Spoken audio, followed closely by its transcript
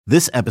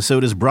This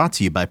episode is brought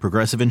to you by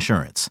Progressive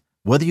Insurance.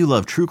 Whether you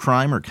love true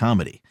crime or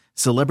comedy,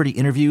 celebrity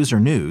interviews or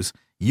news,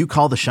 you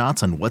call the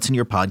shots on what's in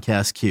your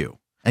podcast queue.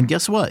 And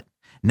guess what?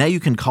 Now you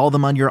can call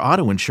them on your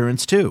auto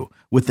insurance too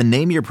with the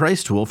Name Your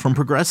Price tool from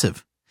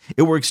Progressive.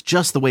 It works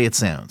just the way it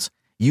sounds.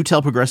 You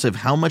tell Progressive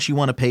how much you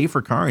want to pay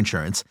for car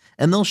insurance,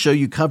 and they'll show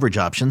you coverage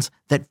options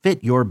that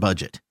fit your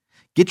budget.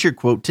 Get your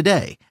quote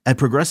today at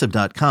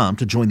Progressive.com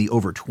to join the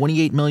over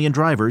 28 million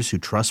drivers who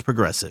trust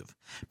Progressive.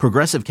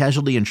 Progressive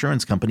Casualty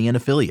Insurance Company and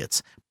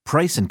Affiliates.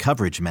 Price and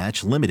coverage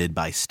match limited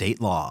by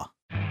state law.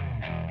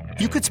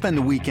 You could spend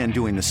the weekend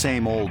doing the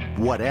same old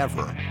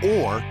whatever,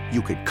 or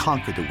you could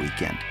conquer the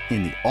weekend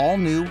in the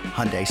all-new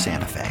Hyundai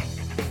Santa Fe.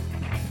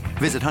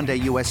 Visit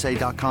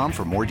HyundaiUSA.com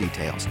for more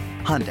details.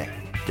 Hyundai,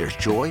 there's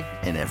joy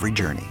in every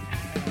journey.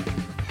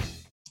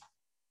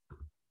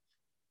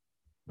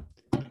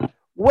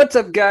 What's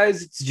up,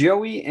 guys? It's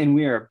Joey, and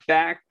we are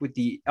back with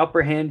the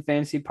Upper Hand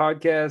Fantasy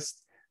Podcast.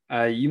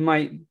 You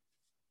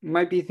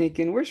might be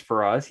thinking, where's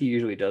Faraz? He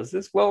usually does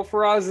this. Well,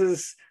 Faraz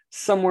is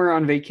somewhere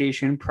on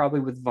vacation,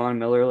 probably with Von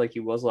Miller like he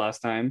was last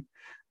time.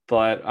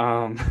 But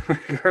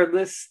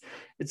regardless,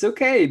 it's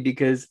okay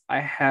because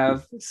I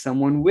have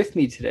someone with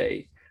me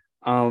today.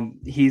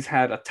 He's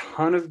had a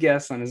ton of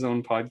guests on his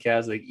own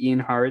podcast, like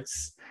Ian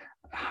Harwitz,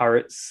 I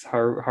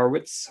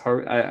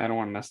don't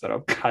want to mess that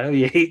up. Kyle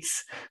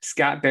Yates,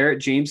 Scott Barrett,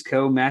 James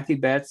Coe, Matthew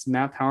Betts,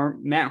 Matt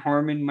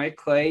Harmon, Mike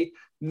Clay,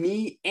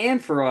 me, and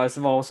Faraz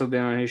have also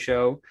been on his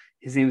show.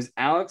 His name is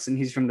Alex, and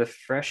he's from the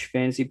Fresh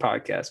Fantasy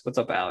Podcast. What's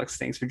up, Alex?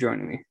 Thanks for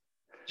joining me.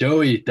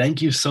 Joey,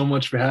 thank you so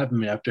much for having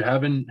me. After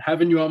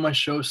having you on my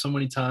show so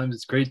many times,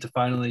 it's great to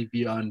finally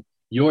be on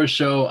your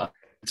show.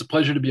 It's a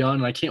pleasure to be on,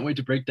 and I can't wait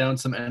to break down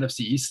some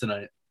NFC East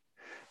tonight.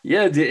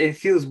 Yeah, it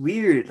feels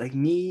weird, like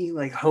me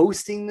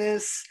hosting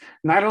this.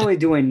 Not only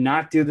do I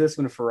not do this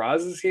when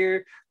Faraz is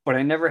here, but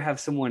I never have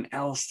someone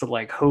else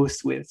to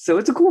host with. So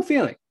it's a cool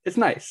feeling. It's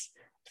nice.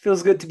 It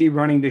feels good to be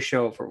running the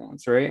show for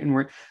once, right?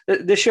 And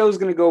the show is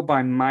going to go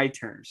by my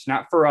terms,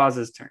 not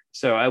Faraz's terms.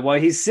 So while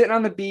he's sitting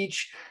on the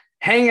beach,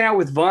 hanging out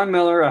with Von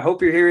Miller, I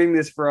hope you're hearing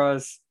this,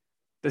 Faraz.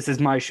 This is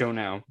my show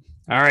now.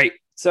 All right.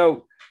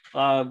 So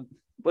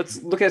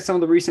let's look at some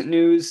of the recent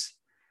news.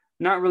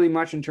 Not really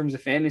much in terms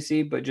of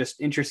fantasy, but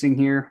just interesting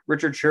here.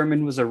 Richard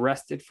Sherman was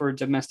arrested for a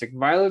domestic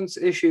violence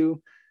issue,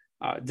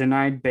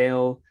 denied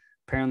bail.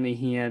 Apparently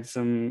he had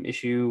some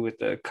issue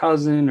with a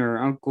cousin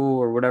or uncle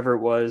or whatever it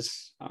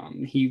was.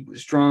 He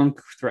was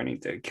drunk, threatening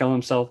to kill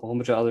himself, a whole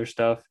bunch of other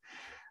stuff.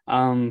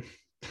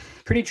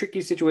 Pretty tricky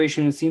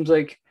situation. It seems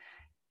like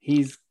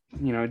he's,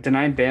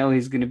 denied bail.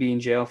 He's going to be in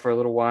jail for a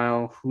little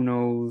while. Who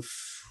knows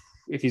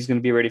if he's going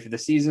to be ready for the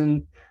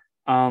season.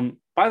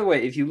 By the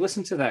way, if you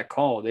listen to that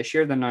call, they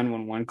shared the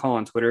 911 call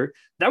on Twitter.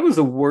 That was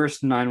the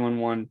worst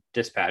 911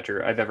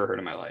 dispatcher I've ever heard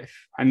in my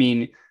life. I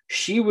mean,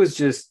 she was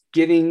just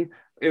it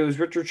was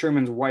Richard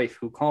Sherman's wife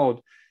who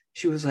called.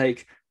 She was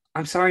like,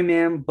 "I'm sorry,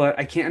 ma'am, but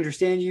I can't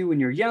understand you when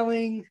you're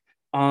yelling.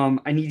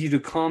 I need you to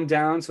calm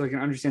down so I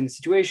can understand the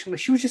situation."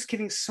 She was just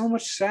giving so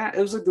much sad.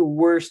 It was like the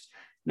worst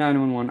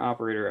 911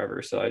 operator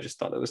ever. So I just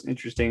thought that was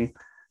interesting.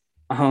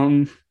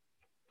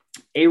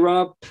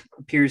 A-Rob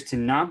appears to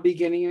not be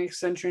getting an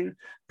extension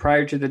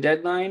prior to the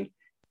deadline,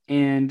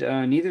 and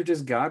neither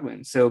does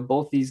Godwin. So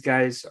both these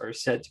guys are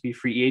set to be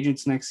free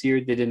agents next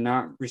year. They did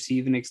not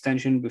receive an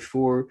extension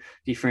before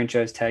the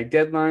franchise tag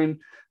deadline.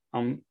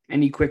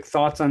 Any quick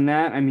thoughts on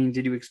that? I mean,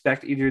 did you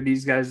expect either of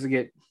these guys to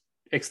get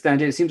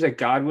extended? It seems like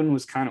Godwin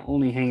was kind of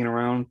only hanging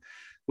around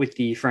with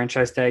the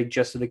franchise tag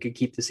just so they could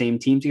keep the same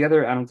team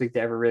together. I don't think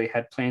they ever really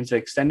had plans of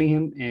extending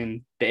him,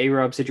 and the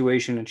A-Rob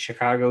situation in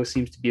Chicago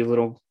seems to be a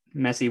little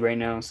messy right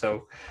now,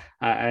 so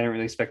I don't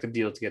really expect the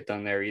deal to get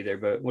done there either.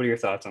 But what are your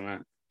thoughts on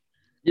that?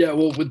 Yeah,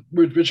 well, with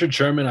Richard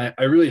Sherman,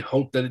 I really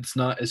hope that it's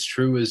not as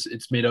true as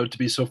it's made out to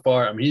be so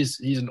far. I mean, he's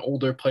an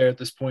older player at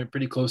this point,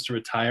 pretty close to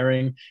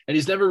retiring, and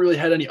he's never really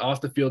had any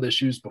off-the-field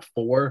issues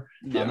before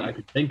that I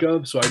could think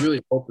of. So I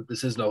really hope that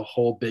this isn't a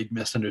whole big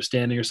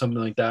misunderstanding or something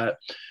like that.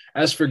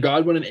 As for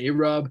Godwin and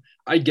A-Rob,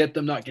 I get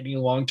them not getting a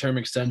long-term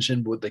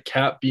extension, but with the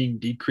cap being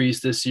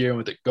decreased this year and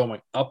with it going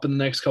up in the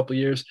next couple of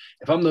years,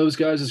 if I'm those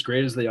guys as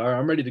great as they are,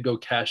 I'm ready to go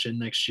cash in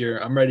next year.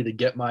 I'm ready to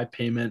get my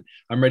payment.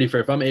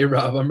 If I'm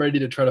A-Rob, I'm ready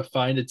to try to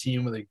find a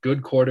team with a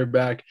good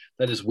quarterback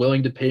that is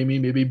willing to pay me,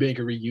 maybe make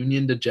a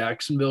reunion to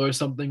Jacksonville or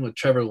something with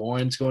Trevor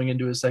Lawrence going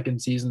into his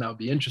second season. That would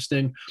be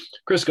interesting.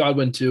 Chris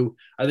Godwin, too.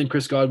 I think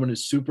Chris Godwin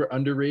is super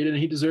underrated,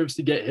 and he deserves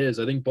to get his.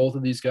 I think both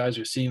of these guys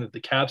are seeing that the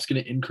cap's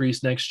going to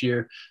increase next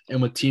year,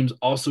 and with teams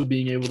also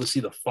being able to see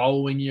the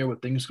following year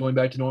with things going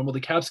back to normal, the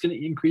cap's going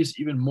to increase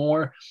even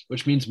more,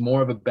 which means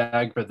more of a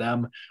bag for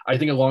them. I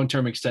think a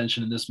long-term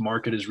extension in this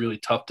market is really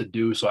tough to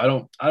do, so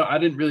I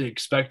didn't really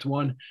expect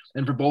one.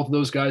 And for both of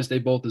those guys, they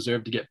both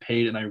deserve to get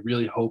paid, and I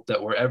really hope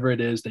that wherever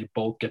it is, they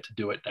both get to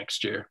do it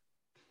next year.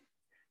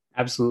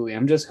 Absolutely.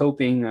 I'm just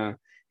hoping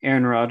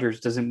Aaron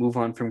Rodgers doesn't move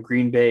on from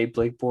Green Bay.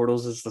 Blake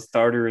Bortles is the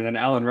starter, and then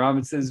Allen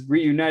Robinson's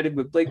reunited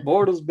with Blake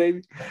Bortles,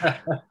 baby.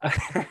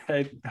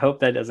 I hope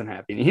that doesn't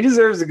happen. He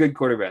deserves a good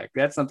quarterback.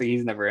 That's something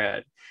he's never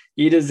had.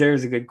 He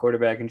deserves a good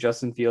quarterback, and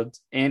Justin Fields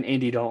and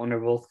Andy Dalton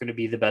are both going to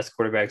be the best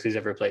quarterbacks he's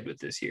ever played with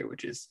this year,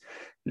 which is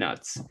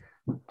nuts.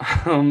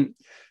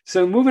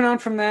 So moving on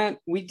from that,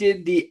 we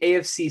did the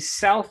AFC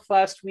South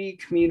last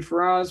week. Me and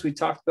Faraz, we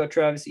talked about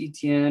Travis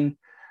Etienne.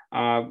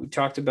 We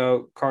talked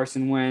about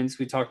Carson Wentz.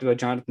 We talked about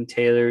Jonathan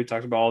Taylor. We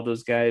talked about all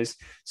those guys.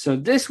 So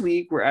this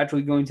week, we're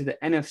actually going to the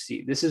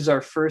NFC. This is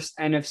our first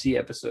NFC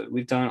episode.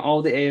 We've done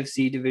all the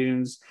AFC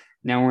divisions.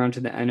 Now we're on to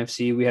the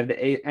NFC. We have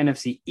the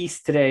NFC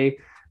East today,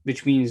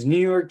 which means New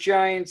York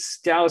Giants,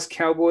 Dallas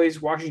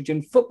Cowboys,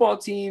 Washington football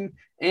team,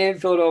 and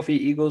Philadelphia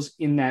Eagles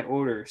in that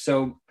order.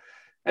 So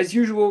as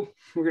usual,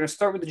 we're going to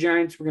start with the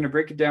Giants. We're going to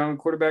break it down: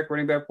 quarterback,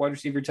 running back, wide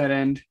receiver, tight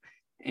end.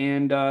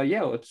 And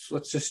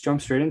let's just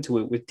jump straight into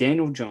it with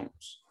Daniel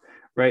Jones,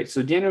 right?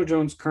 So Daniel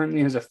Jones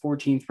currently has a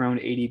 14th round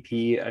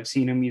ADP. I've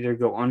seen him either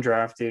go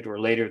undrafted or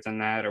later than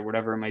that or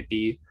whatever it might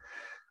be.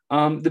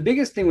 The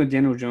biggest thing with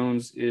Daniel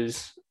Jones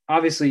is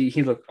obviously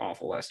he looked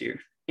awful last year.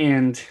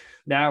 And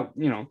that,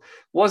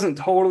 wasn't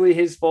totally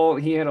his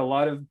fault. He had a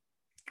lot of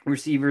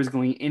receivers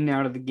going in and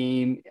out of the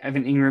game.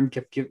 Evan Ingram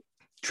kept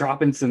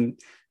dropping some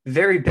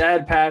very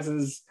bad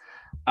passes.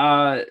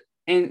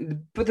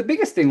 But the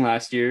biggest thing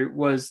last year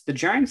was the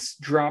Giants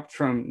dropped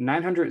from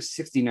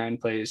 969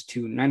 plays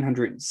to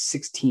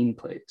 916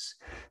 plays.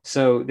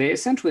 So they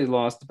essentially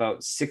lost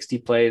about 60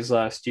 plays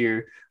last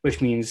year, which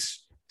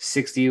means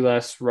 60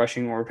 less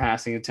rushing or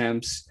passing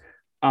attempts.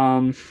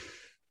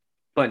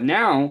 But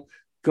now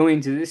going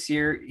into this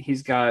year,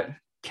 he's got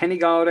Kenny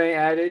Golladay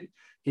added.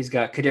 He's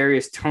got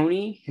Kadarius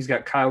Toney. He's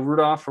got Kyle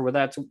Rudolph for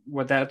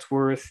what that's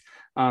worth.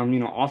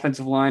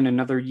 Offensive line,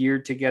 another year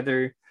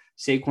together.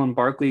 Saquon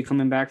Barkley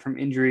coming back from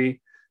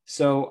injury.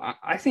 So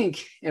I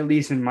think, at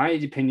least in my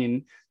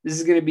opinion, this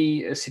is going to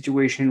be a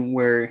situation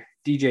where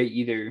DJ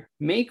either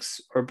makes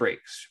or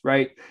breaks,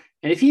 right?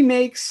 And if he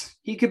makes,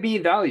 he could be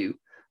value.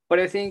 But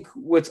I think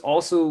what's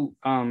also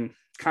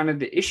kind of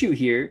the issue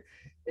here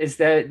is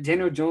that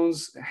Daniel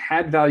Jones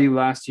had value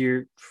last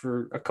year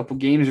for a couple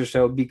games or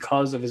so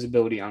because of his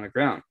ability on the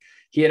ground.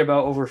 He had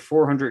about over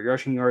 400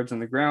 rushing yards on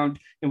the ground.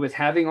 And with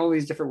having all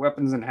these different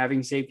weapons and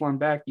having Saquon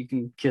back, you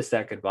can kiss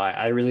that goodbye.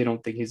 I really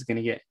don't think he's going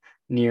to get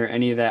near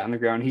any of that on the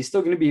ground. He's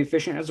still going to be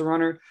efficient as a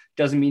runner.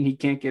 Doesn't mean he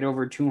can't get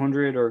over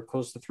 200 or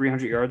close to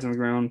 300 yards on the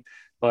ground.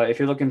 But if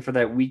you're looking for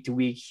that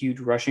week-to-week huge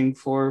rushing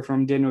floor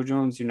from Daniel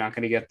Jones, you're not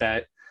going to get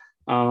that.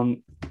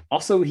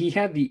 Also, he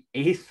had the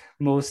 8th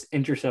most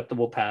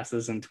interceptable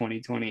passes in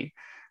 2020.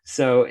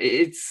 So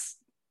it's,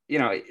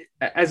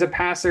 as a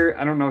passer,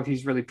 I don't know if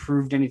he's really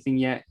proved anything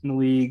yet in the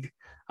league.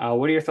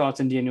 What are your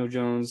thoughts on Daniel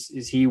Jones?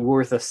 Is he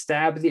worth a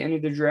stab at the end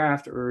of the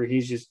draft, or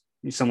he's just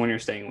someone you're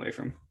staying away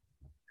from?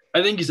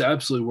 I think he's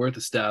absolutely worth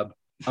a stab.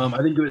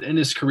 I think in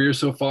his career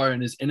so far,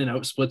 in his in and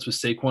out splits with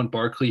Saquon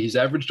Barkley, he's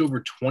averaged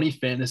over 20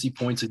 fantasy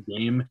points a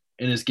game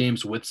in his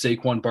games with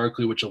Saquon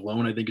Barkley, which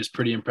alone I think is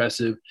pretty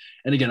impressive.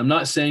 And again, I'm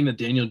not saying that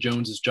Daniel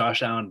Jones is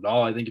Josh Allen at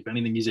all. I think if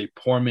anything, he's a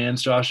poor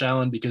man's Josh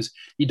Allen because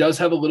he does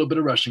have a little bit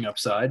of rushing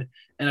upside.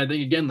 And I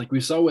think, again, like we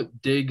saw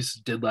what Diggs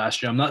did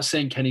last year. I'm not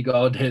saying Kenny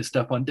Golladay is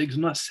Stephon Diggs.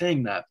 I'm not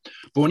saying that.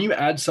 But when you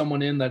add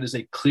someone in that is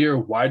a clear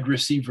wide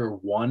receiver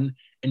one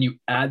and you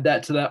add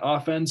that to that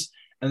offense,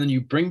 and then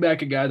you bring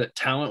back a guy that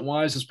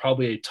talent-wise is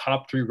probably a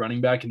top 3 running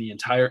back in the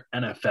entire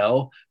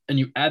NFL, and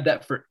you add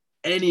that for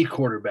any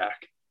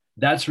quarterback,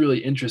 that's really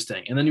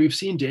interesting. And then we've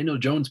seen Daniel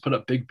Jones put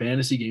up big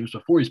fantasy games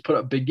before. He's put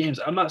up big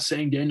games. I'm not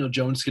saying Daniel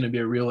Jones is going to be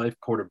a real-life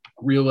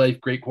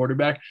great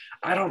quarterback.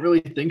 I don't really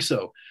think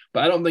so.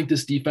 But I don't think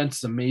this defense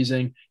is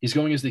amazing. He's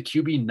going as the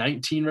QB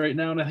 19 right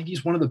now, and I think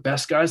he's one of the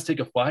best guys to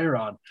take a flyer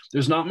on.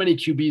 There's not many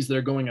QBs that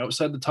are going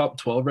outside the top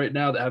 12 right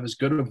now that have as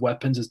good of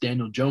weapons as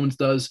Daniel Jones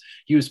does.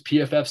 He was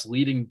PFF's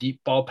leading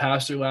deep ball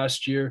passer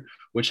last year,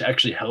 which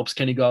actually helps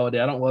Kenny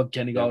Golladay. I don't love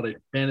Kenny Golladay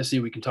fantasy.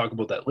 We can talk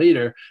about that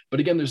later. But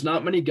again, there's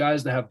not many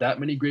guys that have that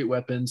many great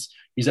weapons.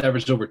 He's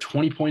averaged over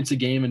 20 points a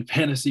game in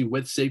fantasy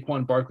with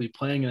Saquon Barkley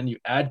playing. And then you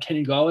add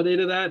Kenny Golladay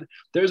to that,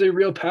 there's a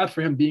real path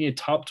for him being a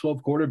top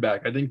 12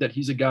 quarterback. I think that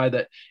he's a guy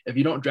that if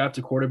you don't draft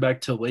a quarterback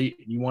till late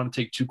and you want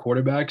to take 2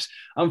 quarterbacks,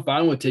 I'm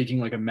fine with taking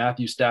like a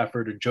Matthew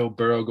Stafford or Joe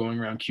Burrow going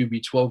around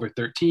QB 12 or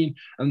 13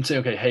 and say,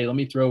 okay, hey, let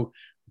me throw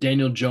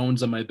Daniel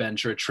Jones on my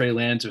bench or a Trey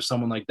Lance or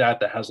someone like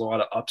that has a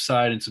lot of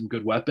upside and some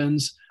good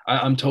weapons.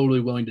 I'm totally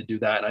willing to do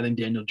that. And I think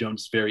Daniel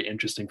Jones is very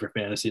interesting for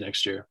fantasy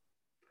next year.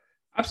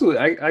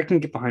 Absolutely. I can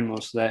get behind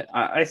most of that.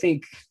 I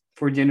think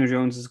for Daniel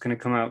Jones is going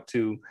to come out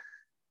to,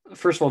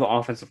 first of all, the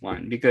offensive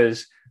line,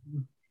 because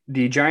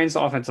the Giants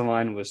offensive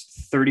line was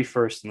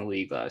 31st in the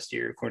league last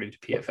year, according to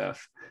PFF.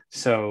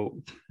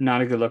 So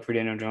not a good look for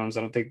Daniel Jones.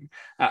 I don't think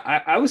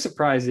I was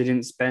surprised they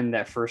didn't spend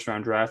that first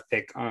round draft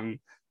pick on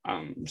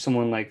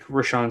someone like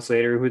Rashawn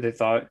Slater, who they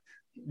thought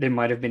they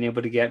might have been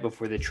able to get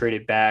before they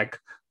traded back,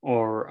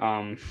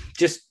 or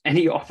just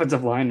any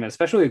offensive lineman,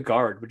 especially a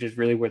guard, which is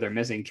really where they're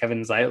missing.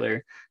 Kevin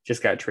Zeitler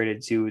just got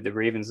traded to the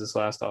Ravens this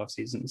last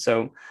offseason.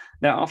 So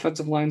that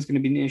offensive line is going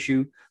to be an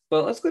issue.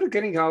 But let's go to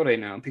Kenny Golladay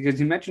now, because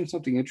you mentioned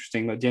something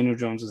interesting about Daniel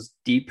Jones's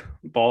deep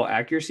ball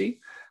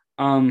accuracy.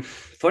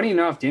 Funny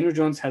enough, Daniel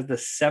Jones has the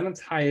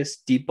 7th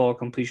highest deep ball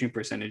completion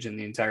percentage in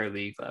the entire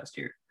league last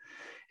year.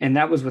 And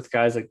that was with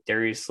guys like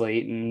Darius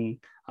Slayton,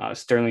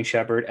 Sterling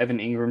Shepard, Evan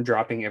Ingram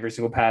dropping every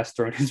single pass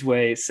thrown his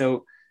way.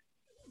 So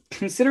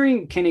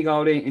considering Kenny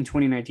Golladay in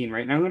 2019,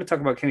 right now I'm going to talk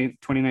about Kenny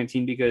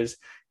 2019 because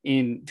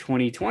in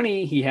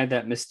 2020, he had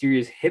that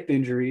mysterious hip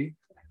injury,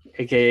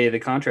 AKA the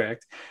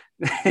contract,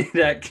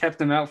 that kept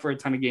him out for a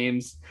ton of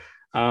games.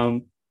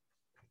 But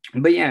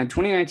yeah, in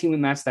 2019 with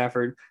Matt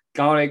Stafford,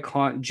 Golladay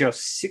caught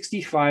just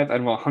 65 out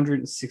of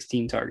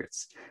 116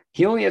 targets.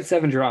 He only had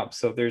 7 drops,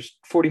 so there's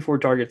 44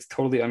 targets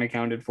totally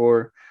unaccounted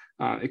for.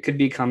 It could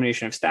be a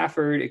combination of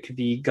Stafford. It could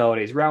be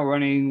Galladay's route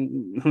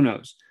running. Who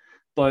knows?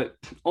 But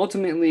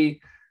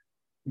ultimately,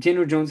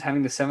 Daniel Jones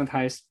having the 7th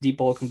highest deep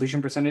ball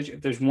completion percentage.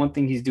 If there's one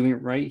thing he's doing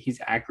right,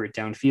 he's accurate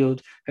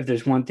downfield. If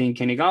there's one thing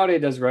Kenny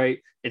Golladay does right,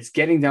 it's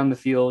getting down the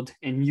field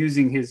and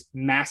using his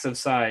massive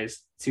size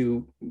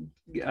to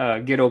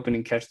get open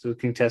and catch those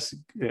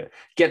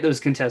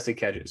contested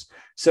catches.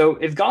 So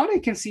if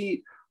Golladay can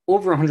see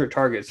over 100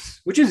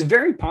 targets, which is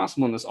very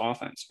possible in this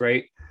offense,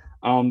 right?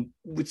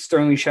 With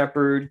Sterling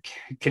Shepard,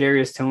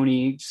 Kadarius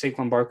Toney,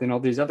 Saquon Barkley, and all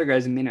these other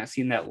guys, it may not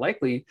seem that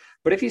likely.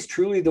 But if he's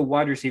truly the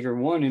wide receiver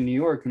 1 in New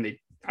York, and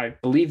I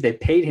believe they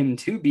paid him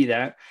to be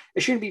that,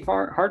 it shouldn't be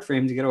hard for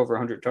him to get over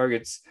 100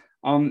 targets.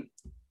 And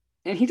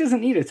he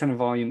doesn't need a ton of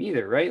volume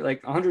either, right?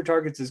 Like 100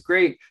 targets is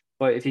great,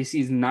 but if he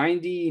sees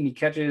 90 and he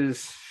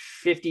catches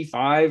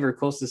 55 or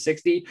close to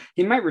 60,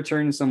 he might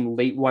return some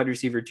late wide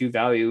receiver 2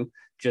 value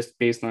just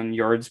based on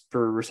yards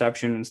per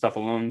reception and stuff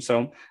alone.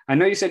 So I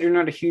know you said you're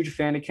not a huge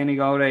fan of Kenny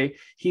Golladay.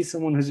 He's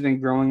someone who's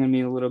been growing on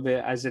me a little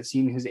bit as I've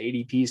seen his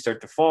ADP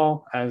start to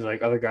fall, as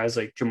like other guys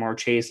like Jamar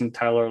Chase and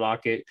Tyler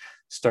Lockett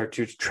start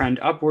to trend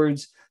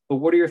upwards. But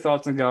what are your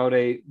thoughts on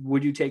Golladay?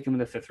 Would you take him in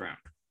the 5th round?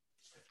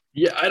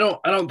 Yeah, I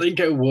don't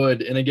think I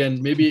would. And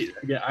again,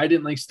 I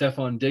didn't like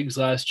Stephon Diggs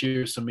last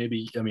year, so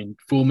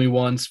fool me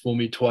once, fool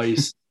me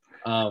twice.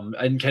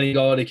 And Kenny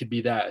Golladay could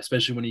be that,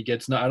 especially when he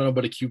gets I don't know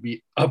about a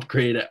QB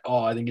upgrade at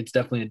all. I think it's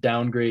definitely a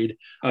downgrade.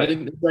 I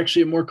think it's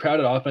actually a more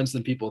crowded offense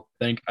than people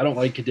think. I don't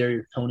like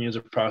Kadarius Toney as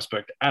a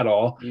prospect at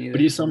all,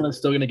 but he's someone that's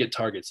still going to get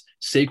targets.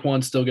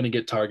 Saquon's still going to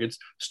get targets.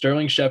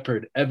 Sterling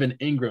Shepard, Evan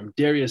Ingram,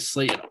 Darius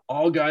Slayton,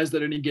 all guys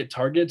that are going to get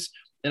targets.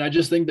 And I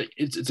just think that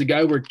it's a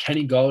guy where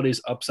Kenny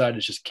Galladay's upside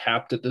is just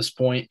capped at this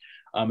point,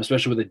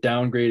 especially with a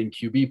downgrade in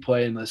QB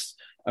play.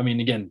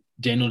 Again,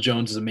 Daniel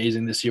Jones is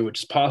amazing this year, which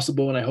is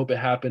possible, and I hope it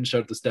happens.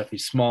 Shout out to Stephanie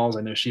Smalls.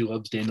 I know she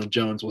loves Daniel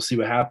Jones. We'll see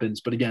what happens.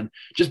 But again,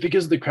 just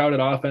because of the crowded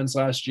offense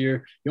last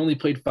year, he only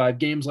played 5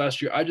 games last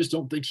year. I just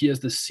don't think he has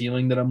the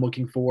ceiling that I'm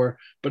looking for.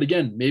 But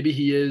again, maybe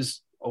he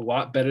is a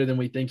lot better than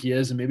we think he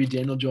is, and maybe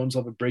Daniel Jones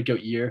will have a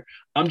breakout year.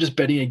 I'm just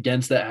betting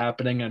against that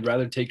happening. I'd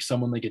rather take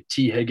someone like a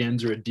T.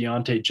 Higgins or a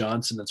Deontay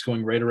Johnson that's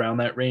going right around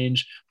that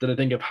range that I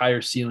think have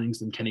higher ceilings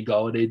than Kenny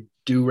Golladay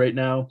do right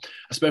now,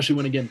 especially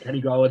when, again, Kenny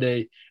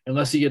Golladay,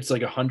 unless he gets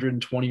like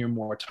 120 or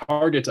more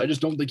targets, I just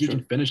don't think he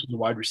can finish in the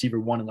wide receiver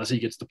 1 unless he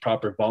gets the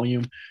proper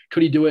volume.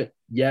 Could he do it?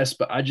 Yes,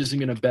 but I just am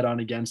going to bet on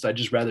against. I'd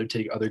just rather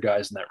take other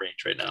guys in that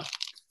range right now.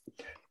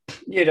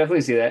 Yeah,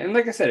 definitely see that. And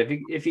like I said,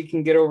 if he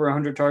can get over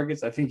 100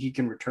 targets, I think he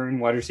can return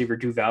wide receiver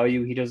 2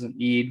 value. He doesn't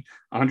need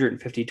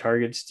 150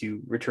 targets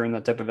to return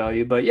that type of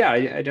value. But yeah,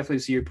 I definitely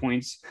see your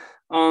points.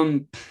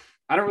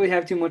 I don't really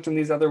have too much on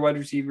these other wide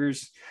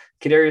receivers.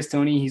 Kadarius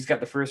Toney, he's got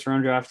the 1st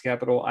round draft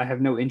capital. I have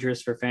no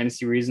interest for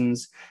fantasy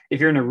reasons. If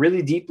you're in a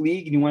really deep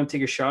league and you want to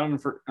take a shot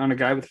on a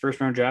guy with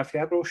 1st round draft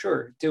capital,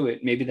 sure, do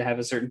it. Maybe they have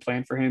a certain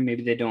plan for him.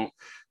 Maybe they don't.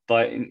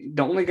 But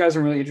the only guys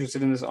I'm really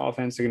interested in this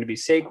offense are going to be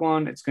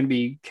Saquon. It's going to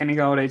be Kenny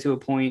Golladay to a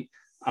point.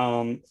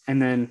 And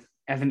then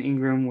Evan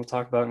Ingram, we'll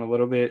talk about in a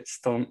little bit.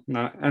 Still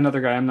not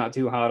another guy I'm not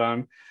too hot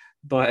on.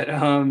 But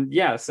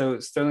so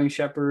Sterling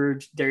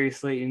Shepard, Darius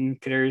Slayton,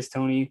 Kadarius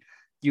Toney.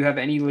 Do you have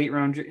any late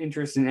round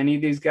interest in any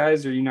of these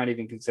guys, or are you not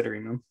even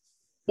considering them?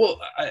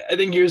 Well, I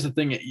think here's the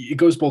thing. It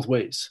goes both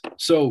ways.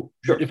 So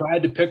if I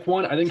had to pick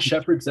one, I think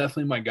Shepard's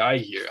definitely my guy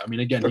here.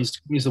 Again,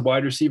 he's the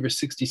wide receiver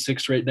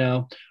 66 right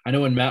now. I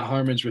know in Matt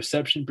Harmon's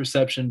reception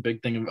perception,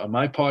 big thing on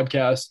my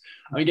podcast.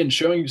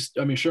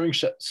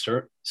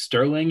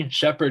 Sterling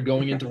Shepard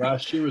going into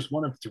last year was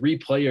one of 3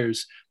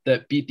 players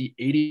that beat the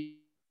 80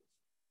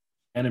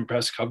 and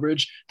impressed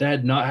coverage that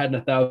had not had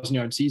an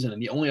 1,000-yard season.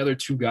 And the only other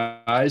 2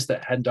 guys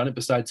that hadn't done it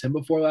besides him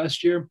before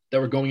last year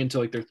that were going into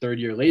like their 3rd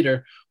year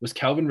later was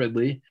Calvin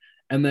Ridley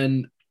and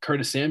then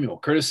Curtis Samuel.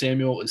 Curtis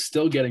Samuel is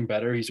still getting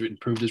better. He's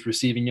improved his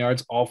receiving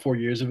yards all 4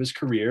 years of his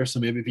career. So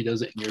maybe if he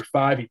does it in year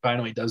 5, he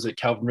finally does it.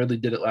 Calvin Ridley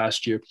did it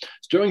last year.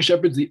 Sterling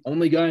Shepard's the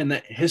only guy in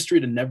that history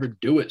to never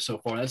do it so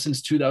far. That's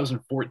since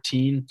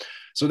 2014.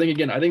 So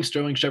I think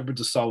Sterling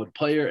Shepard's a solid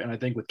player. And I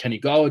think with Kenny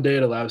Golladay,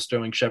 it allows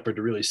Sterling Shepard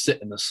to really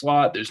sit in the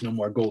slot. There's no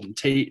more Golden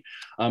Tate.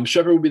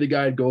 Shepard would be the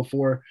guy I'd go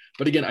for.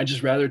 But again, I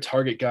just rather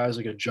target guys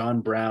like a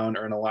John Brown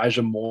or an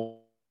Elijah Moore,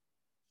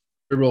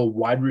 real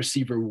wide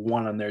receiver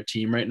 1 on their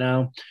team right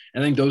now.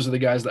 And I think those are the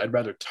guys that I'd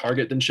rather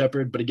target than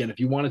Shepard. But again, if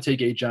you want to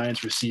take a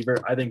Giants receiver,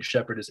 I think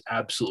Shepard is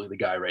absolutely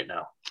the guy right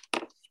now.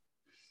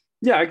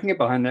 Yeah, I can get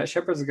behind that.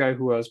 Shepard's a guy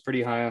who I was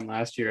pretty high on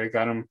last year. I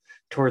got him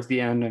towards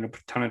the end in a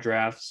ton of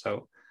drafts.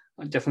 So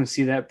I definitely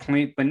see that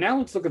point. But now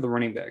let's look at the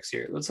running backs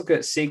here. Let's look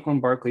at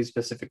Saquon Barkley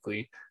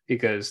specifically,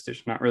 because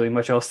there's not really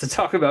much else to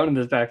talk about in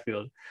this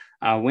backfield.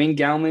 Wayne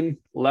Gallman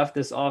left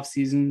this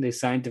offseason. They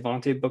signed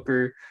Devontae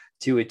Booker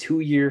to a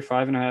 2-year,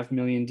 $5.5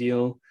 million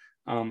deal.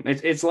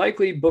 It's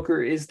likely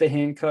Booker is the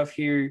handcuff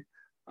here.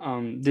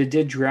 They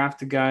did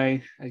draft a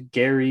guy,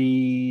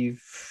 Gary.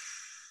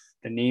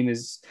 The name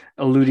is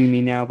eluding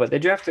me now, but they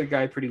drafted a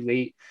guy pretty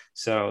late.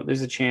 So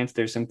there's a chance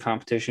there's some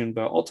competition,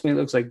 but ultimately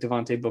it looks like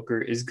Devontae Booker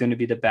is going to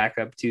be the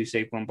backup to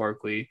Saquon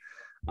Barkley.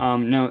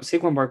 Now,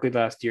 Saquon Barkley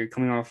last year,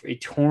 coming off a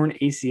torn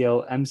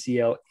ACL,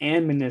 MCL,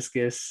 and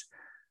meniscus,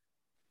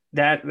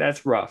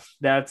 that's rough.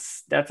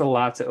 That's a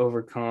lot to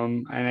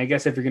overcome. And I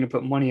guess if you're going to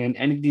put money on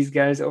any of these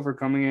guys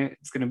overcoming it,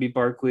 it's going to be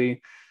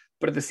Barkley.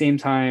 But at the same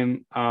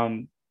time,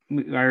 I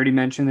already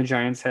mentioned the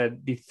Giants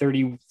had the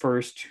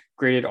 31st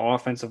graded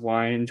offensive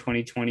line in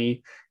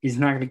 2020. He's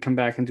not going to come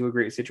back into a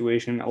great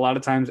situation. A lot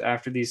of times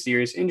after these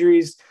serious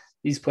injuries,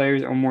 these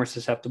players are more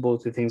susceptible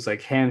to things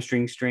like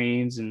hamstring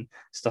strains and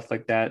stuff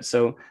like that.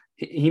 So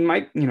he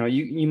might,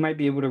 you might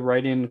be able to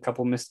write in a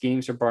couple missed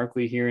games for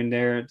Barkley here and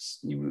there.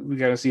 We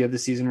got to see how the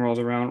season rolls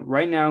around.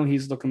 Right now,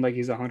 he's looking like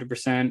he's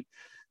 100%,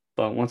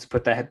 but once you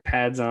put the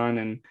pads on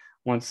and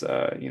once,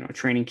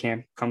 training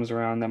camp comes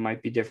around, that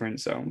might be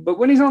different. So, but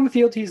when he's on the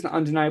field, he's an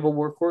undeniable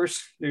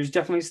workhorse. There's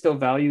definitely still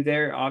value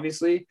there,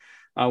 obviously.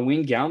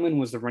 Wayne Gallman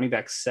was the running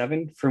back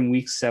 7 from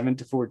week 7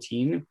 to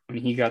 14 when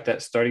he got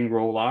that starting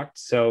role locked.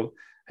 So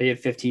he had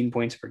 15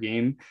 points per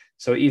game.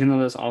 So even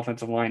though this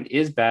offensive line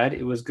is bad,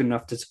 it was good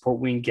enough to support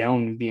Wayne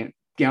Gallman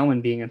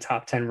being a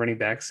top 10 running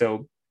back.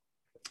 So,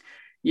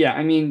 yeah,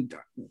 I mean,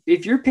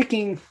 if you're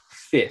picking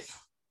 5th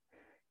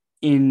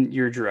in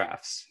your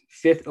drafts,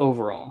 5th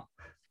overall,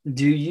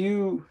 do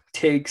you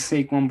take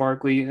Saquon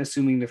Barkley,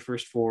 assuming the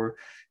first 4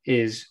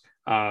 is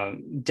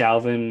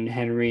Dalvin,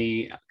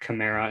 Henry,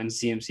 Kamara, and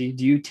CMC?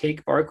 Do you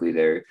take Barkley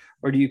there,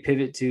 or do you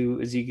pivot to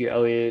Ezekiel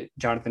Elliott,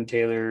 Jonathan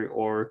Taylor,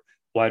 or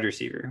wide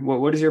receiver?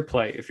 What is your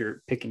play if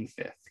you're picking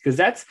 5th? Because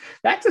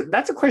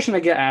that's a question I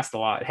get asked a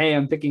lot. Hey,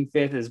 I'm picking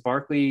 5th. Is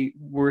Barkley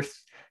worth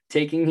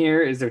taking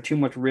here? Is there too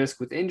much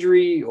risk with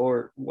injury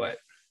or what?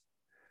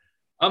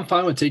 I'm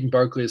fine with taking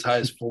Barkley as high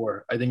as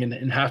 4. I think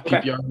in half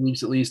PPR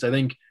leagues, at least. I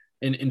think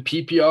in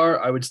PPR,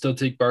 I would still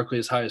take Barkley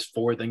as high as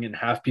 4. I think in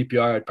half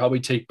PPR, I'd probably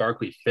take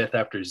Barkley 5th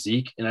after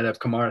Zeke, and I'd have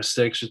Kamara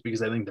 6 just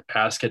because I think the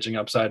pass catching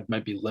upside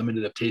might be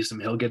limited if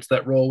Taysom Hill gets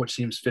that role, which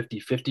seems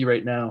 50-50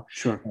 right now.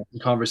 Sure.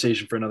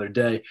 Conversation for another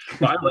day.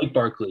 But I like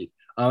Barkley.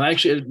 I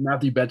actually had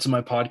Matthew Betts on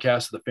my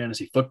podcast, The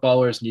Fantasy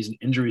Footballers, and he's an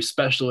injury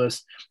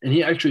specialist. And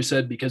he actually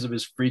said because of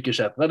his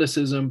freakish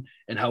athleticism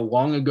and how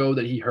long ago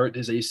that he hurt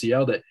his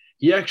ACL, that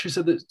he actually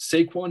said that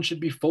Saquon should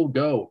be full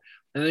go.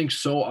 And I think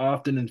so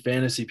often in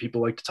fantasy,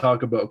 people like to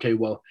talk about, okay,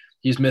 well,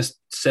 he's missed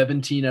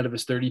 17 out of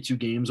his 32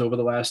 games over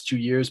the last 2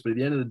 years. But at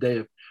the end of the day,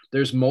 if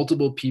there's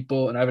multiple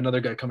people, and I have another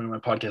guy coming on my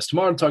podcast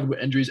tomorrow to talk about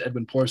injuries,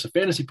 Edwin Porras of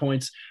Fantasy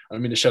Points. I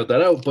don't mean to shout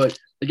that out, but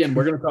again,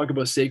 we're going to talk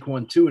about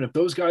Saquon too. And if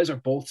those guys are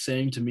both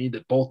saying to me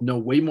that both know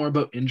way more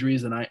about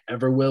injuries than I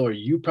ever will, or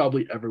you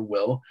probably ever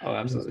will, oh,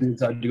 absolutely,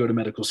 decide to go to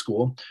medical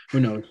school, who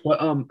knows?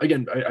 But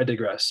again, I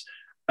digress.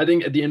 I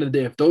think at the end of the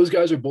day, if those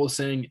guys are both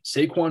saying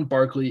Saquon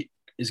Barkley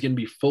is going to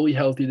be fully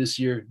healthy this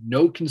year,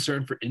 no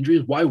concern for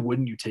injuries, why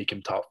wouldn't you take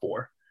him top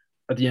 4?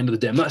 At the end of the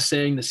day, I'm not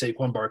saying that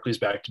Saquon Barkley is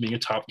back to being a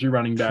top 3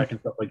 running back and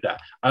stuff like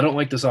that. I don't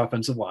like this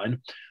offensive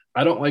line.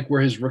 I don't like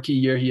where his rookie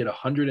year, he had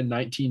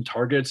 119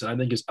 targets, and I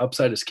think his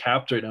upside is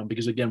capped right now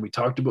because, again, we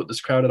talked about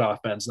this crowded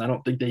offense, and I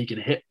don't think that he can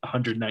hit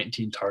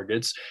 119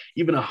 targets.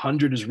 Even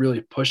 100 is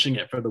really pushing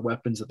it for the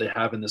weapons that they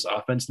have in this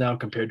offense now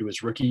compared to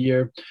his rookie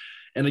year.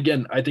 And,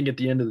 again, I think at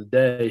the end of the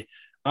day,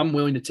 I'm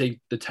willing to take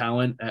the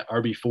talent at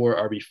RB4,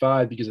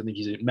 RB5 because I think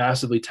he's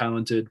massively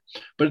talented.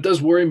 But it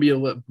does worry me a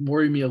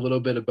little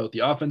bit about the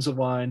offensive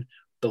line,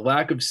 the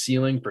lack of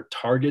ceiling for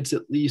targets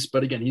at least.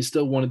 But again, he's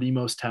still one of the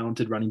most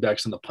talented running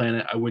backs on the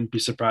planet. I wouldn't be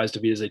surprised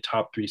if he has a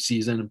top 3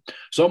 season.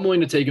 So I'm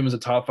willing to take him as a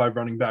top 5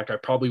 running back. I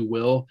probably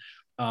will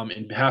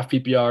in half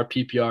PPR,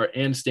 PPR,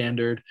 and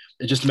standard.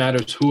 It just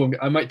matters who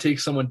I might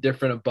take someone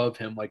different above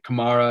him, like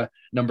Kamara,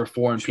 number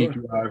 4 in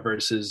PPR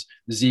versus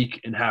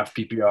Zeke in half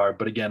PPR.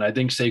 But again, I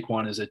think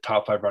Saquon is a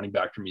top 5 running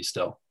back for me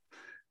still.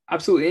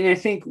 Absolutely. And I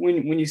think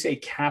when you say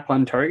cap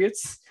on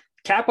targets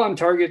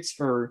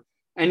for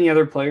Any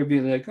other player be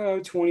like,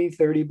 20,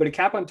 30, but a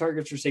cap on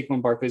targets for Saquon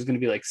Barkley is going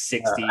to be like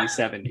 60,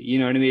 70. You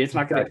know what I mean? It's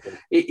not going to,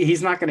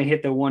 he's not going to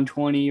hit the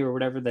 120 or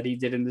whatever that he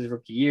did in his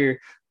rookie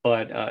year,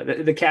 but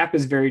the cap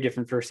is very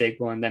different for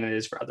Saquon than it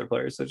is for other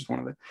players. So I just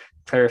wanted to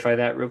clarify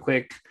that real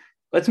quick.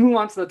 Let's move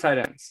on to the tight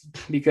ends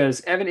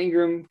because Evan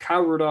Ingram,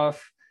 Kyle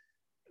Rudolph,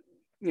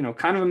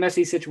 kind of a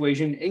messy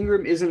situation.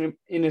 Ingram isn't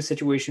in a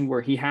situation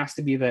where he has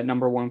to be that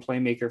number one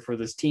playmaker for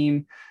this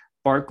team.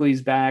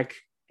 Barkley's back,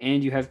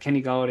 and you have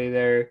Kenny Golladay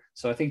there.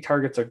 So I think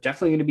targets are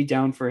definitely going to be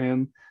down for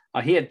him.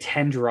 He had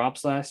 10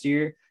 drops last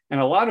year and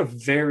a lot of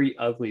very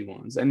ugly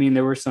ones. I mean,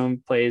 there were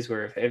some plays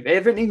where if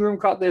Evan Ingram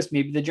caught this,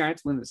 maybe the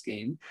Giants win this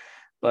game.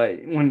 But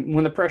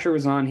when the pressure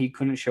was on, he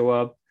couldn't show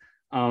up.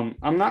 I'm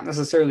not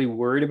necessarily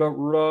worried about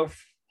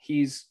Rudolph.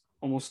 He's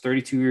almost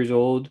 32 years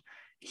old.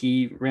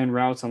 He ran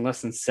routes on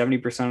less than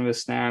 70% of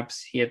his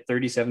snaps. He had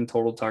 37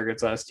 total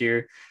targets last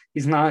year.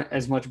 He's not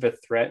as much of a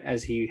threat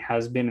as he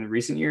has been in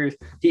recent years.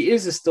 He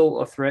is still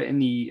a threat in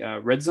the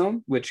red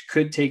zone, which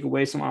could take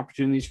away some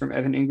opportunities from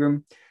Evan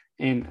Ingram.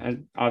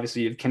 And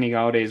obviously you have Kenny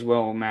Golladay as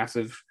well, a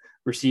massive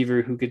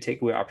receiver who could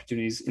take away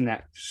opportunities in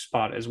that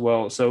spot as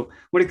well. So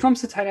when it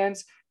comes to tight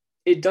ends,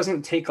 it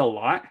doesn't take a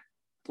lot.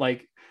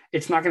 Like,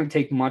 it's not going to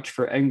take much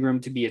for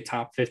Ingram to be a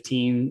top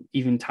 15,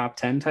 even top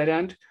 10 tight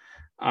end.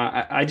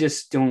 I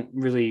just don't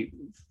really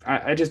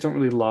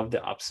love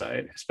the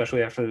upside,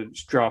 especially after the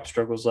drop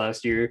struggles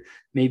last year.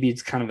 Maybe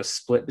it's kind of a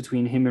split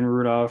between him and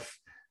Rudolph.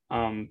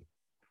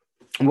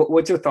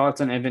 What's your thoughts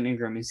on Evan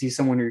Ingram? Is he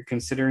someone you're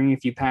considering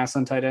if you pass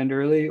on tight end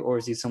early, or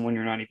is he someone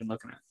you're not even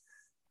looking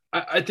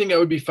at? I think I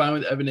would be fine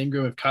with Evan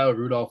Ingram if Kyle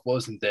Rudolph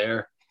wasn't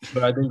there.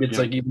 But I think it's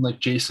even like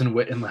Jason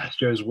Witten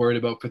last year I was worried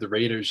about for the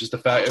Raiders. Just the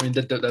fact, I mean,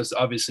 that's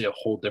obviously a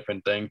whole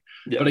different thing.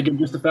 Yeah. But again,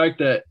 just the fact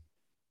that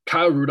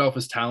Kyle Rudolph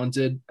is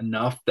talented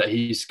enough that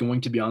he's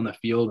going to be on the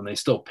field and they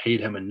still paid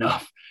him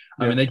enough.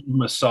 I mean, they give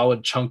him a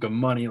solid chunk of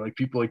money like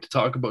people like to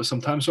talk about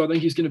sometimes. So I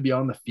think he's going to be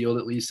on the field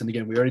at least. And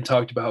again, we already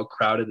talked about how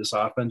crowded this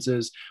offense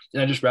is.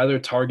 And I just rather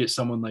target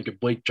someone like a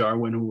Blake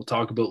Jarwin, who we'll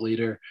talk about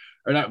later,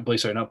 or not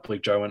Blake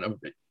Jarwin,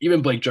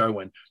 even Blake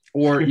Jarwin,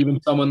 or even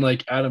someone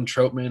like Adam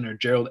Troutman or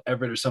Gerald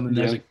Everett or something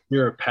that has a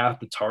clearer path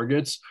to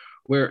targets.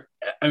 Where,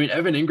 I mean,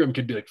 Evan Ingram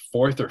could be like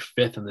fourth or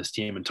fifth in this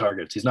team in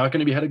targets. He's not going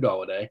to be ahead of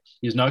Golladay.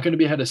 He's not going to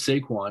be ahead of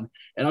Saquon.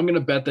 And I'm going to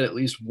bet that at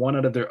least one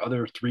out of their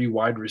other three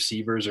wide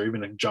receivers or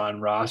even like John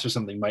Ross or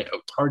something might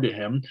out-target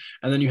him.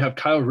 And then you have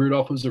Kyle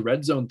Rudolph, who's a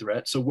red zone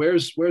threat. So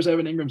where's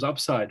Evan Ingram's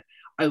upside?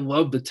 I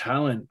love the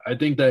talent. I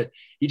think that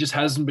he just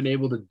hasn't been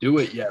able to do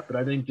it yet. But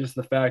I think just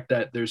the fact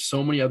that there's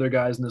so many other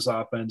guys in this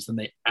offense, and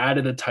they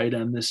added a tight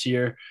end this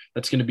year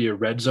that's going to be a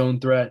red zone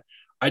threat.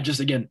 I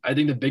think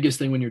the biggest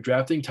thing when you're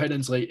drafting tight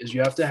ends late is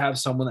you have to have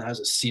someone that has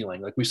a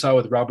ceiling, like we saw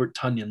with Robert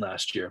Tonyan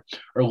last year,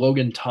 or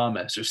Logan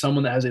Thomas, or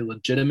someone that has a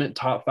legitimate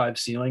top 5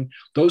 ceiling.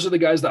 Those are the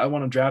guys that I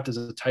want to draft as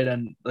a tight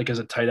end,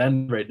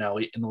 right now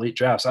in the late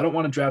drafts. I don't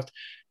want to draft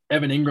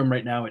Evan Ingram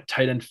right now at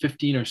tight end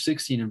 15 or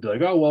 16 and be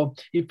like, oh, well,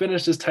 he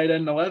finished as tight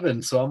end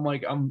 11. So I'm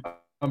like,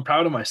 I'm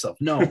proud of myself.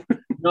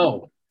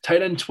 No.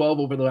 Tight end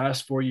 12 over the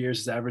last 4 years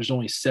has averaged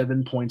only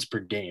 7 points per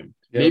game.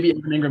 Yep. Maybe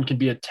Evan Ingram can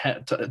be a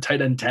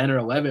tight end 10 or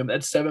 11.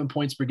 That's 7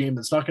 points per game.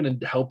 That's not going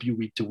to help you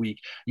week to week.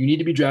 You need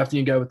to be drafting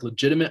a guy with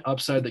legitimate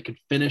upside that could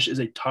finish as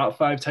a top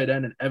 5 tight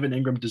end, and Evan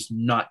Ingram does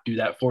not do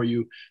that for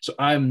you. So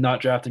I'm not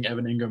drafting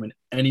Evan Ingram in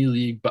any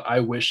league, but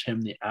I wish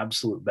him the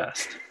absolute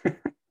best.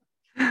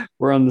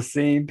 We're on the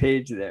same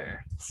page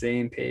there.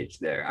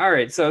 All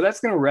right, so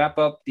that's going to wrap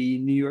up the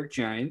New York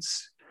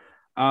Giants.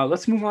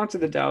 Let's move on to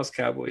the Dallas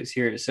Cowboys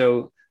here.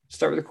 So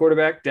start with the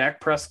quarterback,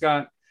 Dak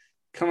Prescott,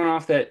 coming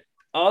off that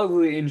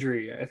ugly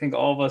injury. I think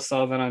all of us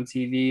saw that on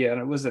TV.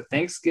 And was it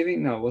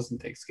Thanksgiving? No, it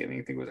wasn't Thanksgiving.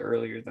 I think it was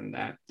earlier than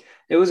that.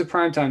 It was a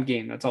primetime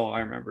game. That's all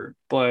I remember.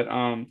 But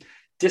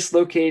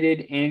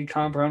dislocated and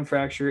compound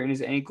fracture in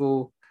his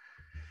ankle.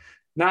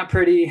 Not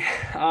pretty.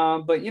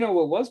 But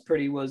what was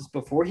pretty was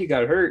before he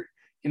got hurt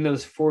in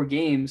those 4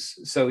 games.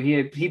 So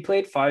he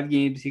played 5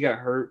 games. He got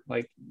hurt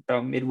like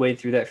about midway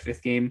through that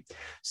 5th game.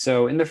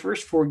 So in the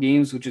first 4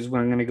 games, which is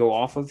what I'm going to go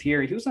off of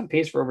here, he was on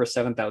pace for over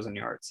 7,000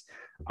 yards.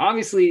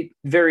 Obviously,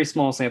 very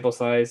small sample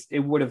size. It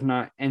would have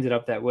not ended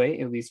up that way,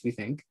 at least we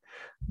think.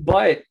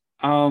 But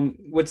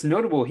what's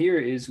notable here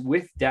is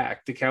with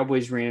Dak, the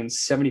Cowboys ran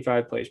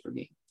 75 plays per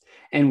game.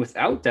 And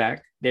without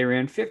Dak, they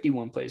ran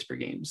 51 plays per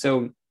game.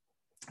 So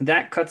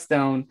that cuts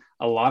down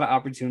a lot of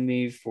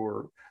opportunity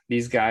for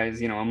these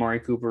guys,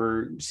 Amari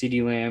Cooper,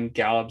 CeeDee Lamb,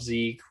 Gallup,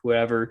 Zeke,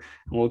 whatever.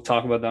 And we'll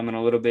talk about them in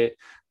a little bit.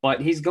 But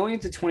he's going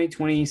into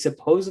 2020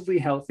 supposedly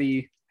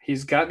healthy.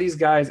 He's got these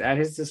guys at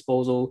his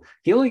disposal.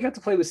 He only got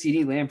to play with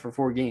CeeDee Lamb for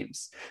 4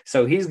 games.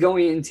 So he's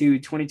going into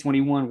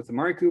 2021 with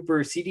Amari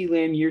Cooper, CeeDee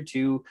Lamb year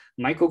 2,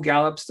 Michael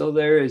Gallup still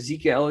there,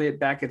 Ezekiel Elliott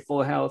back at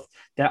full health.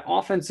 That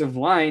offensive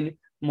line,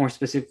 more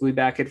specifically,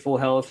 back at full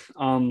health.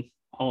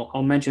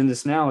 I'll mention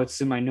this now. It's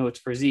in my notes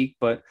for Zeke,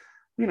 but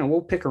we'll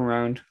pick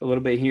around a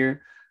little bit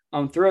here.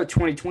 Throughout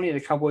 2020,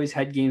 the Cowboys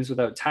had games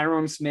without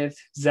Tyron Smith,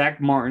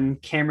 Zach Martin,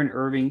 Cameron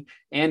Irving,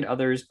 and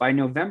others. By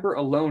November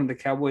alone, the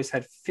Cowboys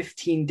had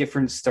 15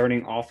 different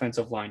starting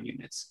offensive line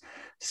units.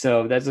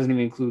 So that doesn't even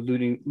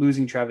include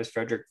losing Travis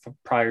Frederick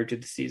prior to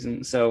the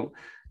season. So,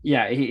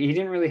 yeah, he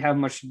didn't really have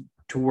much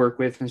to work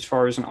with as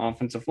far as an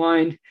offensive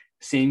line.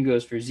 Same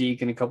goes for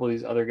Zeke and a couple of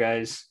these other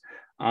guys.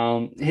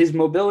 His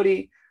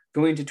mobility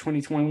going into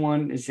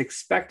 2021 is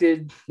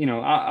expected.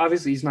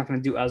 Obviously he's not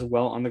going to do as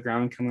well on the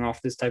ground coming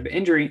off this type of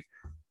injury,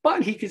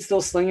 but he could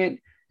still sling it,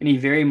 and he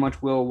very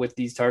much will with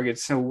these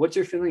targets. So what's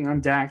your feeling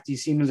on Dak? Do you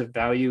see him as a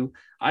value?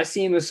 I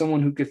see him as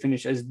someone who could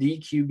finish as the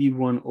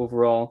QB1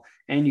 overall,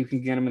 and you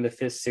can get him in the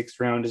 5th,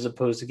 6th round as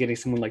opposed to getting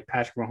someone like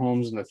Patrick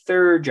Mahomes in the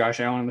 3rd, Josh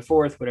Allen in the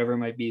 4th, whatever it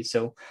might be.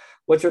 So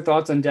what's your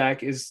thoughts on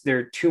Dak? Is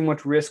there too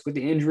much risk with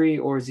the injury,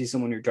 or is he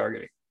someone you're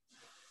targeting?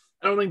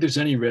 I don't think there's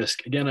any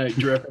risk. Again, I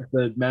direct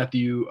the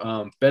Matthew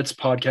Betts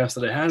podcast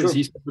that I had. Is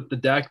he said with the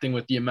Dak thing,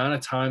 with the amount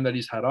of time that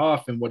he's had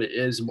off and what it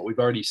is and what we've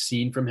already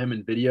seen from him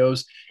in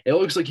videos, it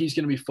looks like he's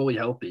going to be fully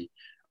healthy.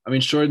 I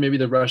mean, sure, maybe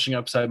the rushing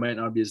upside might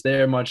not be as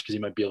there much because he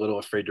might be a little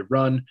afraid to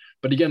run.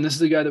 But again, this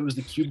is a guy that was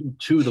the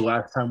QB2 the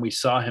last time we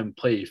saw him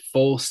play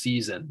full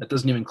season. That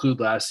doesn't even include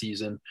last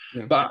season.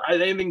 Yeah. But I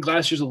think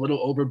last year's a little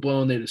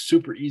overblown. They had a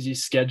super easy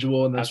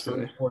schedule in those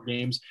 4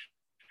 games.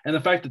 And the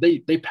fact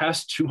that they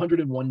passed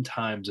 201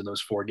 times in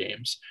those 4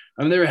 games.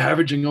 I mean, they were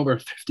averaging over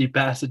 50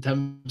 pass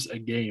attempts a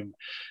game.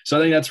 So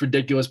I think that's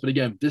ridiculous. But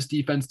again, this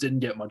defense didn't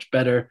get much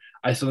better.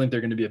 I still think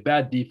they're going to be a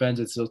bad defense.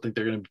 I still think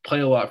they're going to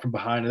play a lot from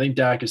behind. I think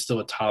Dak is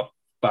still a top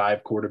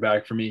 5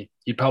 quarterback for me.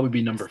 He'd probably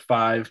be number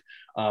 5.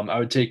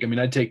 I'd take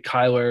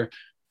Kyler,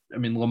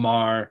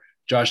 Lamar,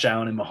 Josh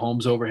Allen and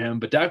Mahomes over him,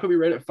 but Dak would be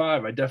right at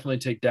 5. I definitely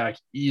take Dak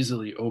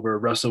easily over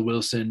Russell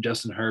Wilson,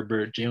 Justin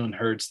Herbert, Jalen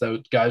Hurts,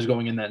 those guys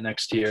going in that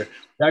next tier.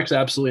 Dak's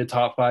absolutely a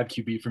top 5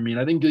 QB for me.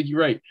 And I think you're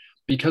right,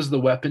 because of the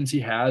weapons he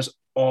has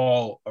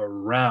all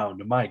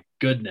around, my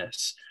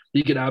goodness,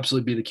 he could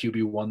absolutely be the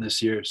QB1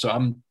 this year. So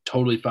I'm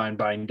totally fine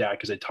buying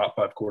Dak as a top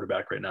 5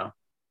 quarterback right now.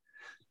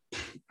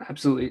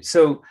 Absolutely.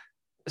 So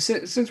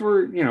since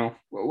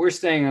we're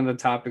staying on the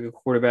topic of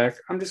quarterback,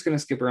 I'm just going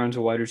to skip around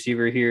to wide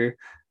receiver here.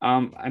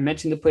 I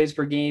mentioned the plays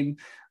per game,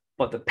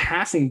 but the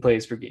passing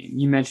plays per game,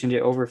 you mentioned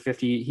it, over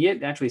 50. He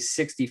had actually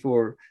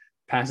 64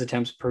 pass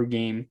attempts per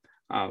game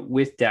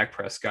with Dak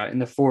Prescott in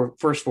the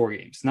first 4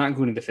 games, not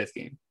including the 5th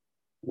game.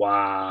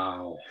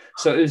 Wow.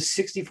 So it was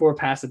 64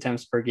 pass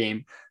attempts per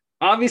game.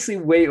 Obviously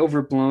way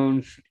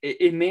overblown.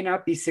 It may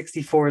not be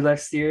 64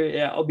 next year.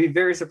 Yeah, I'll be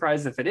very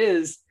surprised if it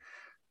is.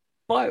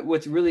 But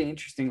what's really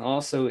interesting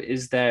also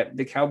is that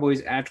the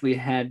Cowboys actually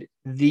had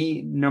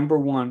the number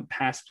 1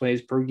 pass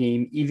plays per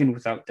game, even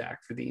without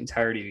Dak, for the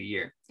entirety of the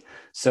year.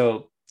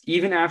 So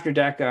even after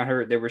Dak got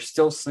hurt, they were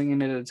still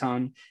slinging it a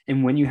ton.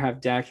 And when you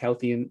have Dak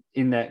healthy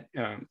in that,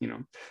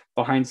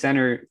 behind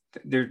center,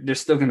 they're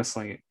still going to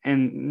sling it.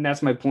 And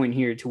that's my point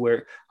here, to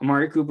where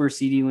Amari Cooper,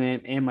 CeeDee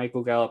Lamb, and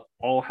Michael Gallup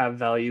all have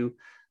value.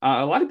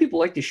 A lot of people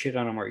like to shit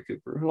on Amari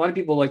Cooper. A lot of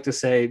people like to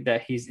say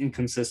that he's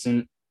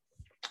inconsistent.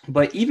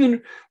 But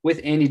even with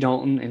Andy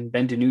Dalton and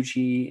Ben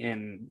DiNucci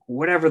and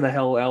whatever the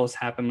hell else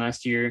happened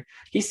last year,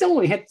 he still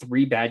only had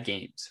 3 bad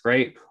games,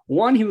 right?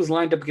 1, he was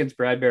lined up against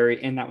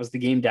Bradbury, and that was the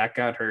game Dak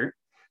got hurt.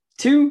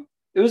 2,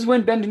 it was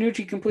when Ben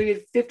DiNucci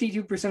completed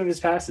 52% of his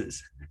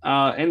passes.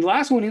 And the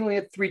last one, he only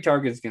had 3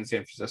 targets against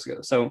San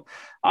Francisco. So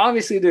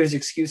obviously there's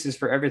excuses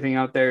for everything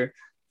out there.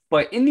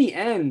 But in the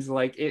end,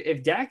 like,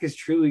 if Dak is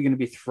truly going to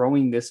be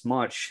throwing this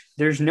much,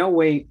 there's no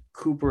way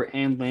Cooper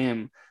and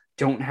Lamb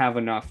don't have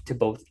enough to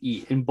both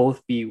eat and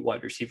both be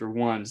wide receiver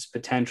 1s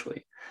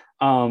potentially.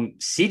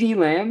 CeeDee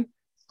Lamb,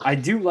 I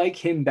do like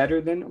him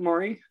better than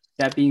Amari.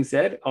 That being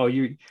said,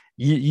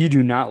 you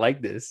do not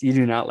like this. You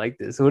do not like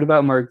this. So what about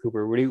Amari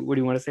Cooper? What do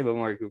you want to say about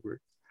Amari Cooper?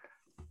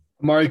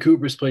 Amari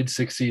Cooper's played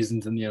 6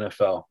 seasons in the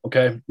NFL.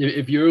 Okay.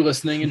 If you're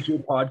listening into a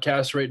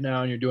podcast right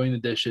now and you're doing the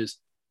dishes,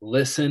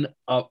 listen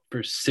up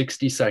for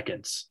 60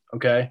 seconds.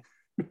 Okay.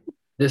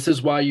 This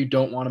is why you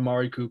don't want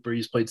Amari Cooper.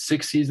 He's played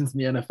 6 seasons in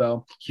the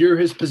NFL. Here are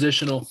his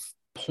positional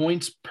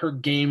points per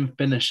game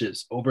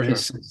finishes over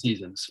his 6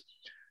 seasons: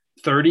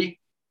 30,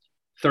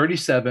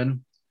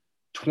 37,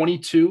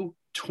 22,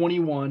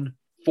 21,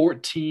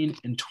 14,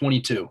 and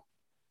 22.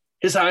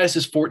 His highest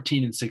is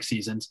 14 in 6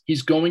 seasons.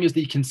 He's going as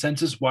the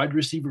consensus wide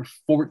receiver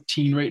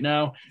 14 right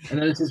now, and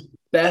that is his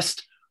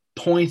best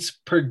points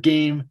per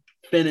game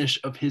finish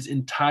of his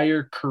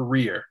entire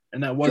career,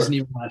 and that wasn't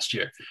even last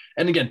year.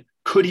 And again,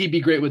 could he be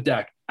great with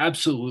Dak?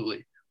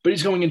 Absolutely. But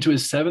he's going into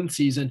his 7th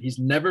season. He's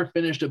never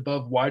finished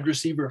above wide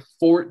receiver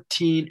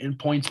 14 in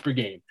points per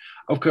game.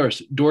 Of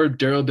course,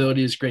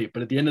 durability is great,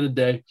 but at the end of the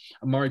day,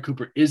 Amari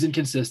Cooper is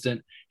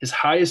inconsistent. His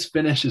highest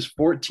finish is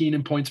 14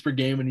 in points per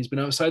game, and he's been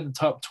outside the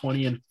top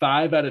 20 in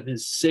 5 out of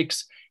his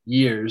 6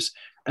 years.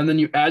 And then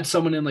you add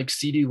someone in like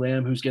CeeDee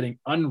Lamb, who's getting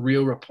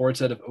unreal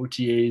reports out of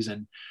OTAs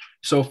and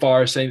so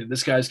far saying that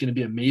this guy's going to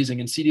be amazing,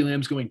 and CeeDee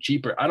Lamb's going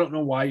cheaper. I don't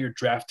know why you're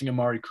drafting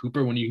Amari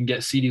Cooper when you can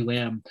get CeeDee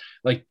Lamb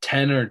like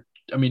 10 or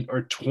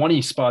or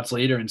 20 spots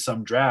later in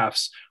some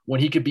drafts when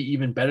he could be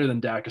even better than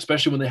Dak,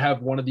 especially when they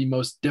have one of the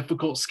most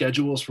difficult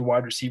schedules for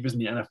wide receivers in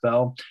the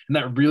NFL. And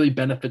that really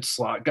benefits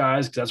slot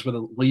guys because that's where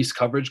the least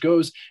coverage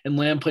goes. And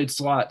Lamb played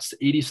slots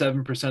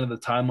 87% of the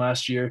time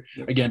last year.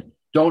 Again,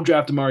 don't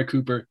draft Amari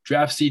Cooper,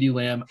 draft CeeDee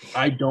Lamb.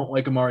 I don't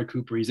like Amari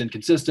Cooper. He's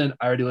inconsistent.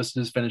 I already listed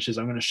his finishes.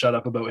 I'm going to shut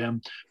up about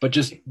him, but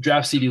just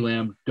draft CeeDee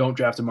Lamb. Don't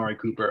draft Amari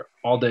Cooper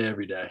all day,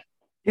 every day.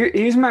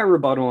 Here's my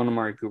rebuttal on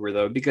Amari Cooper,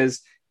 though,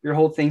 because your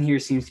whole thing here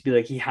seems to be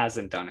like he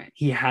hasn't done it.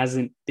 He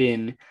hasn't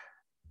been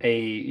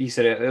you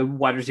said a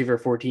wide receiver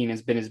 14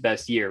 has been his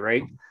best year,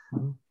 right?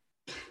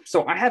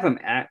 So I have him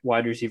at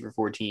wide receiver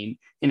 14,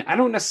 and I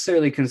don't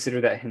necessarily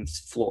consider that his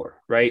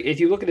floor, right? If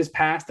you look at his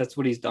past, that's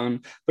what he's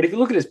done. But if you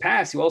look at his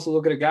past, you also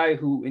look at a guy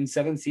who in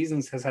 7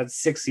 seasons has had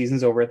 6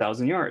 seasons over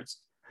 1,000 yards.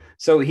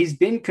 So he's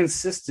been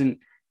consistent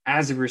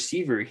as a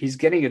receiver. He's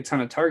getting a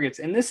ton of targets,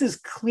 and this is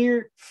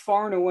clear,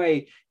 far and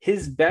away,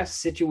 his best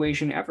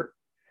situation ever,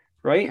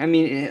 right? I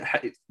mean,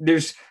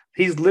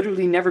 he's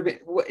literally never been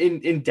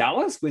in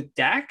Dallas with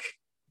Dak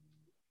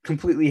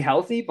completely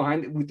healthy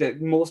behind with the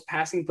most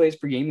passing plays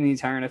per game in the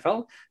entire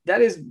NFL. That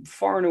is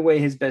far and away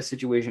his best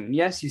situation.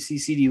 Yes, you see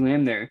CeeDee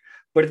Lamb there,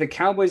 but if the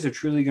Cowboys are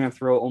truly going to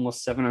throw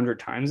almost 700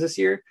 times this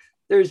year,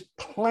 there's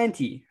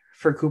plenty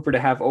for Cooper to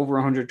have over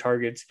 100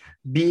 targets,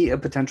 be a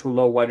potential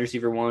low wide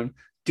receiver 1.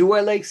 Do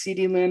I like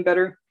CeeDee Lamb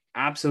better?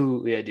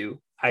 Absolutely, I do.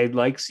 I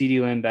like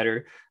CeeDee Lamb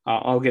better.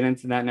 I'll get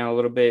into that now a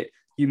little bit.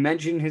 You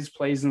mentioned his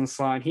plays in the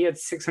slot. He had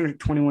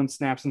 621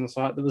 snaps in the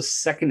slot. That was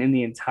second in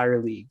the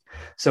entire league.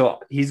 So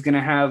he's going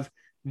to have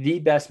the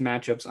best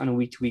matchups on a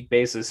week-to-week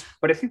basis.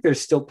 But I think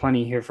there's still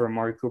plenty here for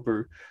Amari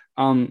Cooper.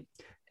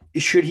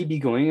 Should he be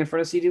going in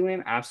front of CeeDee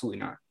Lamb? Absolutely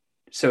not.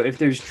 So if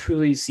there's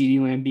truly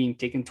CeeDee Lamb being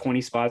taken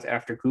 20 spots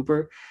after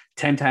Cooper,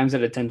 10 times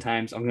out of 10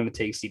 times, I'm going to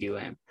take CeeDee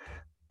Lamb.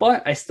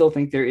 But I still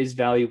think there is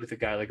value with a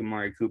guy like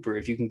Amari Cooper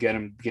if you can get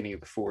him beginning of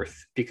the 4th,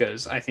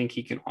 because I think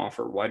he can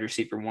offer wide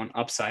receiver 1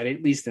 upside,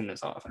 at least in this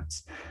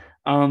offense.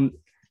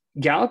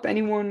 Gallup,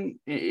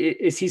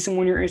 is he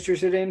someone you're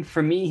interested in?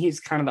 For me, he's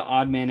kind of the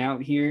odd man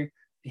out here.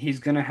 He's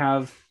going to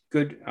have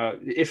good,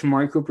 if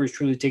Amari Cooper is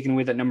truly taking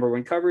away that number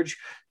 1 coverage,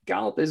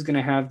 Gallup is going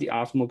to have the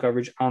optimal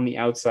coverage on the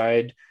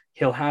outside.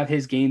 He'll have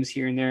his games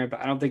here and there,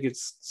 but I don't think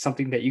it's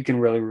something that you can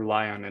really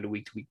rely on a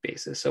week-to-week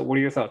basis. So what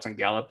are your thoughts on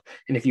Gallup?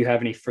 And if you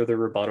have any further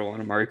rebuttal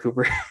on Amari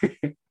Cooper?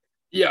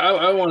 Yeah,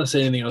 I don't want to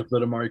say anything else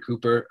about Amari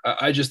Cooper.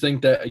 I just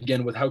think that,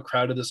 again, with how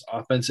crowded this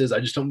offense is, I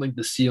just don't think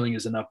the ceiling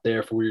is enough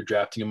there for where you're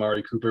drafting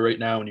Amari Cooper right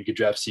now, and you could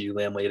draft CeeDee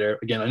Lamb later.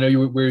 Again, I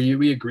know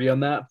we agree on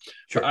that,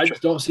 but I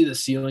just don't see the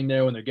ceiling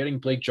there when they're getting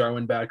Blake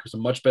Jarwin back, who's a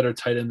much better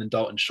tight end than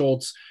Dalton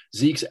Schultz.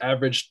 Zeke's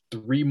averaged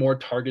 3 more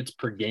targets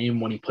per game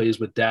when he plays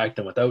with Dak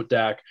than without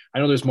Dak. I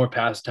know there's more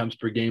pass attempts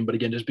per game, but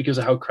again, just because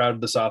of how crowded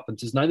this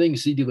offense is, and I think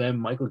CeeDee Lamb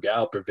and Michael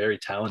Gallup are very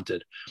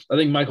talented. I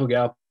think Michael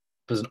Gallup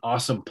is an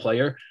awesome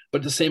player,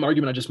 but the same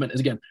argument I just meant is,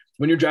 again,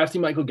 when you're drafting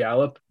Michael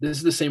Gallup, this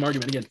is the same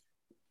argument again.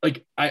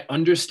 Like, I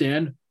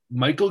understand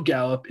Michael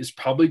Gallup is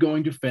probably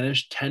going to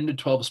finish 10 to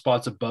 12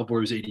 spots above where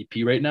his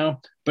ADP right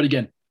now. But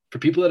again, for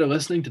people that are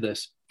listening to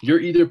this, you're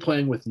either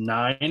playing with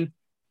 9,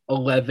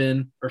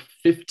 11, or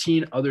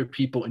 15 other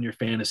people in your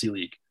fantasy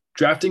league.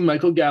 Drafting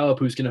Michael Gallup,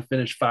 who's going to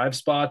finish 5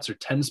 spots or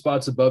 10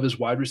 spots above his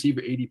wide receiver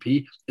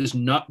ADP, is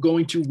not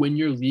going to win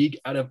your league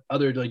out of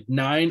other like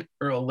 9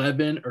 or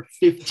 11 or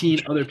 15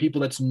 other people.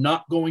 That's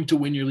not going to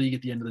win your league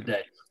at the end of the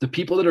day. The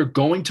people that are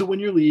going to win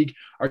your league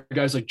are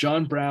guys like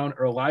John Brown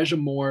or Elijah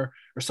Moore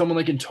or someone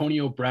like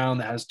Antonio Brown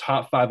that has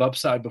top 5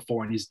 upside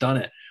before and he's done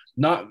it.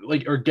 Not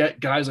like, or get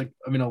guys like,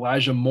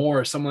 Elijah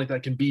Moore or someone like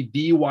that can be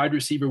the wide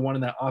receiver 1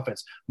 in that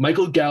offense.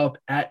 Michael Gallup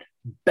at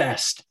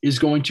best is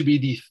going to be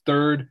the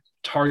 3rd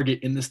target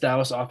in this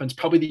Dallas offense,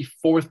 probably the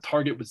 4th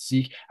target with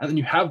Zeke. And then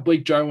you have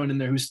Blake Jarwin in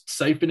there who's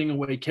siphoning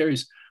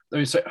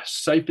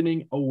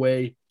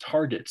away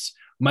targets.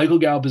 Michael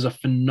Gallup is a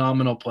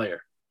phenomenal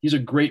player. He's a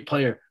great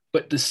player,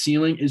 but the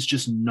ceiling is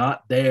just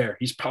not there.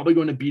 He's probably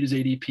going to beat his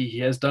ADP. He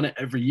has done it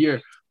every year,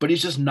 but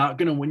he's just not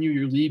going to win you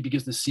your league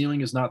because the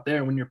ceiling is not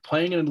there. When you're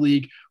playing in a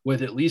league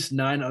with at least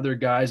 9 other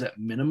guys at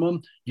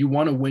minimum, you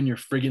want to win your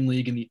friggin'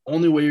 league. And the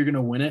only way you're going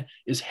to win it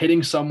is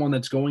hitting someone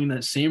that's going in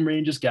that same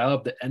range as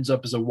Gallup that ends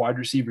up as a wide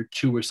receiver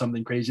 2 or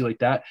something crazy like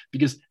that,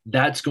 because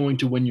that's going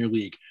to win your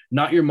league.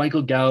 Not your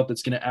Michael Gallup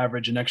that's going to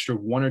average an extra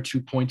 1 or 2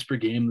 points per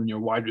game than your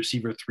wide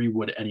receiver 3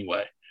 would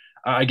anyway.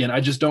 Again, I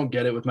just don't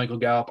get it with Michael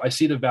Gallup. I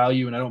see the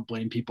value, and I don't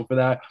blame people for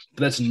that,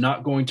 but that's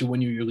not going to win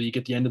you your league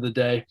at the end of the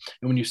day.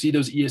 And when you see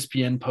those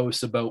ESPN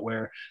posts about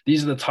where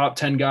these are the top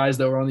 10 guys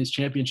that were on these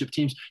championship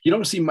teams, you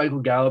don't see Michael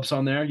Gallup's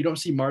on there. You don't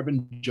see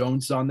Marvin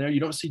Jones on there. You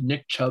don't see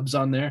Nick Chubb's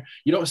on there.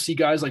 You don't see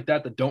guys like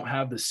that don't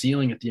have the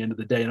ceiling at the end of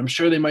the day. And I'm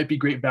sure they might be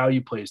great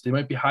value plays. They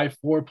might be high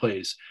floor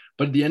plays.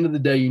 But at the end of the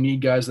day, you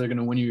need guys that are going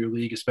to win you your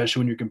league, especially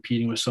when you're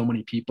competing with so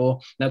many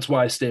people. That's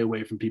why I stay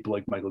away from people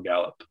like Michael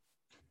Gallup.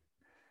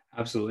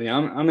 Absolutely.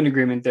 I'm in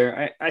agreement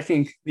there. I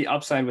think the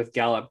upside with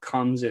Gallup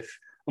comes if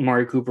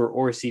Amari Cooper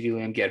or CeeDee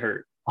Lamb get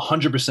hurt.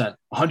 100%.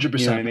 100%.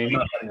 You know what I mean? I'm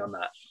not betting on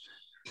that.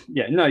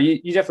 Yeah, no, you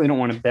definitely don't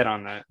want to bet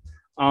on that.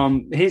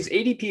 His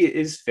ADP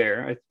is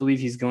fair. I believe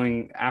he's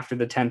going after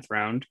the 10th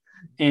round.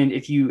 And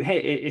if you're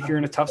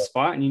in a tough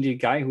spot and you need a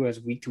guy who has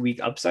week to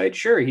week upside,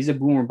 sure, he's a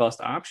boom or bust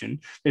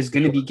option. There's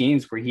going to be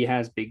games where he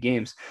has big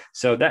games.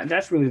 So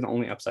that's really the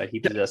only upside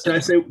he possesses.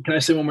 Can I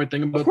say one more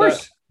thing about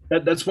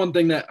that? That's one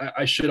thing that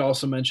I should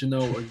also mention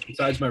though,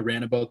 besides my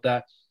rant about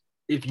that.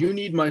 If you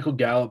need Michael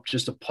Gallup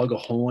just to plug a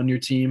hole in your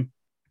team,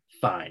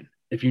 fine.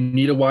 If you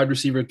need a wide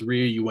receiver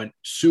 3, you went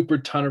super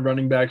ton of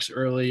running backs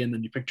early, and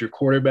then you picked your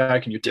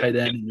quarterback and your tight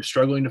end, and you're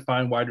struggling to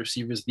find wide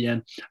receivers at the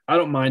end. I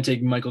don't mind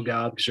taking Michael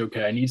Gallup because,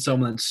 okay, I need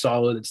someone that's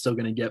solid. That's still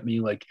going to get me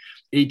like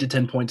 8 to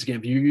 10 points a game.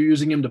 If you're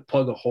using him to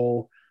plug a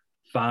hole,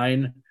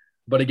 fine.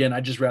 But again,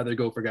 I'd just rather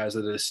go for guys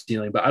that are the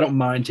ceiling. But I don't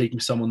mind taking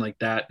someone like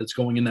that that's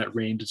going in that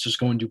range. It's just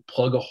going to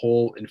plug a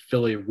hole and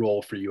fill a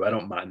role for you. I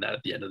don't mind that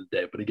at the end of the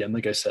day. But again,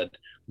 like I said,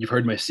 you've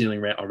heard my ceiling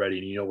rant already,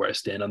 and you know where I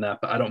stand on that.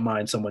 But I don't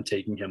mind someone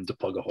taking him to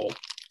plug a hole.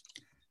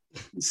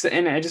 So,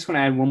 and I just want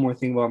to add one more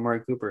thing about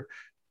Amari Cooper,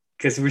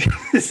 because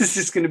this is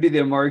just going to be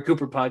the Amari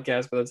Cooper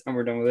podcast by the time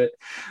we're done with it.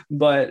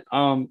 But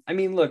I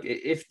mean, look,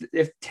 if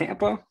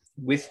Tampa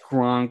with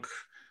Gronk,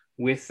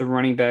 with the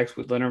running backs,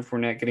 with Leonard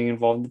Fournette getting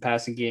involved in the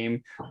passing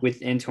game,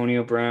 with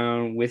Antonio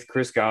Brown, with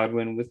Chris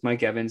Godwin, with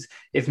Mike Evans,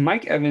 if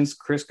Mike Evans,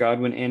 Chris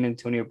Godwin, and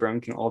Antonio Brown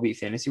can all be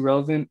fantasy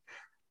relevant,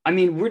 I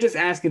mean, we're just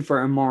asking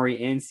for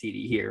Amari and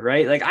CD here,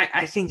 right? Like,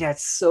 I think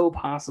that's so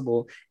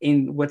possible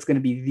in what's going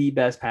to be the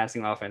best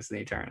passing offense in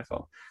the entire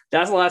NFL.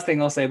 That's the last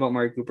thing I'll say about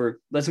Amari Cooper.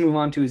 Let's move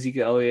on to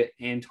Ezekiel Elliott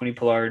and Tony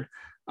Pollard.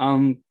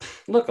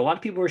 Look, a lot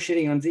of people are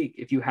shitting on Zeke.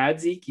 If you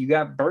had Zeke, you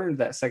got burned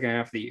that second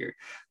half of the year.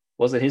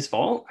 Was it his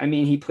fault? I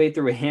mean, he played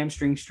through a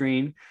hamstring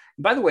strain.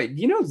 By the way,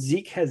 you know,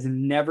 Zeke has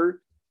never,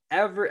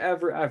 ever,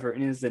 ever, ever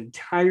in his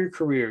entire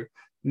career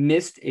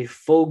missed a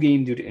full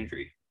game due to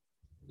injury.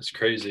 It's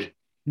crazy.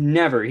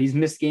 Never. He's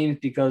missed games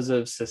because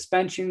of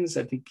suspensions.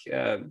 I think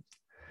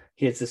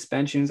he had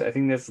suspensions. I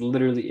think that's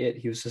literally it.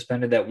 He was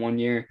suspended that 1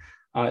 year.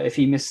 If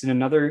he missed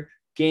another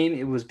game,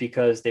 it was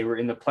because they were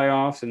in the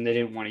playoffs and they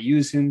didn't want to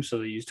use him, so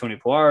they used Tony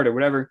Pollard or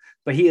whatever.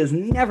 But he has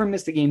never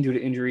missed a game due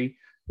to injury.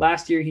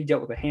 Last year, he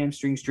dealt with a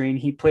hamstring strain.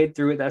 He played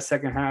through it that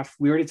second half.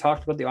 We already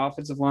talked about the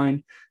offensive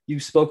line. You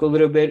spoke a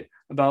little bit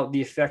about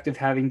the effect of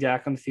having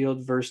Dak on the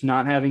field versus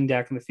not having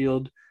Dak on the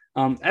field.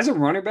 As a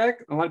running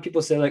back, a lot of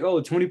people say like, oh,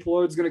 Tony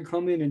Pollard's going to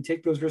come in and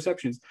take those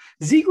receptions.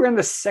 Zeke ran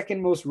the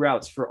second most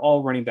routes for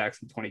all running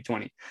backs in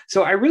 2020.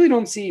 So I really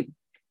don't see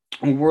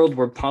a world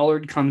where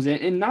Pollard comes in,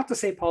 and not to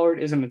say Pollard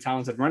isn't a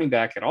talented running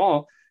back at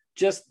all.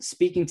 Just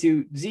speaking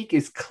to Zeke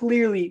is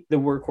clearly the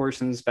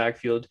workhorse in this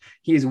backfield.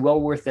 He is well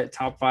worth that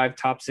top 5,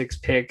 top 6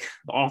 pick.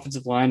 The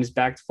offensive line is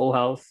back to full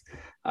health.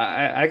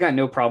 I got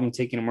no problem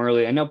taking him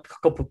early. I know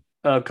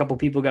a couple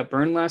people got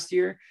burned last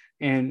year.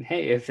 And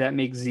hey, if that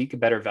makes Zeke a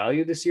better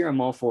value this year, I'm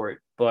all for it.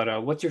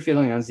 But what's your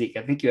feeling on Zeke?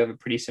 I think you have a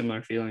pretty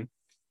similar feeling.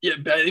 Yeah,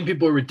 I think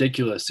people are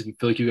ridiculous if you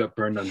feel like you got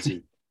burned on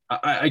Zeke.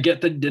 I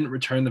get that didn't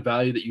return the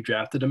value that you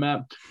drafted him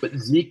at, but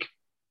Zeke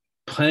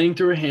playing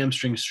through a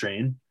hamstring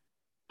strain,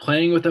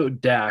 playing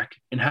without Dak,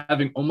 and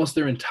having almost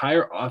their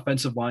entire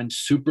offensive line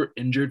super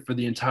injured for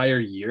the entire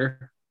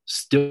year,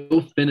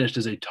 still finished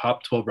as a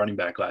top 12 running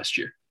back last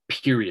year,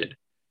 period.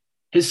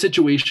 His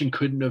situation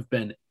couldn't have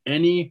been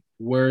any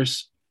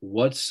worse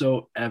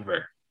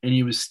whatsoever, and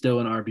he was still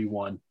an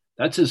RB1.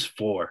 That's his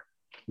floor.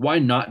 Why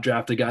not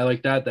draft a guy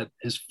like that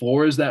his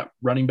floor is that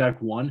running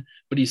back 1,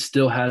 but he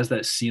still has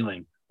that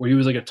ceiling where he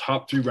was like a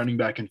top 3 running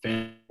back in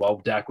fantasy while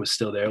Dak was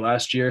still there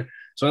last year.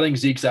 So I think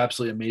Zeke's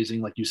absolutely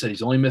amazing. Like you said,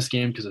 he's only missed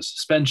game because of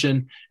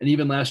suspension. And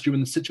even last year when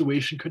the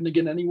situation couldn't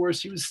get any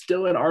worse, he was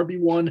still at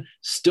RB1,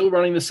 still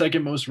running the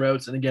second most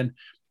routes. And again,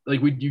 like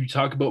you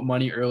talk about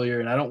money earlier,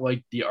 and I don't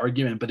like the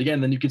argument, but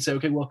again, then you could say,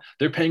 okay, well,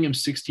 they're paying him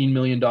 $16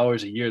 million a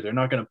year. They're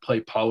not going to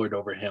play Pollard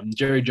over him.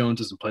 Jerry Jones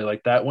doesn't play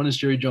like that. When has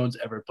Jerry Jones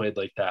ever played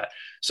like that?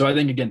 So I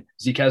think, again,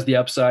 Zeke has the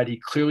upside. He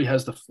clearly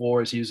has the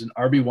floor, as he was an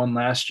RB1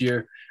 last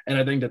year. And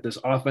I think that this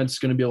offense is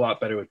going to be a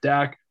lot better with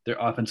Dak. Their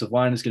offensive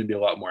line is going to be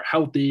a lot more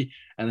healthy.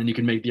 And then you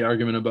can make the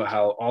argument about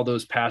how all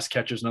those pass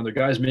catchers and other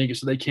guys make it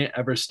so they can't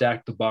ever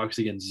stack the box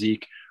against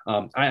Zeke.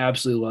 I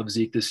absolutely love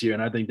Zeke this year,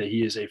 and I think that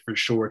he is a for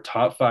sure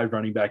top 5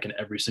 running back in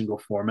every single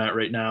format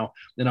right now.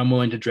 And I'm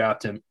willing to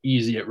draft him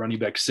easy at running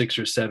back 6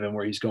 or 7,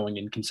 where he's going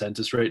in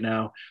consensus right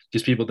now,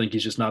 because people think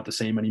he's just not the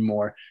same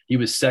anymore. He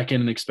was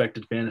second in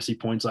expected fantasy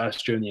points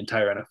last year in the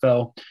entire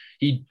NFL.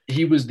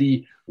 He was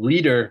the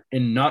leader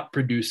in not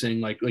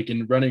producing, like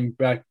in running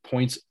back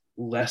points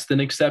less than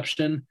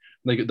exception,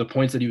 like the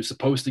points that he was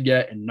supposed to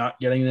get and not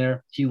getting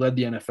there. He led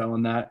the NFL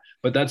in that,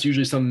 but that's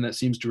usually something that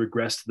seems to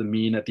regress to the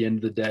mean at the end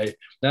of the day.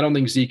 I don't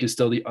think Zeke is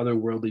still the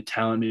otherworldly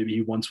talent maybe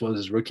he once was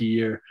his rookie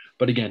year,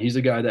 but again, he's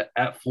a guy that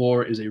at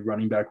floor is a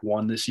running back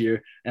 1 this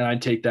year, and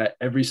I'd take that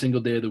every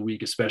single day of the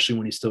week, especially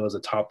when he still has a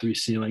top 3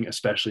 ceiling,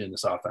 especially in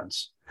this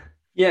offense.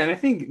 Yeah, and I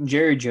think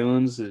Jerry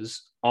Jones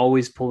is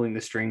always pulling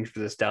the strings for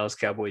this Dallas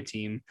Cowboy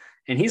team,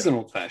 and he's an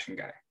old-fashioned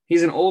guy.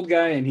 He's an old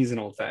guy and he's an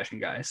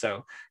old-fashioned guy.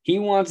 So he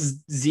wants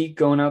Zeke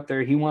going out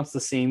there. He wants the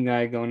same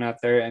guy going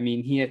out there. I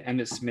mean, he had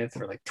Emmitt Smith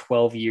for like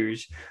 12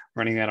 years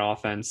running that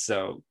offense.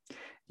 So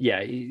Yeah,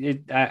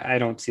 I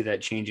don't see that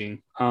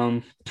changing.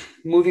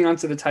 Moving on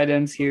to the tight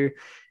ends here.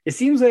 It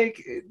seems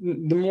like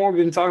the more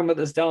we've been talking about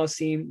this Dallas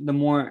team, the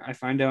more I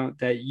find out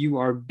that you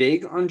are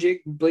big on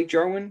Blake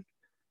Jarwin.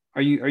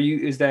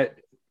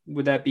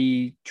 Would that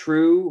be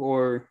true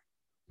or?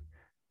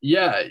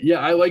 Yeah,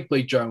 I like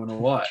Blake Jarwin a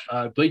lot.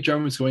 Blake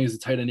Jarwin's going as a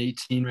tight end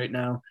 18 right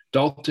now.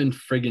 Dalton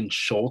friggin'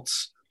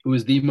 Schultz, who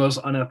is the most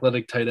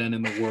unathletic tight end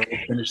in the world,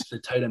 finished the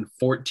tight end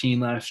 14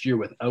 last year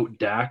without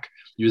Dak.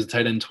 He was a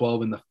tight end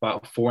 12 in the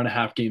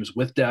 4.5 games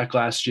with Dak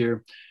last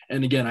year.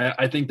 And again,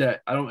 I think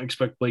that I don't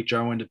expect Blake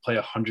Jarwin to play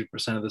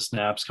 100% of the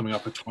snaps coming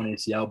off a torn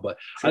ACL, but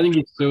I think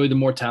he's clearly the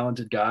more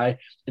talented guy.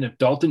 And if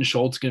Dalton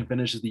Schultz can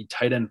finish as the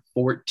tight end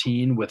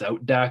 14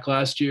 without Dak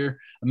last year,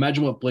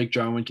 imagine what Blake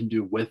Jarwin can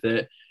do with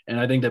it. And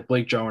I think that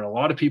Blake Jarwin, a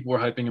lot of people were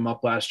hyping him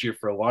up last year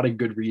for a lot of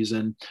good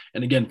reason.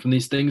 And again, from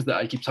these things that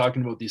I keep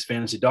talking about, these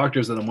fantasy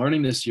doctors that I'm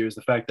learning this year, is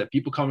the fact that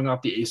people coming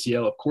off the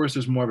ACL, of course,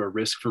 there's more of a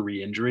risk for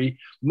re-injury.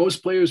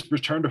 Most players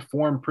return to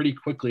form pretty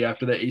quickly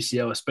after the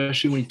ACL,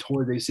 especially when he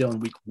tore his ACL in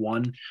week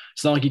 1.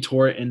 It's not like he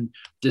tore it in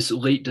this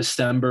late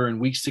December in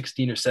week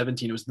 16 or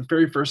 17. It was the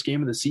very first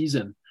game of the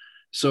season.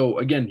 So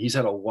again, he's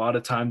had a lot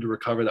of time to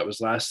recover. That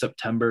was last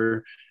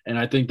September. And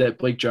I think that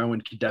Blake Jarwin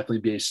could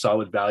definitely be a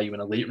solid value in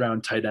a late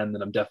round tight end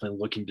that I'm definitely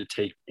looking to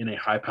take in a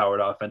high powered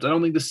offense. I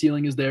don't think the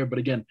ceiling is there, but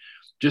again,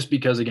 just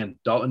because again,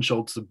 Dalton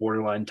Schultz, the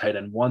borderline tight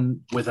end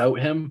 1 without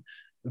him,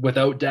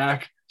 without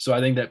Dak. So I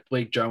think that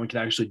Blake Jarwin can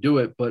actually do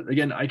it. But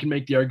again, I can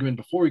make the argument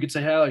before we could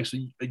say, hey, Alex,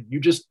 you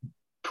just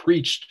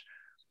preached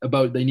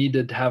about they need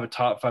to have a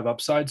top 5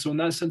 upside. So in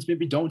that sense,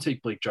 maybe don't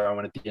take Blake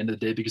Jarwin at the end of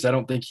the day, because I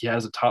don't think he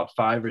has a top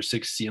 5 or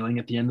 6 ceiling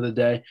at the end of the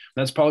day.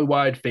 That's probably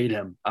why I'd fade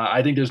him.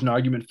 I think there's an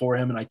argument for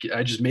him, and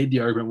I just made the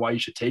argument why you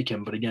should take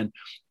him. But again,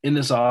 in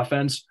this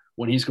offense,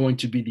 when he's going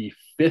to be the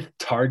fifth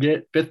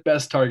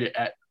best target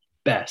at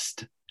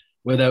best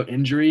without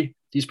injury,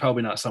 he's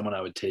probably not someone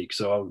I would take.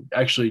 So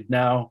actually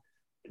now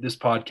this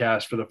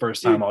podcast for the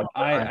first time,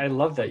 I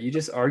love that. You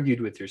just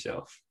argued with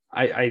yourself.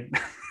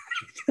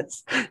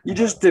 You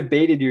just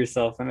debated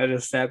yourself, and I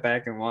just sat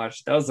back and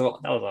watched. That was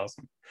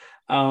awesome.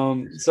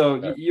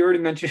 So you already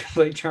mentioned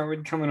Blake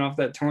Jarwin coming off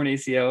that torn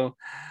ACL.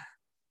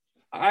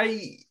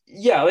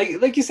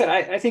 Like you said,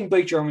 I think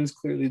Blake Jarwin's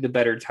clearly the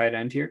better tight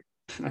end here.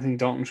 I think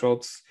Dalton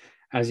Schultz,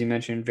 as you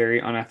mentioned, very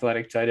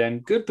unathletic tight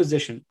end, good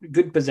possession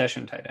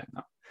tight end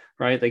though,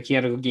 right? Like he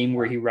had a game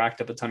where he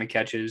racked up a ton of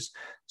catches.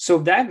 So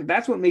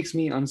that's what makes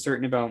me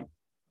uncertain about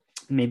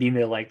maybe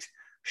they liked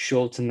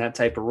Schultz in that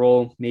type of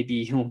role.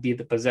 Maybe he'll be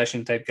the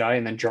possession type guy,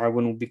 and then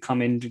Jarwin will be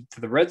coming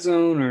to the red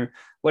zone or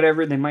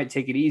whatever. They might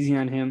take it easy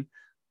on him.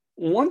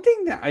 One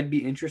thing that I'd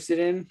be interested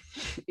in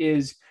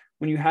is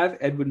when you have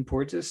Edwin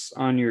Portis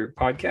on your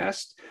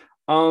podcast,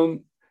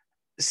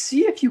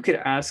 see if you could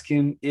ask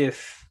him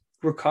if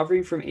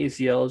recovering from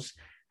ACLs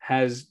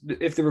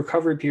if the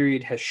recovery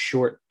period has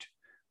shortened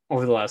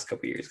over the last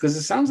couple of years. Because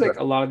it sounds like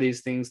a lot of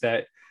these things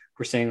that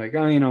we're saying, like,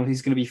 oh,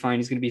 he's going to be fine.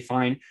 He's going to be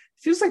fine. It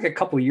feels like a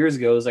couple of years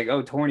ago, it was like,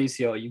 oh, torn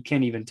ACL, you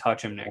can't even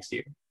touch him next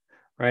year.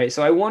 Right.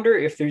 So I wonder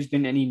if there's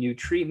been any new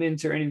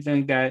treatments or anything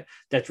like that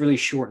that's really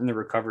shortened the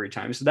recovery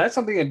time. So that's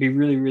something I'd be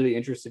really, really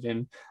interested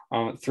in.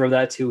 Throw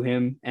that to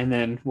him, and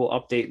then we'll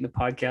update in the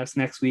podcast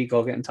next week.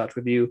 I'll get in touch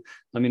with you.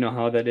 Let me know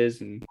how that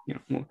is, and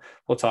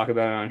we'll talk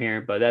about it on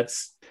here. But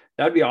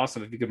that'd be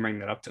awesome if you could bring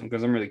that up to him,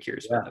 because I'm really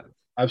curious about that.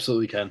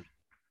 Absolutely can.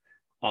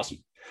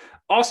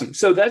 Awesome.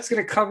 So that's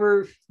going to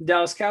cover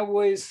Dallas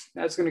Cowboys.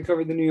 That's going to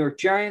cover the New York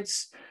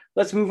Giants.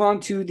 Let's move on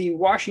to the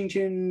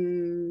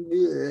Washington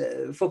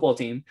football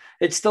team.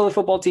 It's still a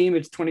football team.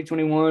 It's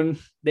 2021.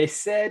 They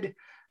said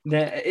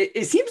that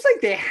it seems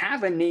like they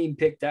have a name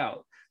picked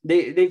out.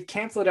 They've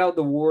canceled out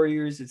the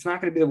Warriors. It's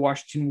not going to be the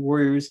Washington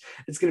Warriors.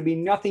 It's going to be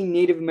nothing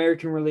Native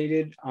American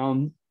related.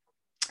 What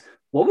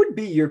would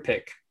be your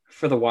pick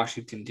for the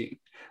Washington team?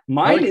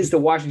 Mine is the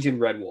Washington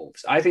Red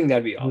Wolves. I think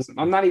that'd be awesome.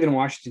 I'm not even a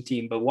Washington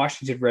team, but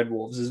Washington Red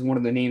Wolves is one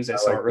of the names I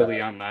saw early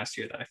on last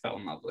year that I fell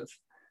in love with.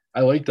 I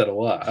like that a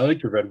lot. I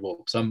like the Red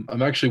Wolves. I'm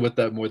actually with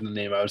that more than the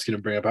name I was going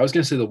to bring up. I was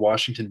going to say the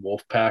Washington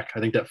Wolf Pack. I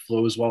think that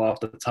flows well off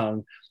the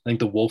tongue. I think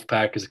the Wolf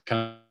Pack is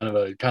kind of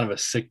a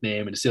sick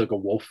name, and to see like a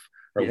wolf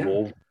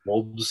or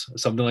wolves,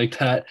 something like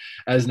that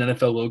as an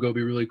NFL logo would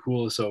be really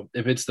cool. So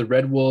if it's the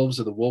Red Wolves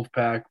or the Wolf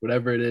Pack,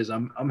 whatever it is,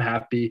 I'm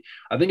happy.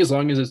 I think as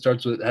long as it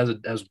starts with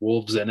has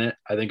wolves in it,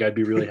 I think I'd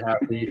be really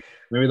happy.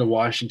 Maybe the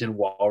Washington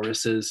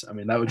Walruses. I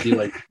mean, that would be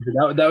like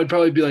that would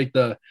probably be like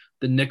the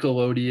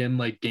Nickelodeon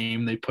like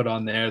game they put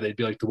on there. They'd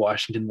be like the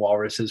Washington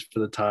Walruses for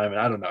the time. And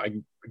I don't know. I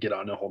can get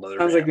on a whole other.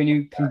 Sounds like when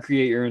you can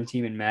create your own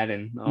team in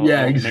Madden.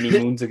 Many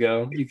moons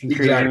ago, you can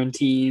create your own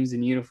teams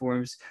and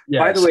uniforms. Yes.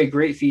 By the way,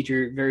 great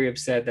feature. Very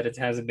upset that it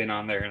hasn't been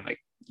on there in like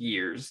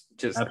years.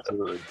 Just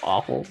absolutely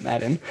awful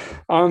Madden.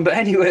 But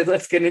anyway,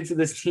 let's get into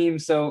this team.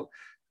 So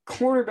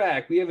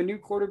quarterback, we have a new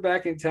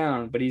quarterback in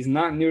town, but he's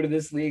not new to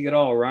this league at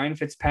all. Ryan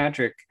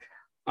Fitzpatrick.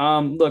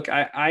 Look,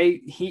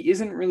 he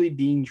isn't really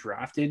being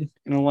drafted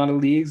in a lot of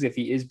leagues. If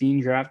he is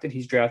being drafted,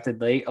 he's drafted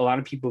late. A lot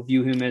of people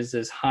view him as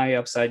this high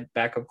upside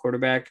backup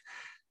quarterback.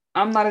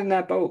 I'm not in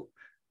that boat.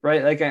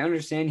 right? Like, I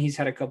understand he's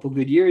had a couple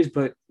good years,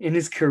 but in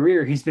his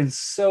career, he's been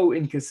so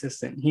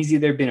inconsistent. He's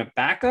either been a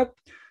backup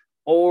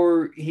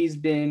or he's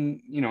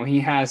been, he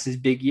has his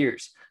big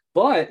years.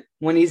 But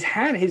when he's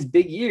had his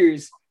big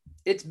years,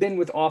 it's been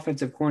with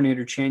offensive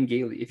coordinator Chan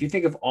Gailey. If you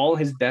think of all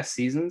his best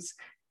seasons,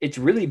 it's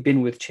really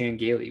been with Chan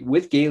Gailey.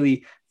 With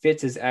Gailey,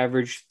 Fitz has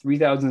averaged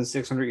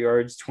 3,600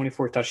 yards,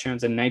 24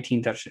 touchdowns, and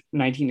 19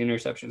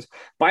 interceptions.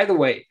 By the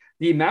way,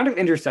 the amount of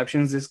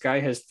interceptions this guy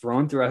has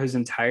thrown throughout his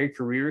entire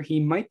career, he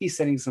might be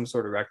setting some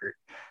sort of record.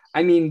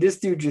 I mean, this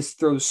dude just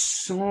throws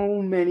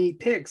so many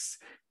picks.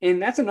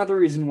 And that's another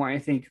reason why I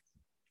think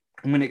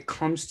when it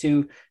comes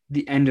to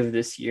the end of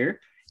this year,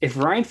 if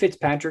Ryan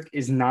Fitzpatrick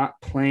is not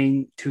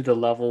playing to the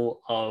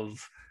level of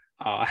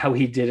how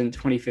he did in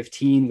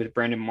 2015 with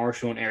Brandon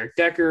Marshall and Eric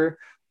Decker,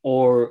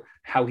 or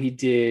how he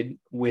did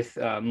with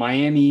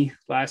Miami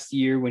last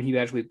year when he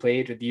actually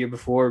played, or the year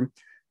before,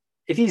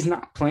 if he's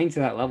not playing to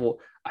that level,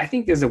 I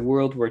think there's a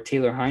world where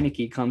Taylor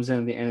Heineke comes in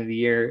at the end of the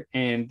year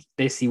and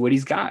they see what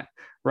he's got,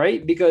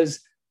 right? Because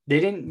they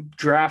didn't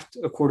draft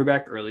a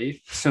quarterback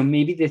early, so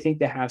maybe they think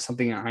they have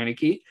something at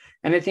Heineke.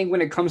 And I think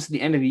when it comes to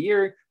the end of the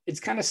year, it's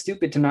kind of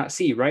stupid to not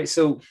see, right?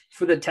 So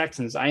for the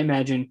Texans, I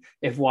imagine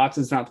if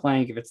Watson's not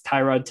playing, if it's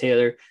Tyrod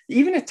Taylor,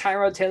 even if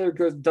Tyrod Taylor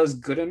does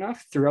good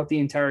enough throughout the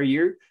entire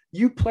year,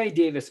 you play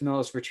Davis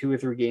Mills for 2 or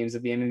 3 games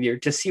at the end of the year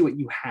to see what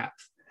you have,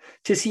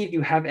 to see if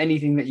you have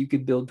anything that you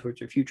could build towards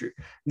your future.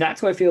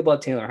 That's what I feel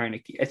about Taylor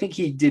Heineke. I think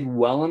he did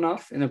well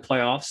enough in the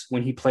playoffs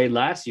when he played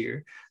last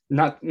year,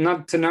 not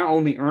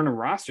only earn a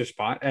roster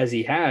spot as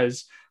he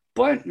has,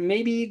 but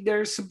maybe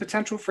there's some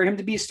potential for him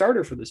to be a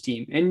starter for this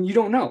team. And you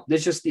don't know.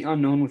 There's just the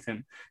unknown with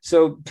him.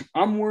 So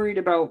I'm worried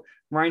about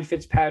Ryan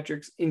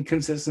Fitzpatrick's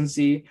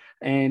inconsistency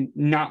and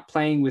not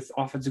playing with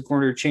offensive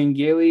coordinator Chan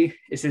Gailey.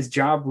 Is his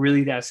job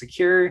really that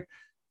secure?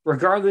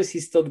 Regardless,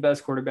 he's still the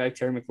best quarterback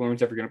Terry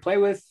McLaurin's ever going to play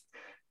with.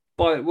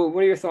 But what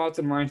are your thoughts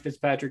on Ryan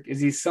Fitzpatrick? Is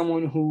he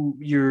someone who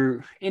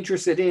you're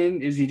interested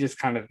in? Is he just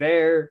kind of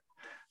there?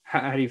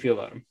 How do you feel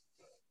about him?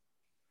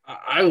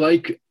 I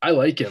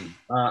like him.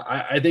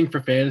 I think for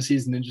fantasy,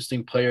 he's an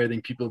interesting player. I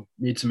think people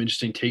made some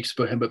interesting takes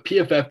about him, but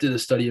PFF did a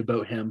study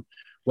about him,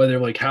 whether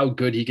like how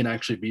good he can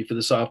actually be for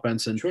this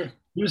offense. And sure,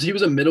 he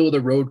was a middle of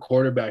the road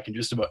quarterback in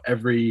just about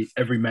every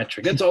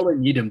metric. That's all they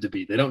need him to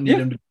be. They don't need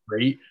him to be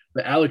great.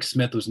 But Alex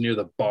Smith was near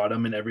the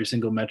bottom in every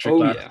single metric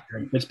last year.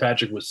 And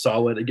Fitzpatrick was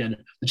solid. Again,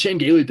 the Chan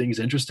Gailey thing is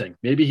interesting.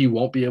 Maybe he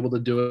won't be able to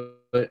do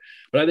it,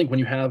 but I think when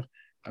you have,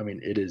 I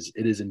mean, it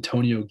is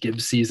Antonio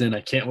Gibbs season.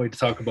 I can't wait to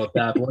talk about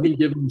that. But when you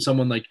give him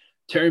someone like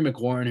Terry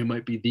McLaurin, who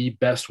might be the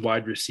best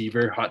wide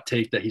receiver, hot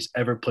take, that he's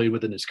ever played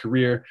with in his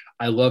career.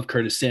 I love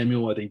Curtis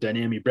Samuel. I think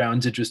Dynamic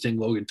Brown's interesting.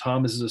 Logan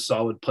Thomas is a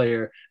solid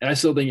player. And I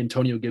still think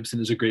Antonio Gibson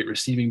is a great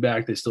receiving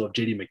back. They still have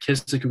J.D.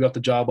 McKissick, who got the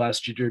job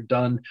last year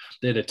done.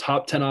 They had a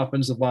top 10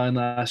 offensive line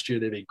last year.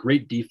 They have a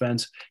great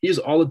defense. He has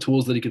all the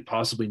tools that he could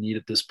possibly need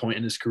at this point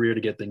in his career to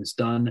get things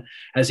done.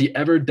 Has he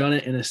ever done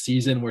it in a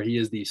season where he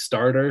is the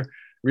starter?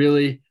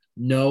 Really?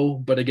 No,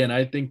 but again,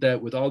 I think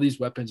that with all these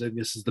weapons, I think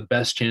this is the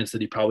best chance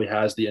that he probably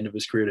has the end of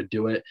his career to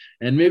do it.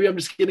 And maybe I'm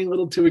just getting a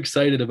little too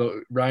excited about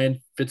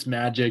Ryan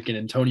Fitzmagic and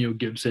Antonio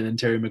Gibson and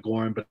Terry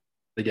McLaurin. But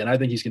again, I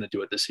think he's going to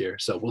do it this year.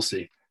 So we'll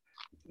see.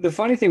 The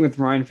funny thing with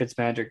Ryan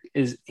Fitzmagic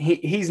is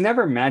he's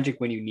never magic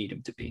when you need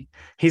him to be.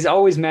 He's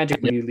always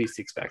magic when you least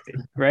expect it,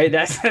 right?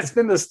 That's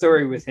been the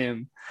story with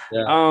him.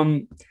 Yeah.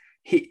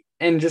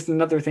 And just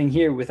another thing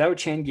here, without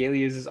Chan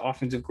Gailey as his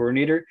offensive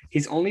coordinator,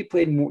 he's only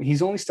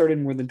started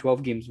more than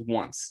 12 games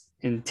once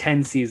in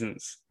 10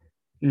 seasons,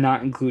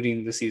 not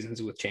including the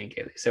seasons with Chan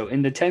Gailey. So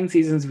in the 10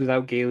 seasons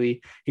without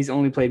Gailey, he's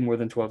only played more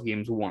than 12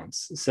 games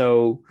once.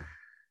 So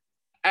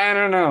I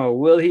don't know.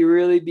 Will he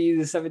really be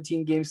the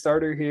 17-game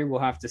starter here?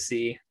 We'll have to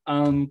see.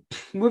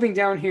 Moving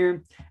down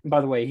here, and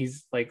by the way,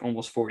 he's like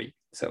almost 40.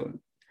 So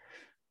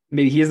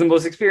maybe he is the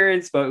most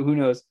experienced, but who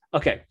knows?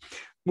 Okay.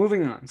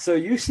 Moving on. So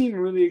you seem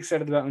really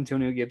excited about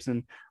Antonio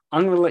Gibson.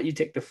 I'm going to let you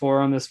take the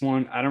floor on this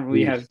one. I don't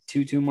really have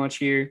too much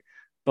here,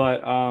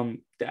 but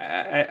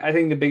I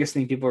think the biggest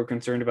thing people are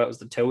concerned about is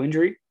the toe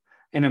injury.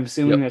 And I'm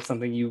assuming that's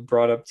something you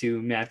brought up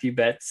to Matthew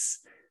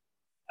Betts.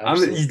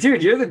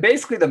 Dude, you're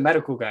basically the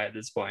medical guy at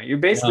this point. You're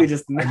basically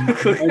just the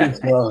medical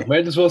guy.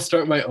 Might as well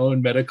start my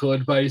own medical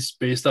advice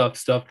based off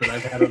stuff that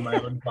I've had on my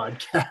own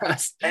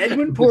podcast.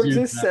 Edwin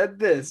Portis said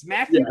this.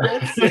 Matthew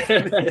Betts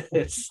said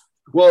this.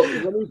 Well,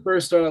 when we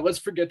first start out, let's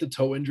forget the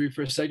toe injury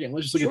for a second.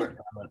 Let's just look at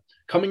the comment.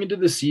 Coming into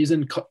the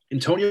season,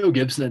 Antonio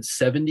Gibson had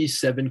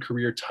 77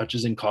 career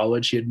touches in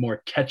college. He had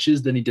more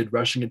catches than he did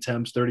rushing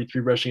attempts,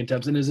 33 rushing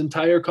attempts in his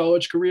entire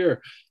college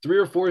career. 3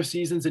 or 4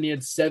 seasons, and he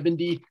had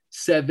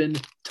 77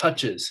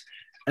 touches.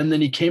 And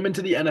then he came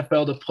into the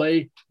NFL to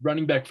play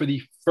running back for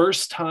the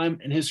first time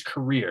in his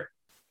career.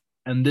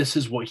 And this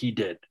is what he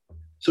did.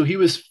 So he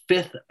was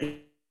 5th.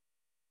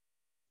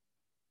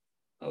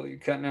 Oh, you're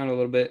cutting out a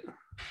little bit.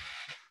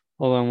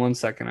 Hold on one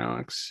second,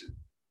 Alex.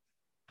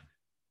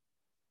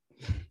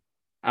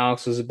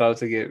 Alex was about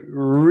to get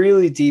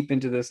really deep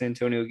into this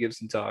Antonio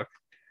Gibson talk,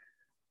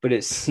 but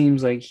it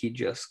seems like he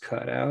just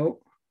cut out.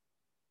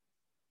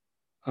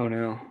 Oh,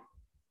 no.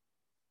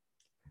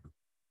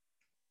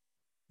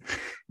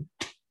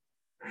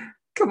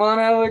 Come on,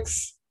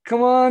 Alex.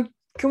 Come on.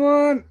 Come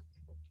on.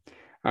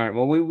 All right.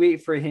 Well, we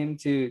wait for him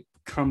to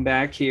come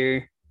back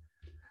here.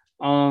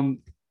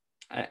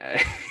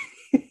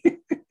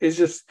 It's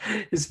just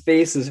his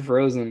face is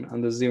frozen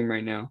on the Zoom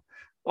right now.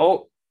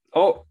 Oh,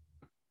 oh,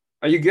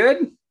 are you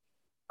good?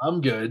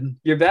 I'm good.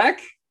 You're back?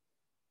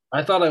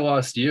 I thought I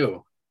lost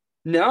you.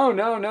 No,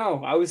 no,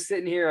 no. I was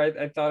sitting here.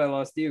 I thought I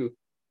lost you.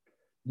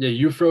 Yeah,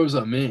 you froze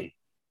on me.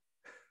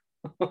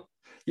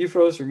 You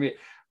froze for me.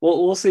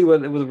 Well, we'll see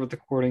what the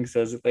recording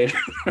says later.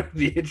 It'll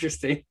be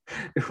interesting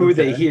who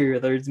they hear,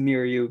 whether it's me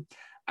or you.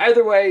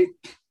 Either way,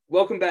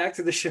 welcome back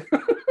to the show.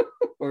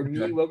 Or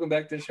me, welcome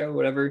back to the show,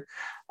 whatever.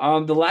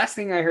 The last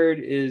thing I heard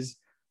is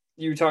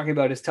you were talking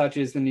about his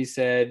touches, and he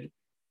said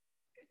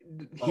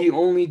he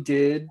only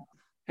did,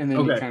 and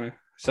then he kind of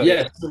so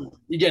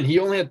again, he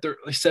only had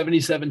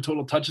 77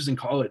 total touches in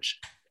college.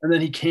 And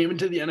then he came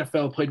into the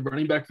NFL, played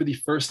running back for the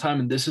first time,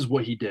 and this is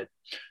what he did.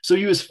 So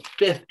he was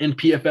 5th in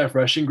PFF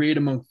rushing grade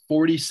among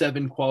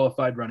 47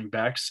 qualified running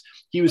backs.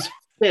 He was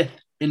 5th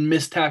in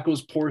missed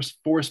tackles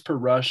force per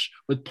rush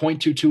with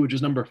 0.22, which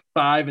is number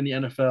 5 in the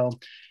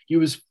NFL. He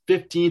was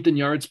 15th in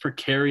yards per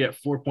carry at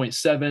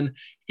 4.7.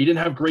 He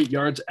didn't have great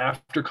yards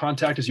after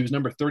contact as he was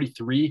number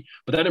 33,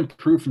 but that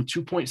improved from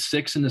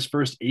 2.6 in his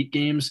first 8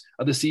 games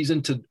of the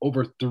season to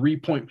over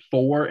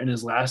 3.4 in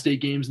his last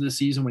 8 games of the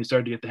season when he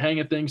started to get the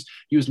hang of things.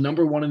 He was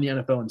number 1 in the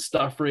NFL in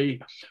stuff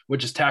rate,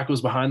 which is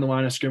tackles behind the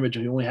line of scrimmage,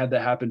 and he only had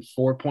that happen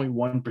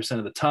 4.1%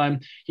 of the time.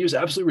 He was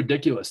absolutely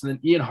ridiculous. And then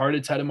Ian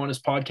Hartitz had him on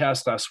his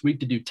podcast last week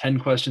to do 10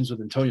 questions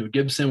with Antonio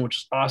Gibson, which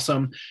is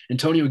awesome.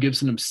 Antonio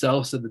Gibson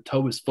himself said the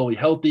toe is fully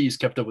healthy. He's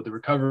kept up with the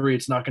recovery.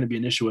 It's not going to be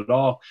an issue at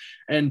all.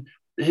 And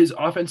his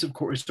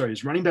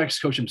his running backs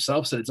coach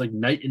himself said it's like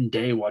night and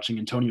day watching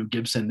Antonio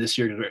Gibson this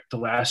year to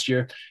last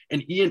year.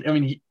 And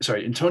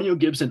Antonio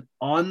Gibson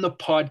on the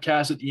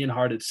podcast with Ian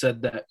Hartitz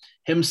said that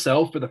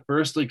himself for the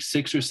first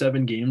 6 or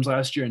 7 games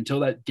last year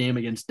until that game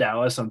against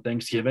Dallas on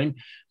Thanksgiving,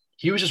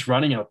 he was just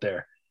running out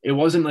there. It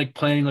wasn't like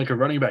playing like a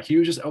running back. He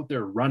was just out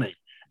there running.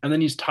 And then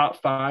he's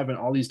top 5 in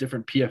all these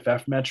different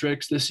PFF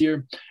metrics this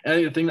year. And I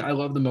think the thing that I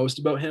love the most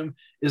about him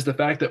is the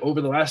fact that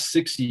over the last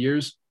 6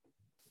 years,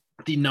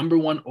 the number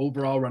 1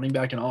 overall running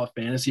back in all of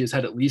fantasy has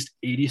had at least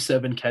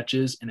 87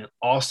 catches in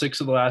all 6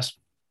 of the last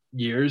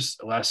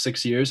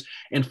 6 years.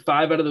 And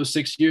 5 out of those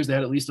 6 years, they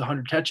had at least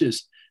 100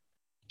 catches.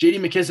 J.D.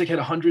 McKissick had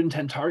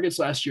 110 targets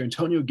last year.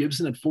 Antonio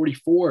Gibson had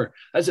 44.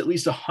 That's at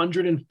least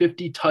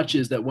 150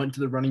 touches that went to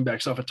the running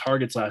backs off of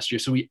targets last year.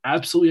 So he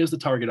absolutely has the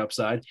target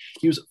upside.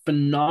 He was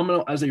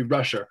phenomenal as a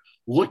rusher.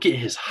 Look at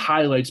his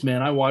highlights,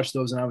 man. I watched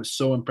those and I was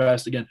so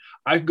impressed. Again,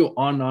 I could go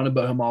on and on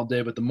about him all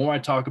day, but the more I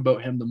talk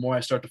about him, the more I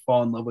start to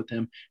fall in love with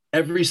him.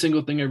 Every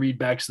single thing I read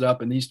backs it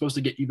up, and he's supposed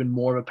to get even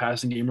more of a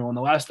passing game role. And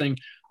the last thing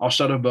I'll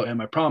shut up about him,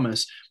 I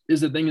promise,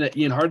 is the thing that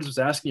Ian Hartitz was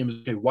asking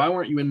him, okay, why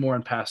weren't you in more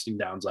on passing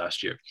downs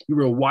last year? You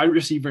were a wide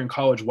receiver in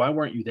college. Why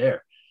weren't you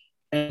there?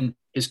 And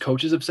his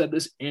coaches have said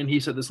this, and he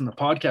said this in the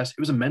podcast.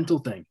 It was a mental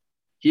thing.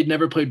 He had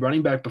never played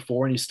running back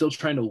before, and he's still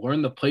trying to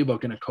learn the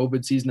playbook in a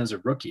COVID season as a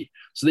rookie.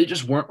 So they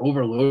just weren't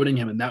overloading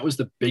him, and that was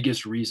the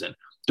biggest reason.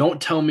 Don't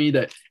tell me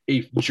that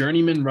a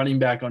journeyman running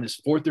back on his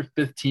 4th or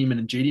 5th team and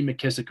a J.D.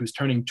 McKissick, who's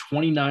turning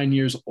 29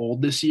 years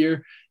old this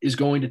year, is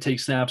going to take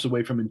snaps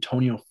away from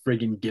Antonio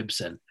friggin'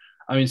 Gibson.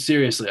 I mean,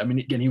 seriously. I mean,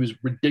 again, he was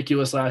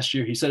ridiculous last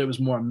year. He said it was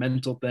more a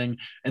mental thing.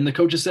 And the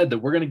coaches said that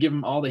we're going to give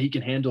him all that he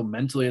can handle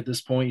mentally at this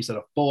point. He said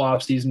a full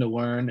off season to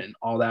learn and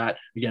all that.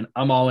 Again,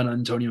 I'm all in on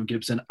Antonio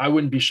Gibson. I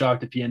wouldn't be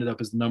shocked if he ended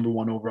up as the number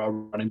 1 overall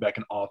running back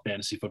in all of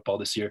fantasy football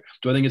this year.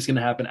 Do I think it's going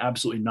to happen?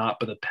 Absolutely not.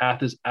 But the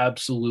path is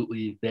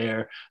absolutely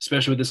there,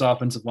 especially with this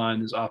offensive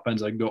line, this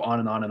offense. I can go on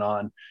and on and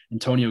on.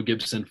 Antonio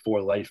Gibson for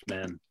life,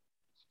 man.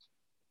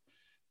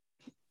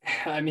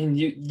 I mean,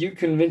 you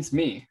convinced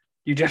me.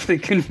 You definitely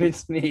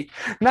convinced me.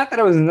 Not that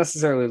I was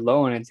necessarily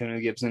low on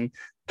Antonio Gibson,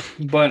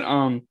 but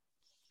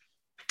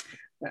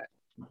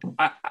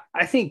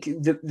I think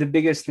the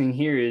biggest thing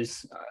here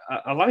is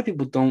a lot of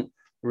people don't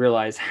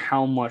realize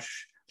how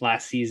much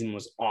last season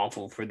was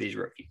awful for these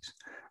rookies,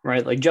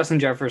 right? Like Justin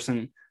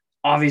Jefferson,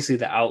 obviously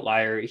the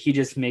outlier. He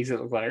just makes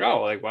it look like,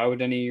 oh, like why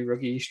would any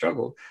rookie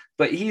struggle?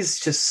 But he's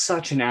just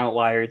such an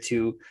outlier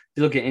to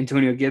look at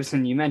Antonio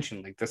Gibson. You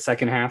mentioned like the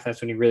second half, that's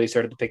when he really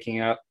started picking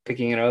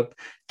it up.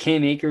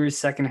 Cam Akers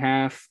second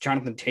half,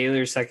 Jonathan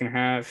Taylor second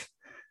half.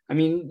 I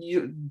mean,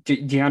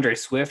 DeAndre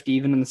Swift,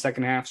 even in the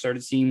second half,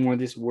 started seeing more of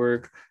this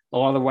work. A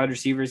lot of the wide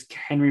receivers,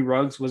 Henry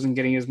Ruggs wasn't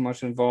getting as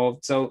much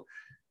involved. So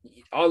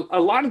a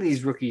lot of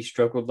these rookies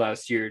struggled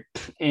last year,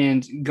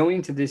 and going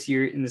into this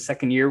year in the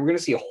second year, we're going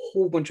to see a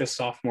whole bunch of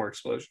sophomore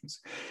explosions,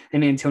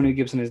 and Antonio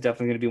Gibson is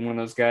definitely going to be one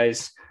of those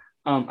guys.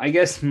 I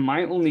guess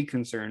my only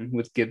concern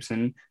with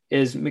Gibson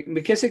is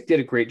McKissick did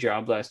a great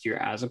job last year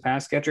as a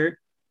pass catcher.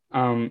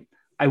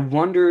 I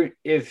wonder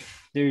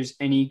if there's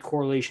any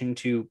correlation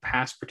to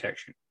pass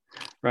protection,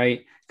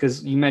 right?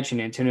 Because you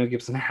mentioned Antonio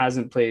Gibson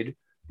hasn't played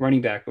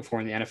running back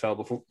before in the NFL,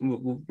 before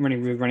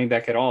running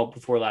back at all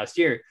before last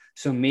year.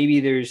 So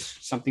maybe there's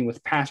something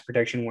with pass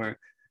protection where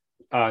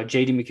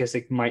J.D.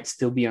 McKissic might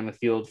still be on the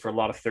field for a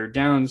lot of third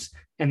downs,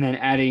 and then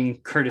adding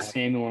Curtis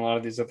Samuel and a lot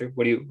of these other.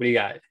 What do you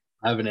got?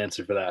 I have an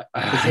answer for that.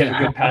 Does he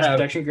have a good pass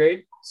protection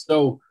grade?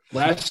 So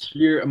last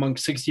year, among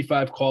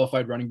 65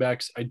 qualified running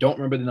backs, I don't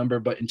remember the number,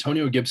 but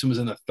Antonio Gibson was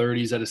in the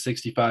 30s out of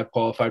 65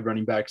 qualified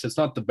running backs. It's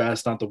not the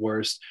best, not the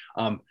worst.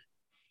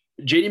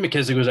 J.D.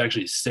 McKissic was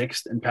actually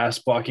 6th in pass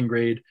blocking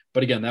grade,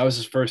 but again, that was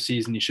his first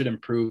season. He should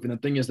improve. And the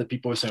thing is that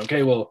people are saying,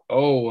 okay,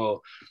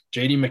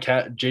 J.D.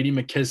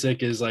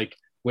 McKissic is like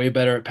way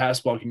better at pass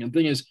blocking. And the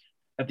thing is,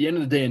 at the end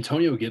of the day,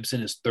 Antonio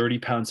Gibson is 30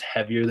 pounds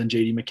heavier than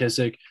J.D.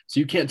 McKissic. So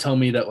you can't tell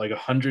me that like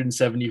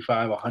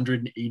 175,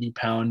 180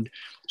 pound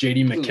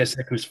J.D.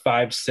 McKissic, who's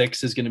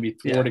 5'6", is going to be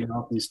thwarting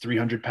off these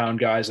 300-pound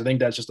guys. I think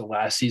that's just a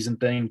last season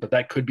thing, but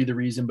that could be the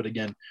reason. But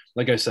again,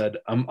 like I said,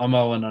 I'm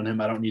all in on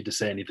him. I don't need to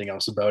say anything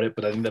else about it,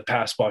 but I think the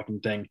pass blocking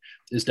thing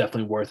is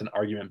definitely worth an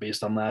argument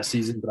based on last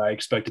season, but I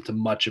expect it to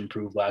much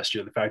improve last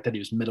year. The fact that he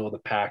was middle of the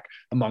pack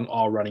among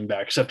all running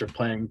backs after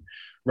playing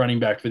running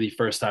back for the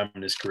first time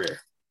in his career.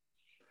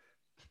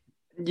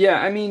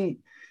 Yeah, I mean,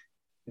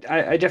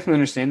 I definitely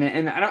understand that,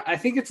 and I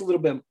think it's a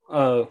little bit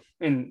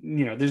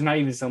and there's not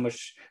even so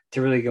much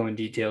to really go in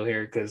detail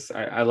here because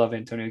I love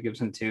Antonio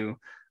Gibson too,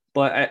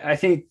 but I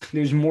think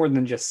there's more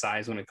than just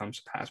size when it comes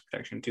to pass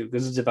protection too,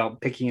 because it's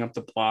about picking up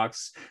the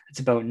blocks,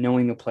 it's about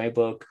knowing the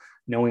playbook,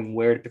 knowing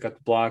where to pick up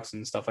the blocks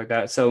and stuff like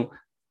that. So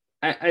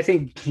I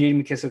think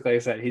J.D. McKissic, like I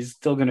said, he's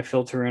still going to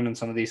filter in on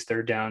some of these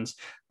third downs,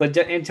 but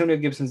Antonio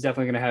Gibson's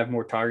definitely going to have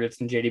more targets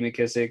than J.D.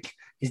 McKissic.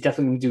 He's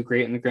definitely going to do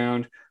great in the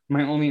ground.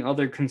 My only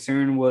other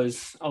concern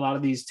was a lot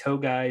of these toe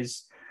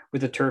guys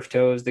with the turf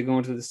toes, they go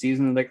into the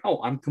season and they're like,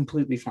 oh, I'm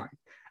completely fine.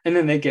 And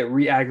then they get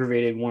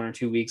re-aggravated 1 or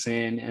 2 weeks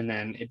in, and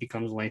then it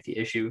becomes a lengthy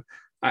issue.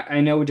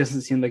 I know it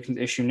doesn't seem like an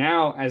issue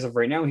now. As of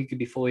right now, he could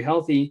be fully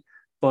healthy,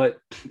 but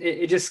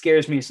it just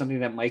scares me as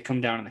something that might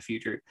come down in the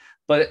future.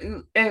 But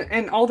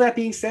and all that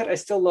being said, I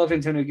still love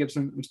Antonio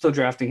Gibson. I'm still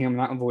drafting him,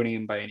 not avoiding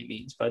him by any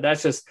means. But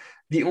that's just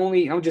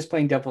I'm just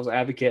playing devil's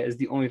advocate as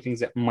the only things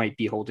that might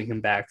be holding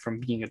him back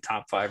from being a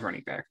top 5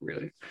 running back,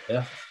 really.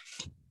 Yeah.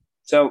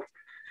 So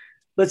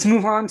let's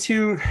move on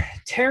to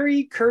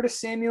Terry, Curtis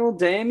Samuel,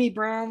 Dyami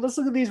Brown. Let's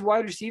look at these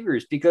wide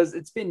receivers because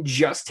it's been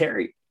just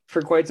Terry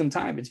for quite some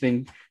time. It's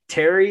been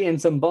Terry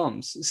and some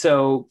bums.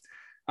 So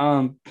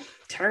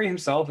Terry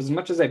himself, as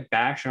much as I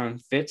bash on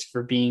Fitz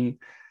for being,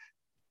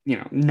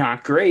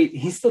 not great,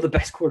 he's still the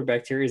best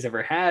quarterback Terry's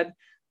ever had.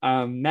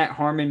 Matt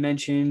Harmon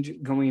mentioned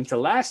going into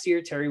last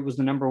year, Terry was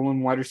the number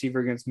 1 wide receiver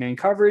against man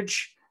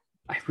coverage.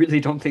 I really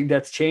don't think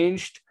that's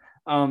changed.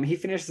 He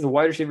finished as a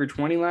wide receiver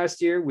 20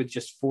 last year with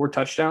just 4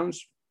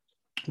 touchdowns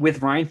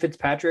with Ryan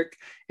Fitzpatrick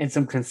and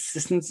some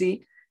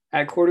consistency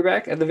at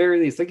quarterback at the very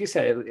least. Like you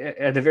said,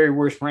 at the very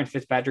worst, Ryan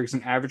Fitzpatrick's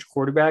an average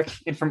quarterback.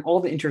 And from all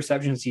the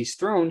interceptions he's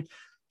thrown,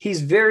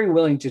 he's very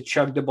willing to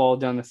chug the ball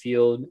down the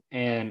field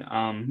and,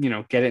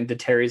 get it into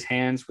Terry's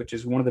hands, which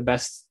is one of the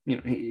best,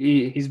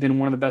 he's been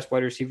one of the best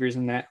wide receivers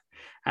in that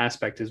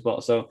aspect as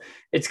well. So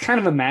it's kind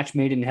of a match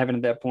made in heaven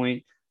at that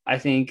point. I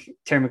think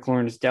Terry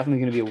McLaurin is definitely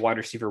going to be a wide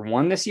receiver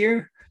 1 this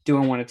year. Do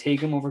I want to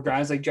take him over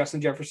guys like Justin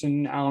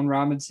Jefferson, Allen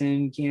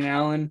Robinson, Keenan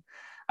Allen?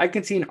 I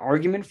can see an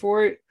argument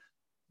for it,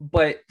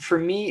 but for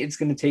me, it's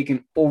going to take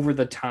an over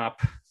the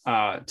top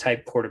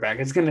type quarterback.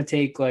 It's going to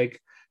take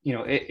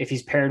if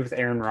he's paired with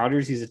Aaron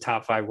Rodgers, he's a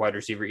top 5 wide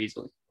receiver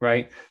easily,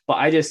 right? But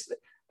I just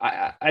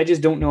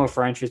don't know if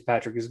Ryan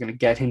Fitzpatrick is going to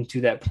get him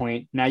to that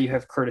point. Now you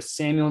have Curtis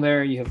Samuel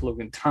there. You have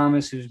Logan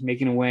Thomas, who's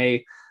making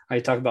away. I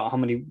talk about how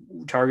many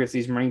targets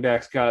these running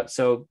backs got.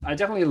 So I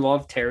definitely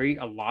love Terry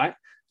a lot.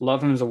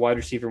 Love him as a wide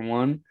receiver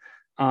 1.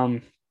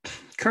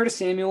 Curtis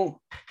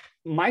Samuel,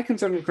 my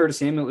concern with Curtis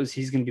Samuel is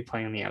he's going to be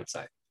playing on the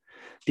outside.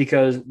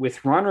 Because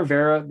with Ron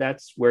Rivera,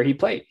 that's where he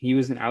played. He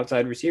was an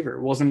outside receiver.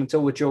 It wasn't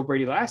until with Joe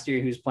Brady last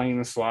year he was playing in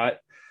the slot.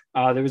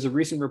 There was a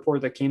recent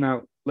report that came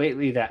out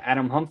lately that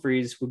Adam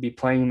Humphries would be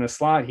playing in the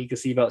slot. He could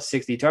see about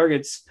 60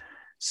 targets.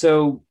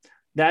 So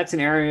that's an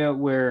area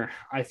where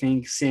I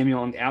think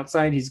Samuel on the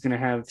outside, he's going to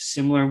have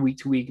similar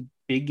week-to-week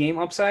big game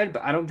upside,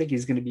 but I don't think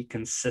he's going to be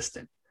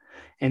consistent.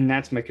 And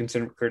that's my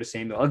concern with Curtis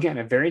Samuel. Again,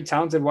 a very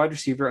talented wide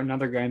receiver.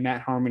 Another guy,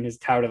 Matt Harmon, has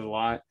touted a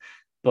lot.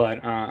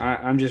 But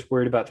I'm just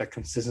worried about that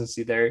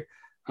consistency there.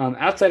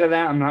 Outside of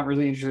that, I'm not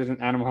really interested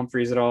in Adam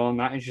Humphries at all. I'm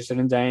not interested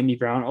in Dyami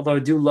Brown, although I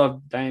do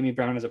love Dyami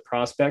Brown as a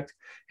prospect.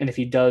 And if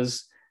he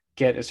does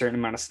get a certain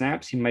amount of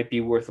snaps, he might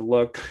be worth a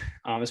look,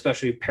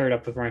 especially paired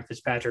up with Ryan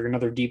Fitzpatrick,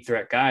 another deep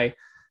threat guy.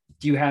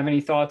 Do you have any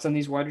thoughts on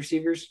these wide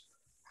receivers?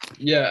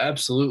 Yeah,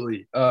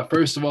 absolutely.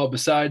 First of all,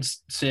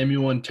 besides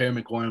Samuel and Terry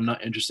McLaurin, I'm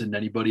not interested in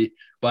anybody.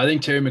 But I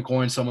think Terry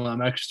McLaurin is someone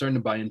I'm actually starting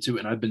to buy into,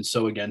 and I've been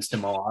so against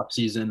him all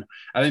offseason.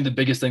 I think the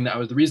biggest thing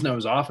the reason I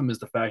was off him is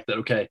the fact that,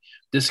 okay,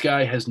 this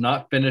guy has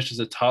not finished as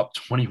a top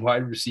 20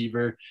 wide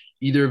receiver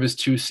either of his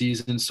 2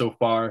 seasons so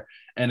far.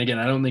 And again,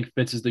 I don't think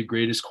Fitz is the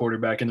greatest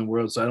quarterback in the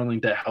world, so I don't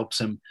think that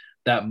helps him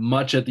that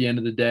much at the end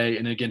of the day.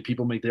 And again,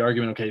 people make the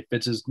argument, okay,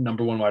 Fitz's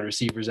number 1 wide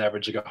receivers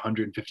average like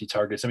 150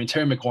 targets. I mean,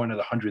 Terry McLaurin had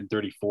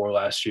 134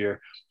 last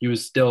year. He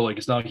was still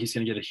it's not like he's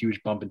going to get a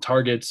huge bump in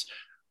targets.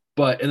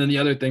 And then the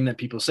other thing that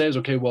people say is,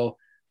 okay, well,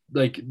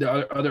 like the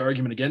other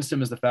argument against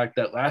him is the fact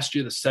that last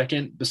year,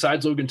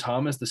 besides Logan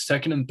Thomas, the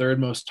second and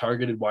third most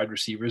targeted wide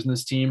receivers in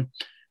this team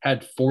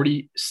had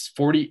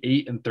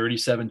 48 and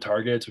 37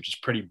 targets, which is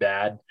pretty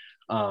bad.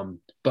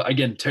 But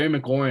again, Terry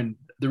McLaurin,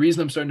 the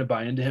reason I'm starting to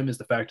buy into him is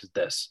the fact of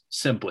this,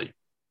 simply.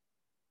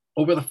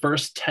 Over the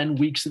first 10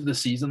 weeks of the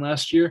season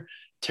last year,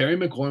 Terry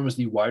McLaurin was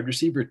the wide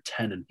receiver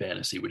 10 in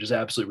fantasy, which is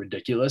absolutely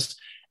ridiculous.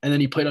 And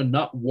then he played on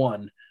not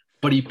one,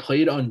 but he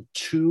played on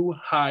 2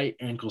 high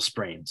ankle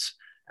sprains.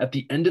 At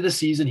the end of the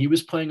season, he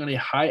was playing on a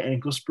high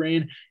ankle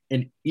sprain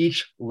in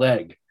each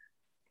leg.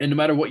 And no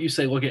matter what you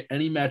say, look at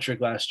any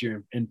metric last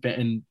year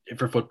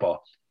for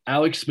football.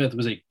 Alex Smith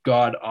was a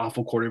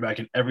god-awful quarterback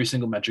in every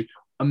single metric.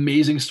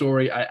 Amazing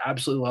story. I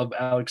absolutely love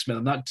Alex Smith.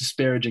 I'm not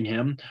disparaging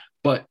him,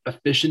 but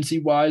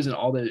efficiency-wise and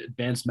all the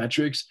advanced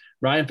metrics,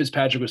 Ryan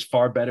Fitzpatrick was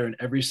far better in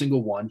every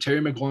single one. Terry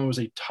McLaurin was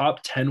a top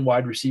 10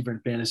 wide receiver in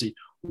fantasy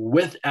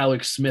with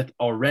Alex Smith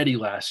already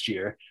last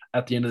year.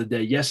 At the end of the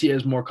day, yes, he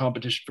has more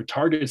competition for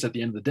targets at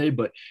the end of the day,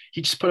 but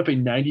he just put up a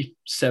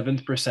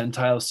 97th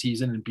percentile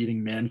season in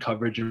beating man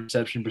coverage and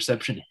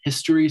reception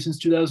history since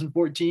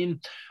 2014.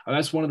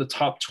 That's one of the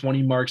top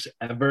 20 marks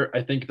ever.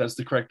 I think that's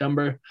the correct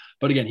number.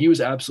 But again, he was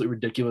absolutely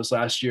ridiculous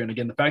last year. And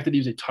again, the fact that he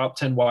was a top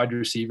 10 wide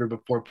receiver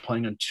before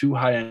playing on 2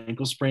 high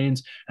ankle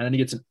sprains, and then he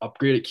gets an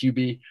upgrade at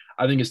QB,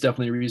 I think it's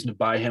definitely a reason to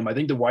buy him. I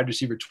think the wide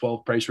receiver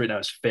 12 price right now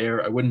is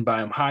fair. I wouldn't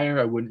buy him higher.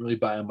 I wouldn't really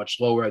buy him much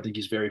lower. I think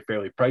he's very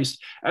fairly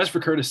priced. As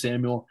for Curtis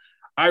Samuel,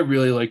 I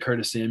really like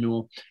Curtis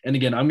Samuel. And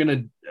again, I'm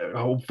going to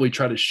hopefully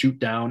try to shoot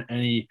down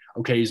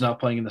he's not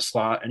playing in the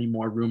slot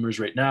anymore rumors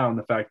right now. And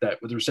the fact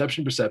that with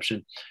reception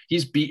perception,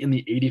 he's beaten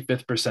the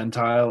 85th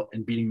percentile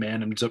in beating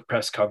man and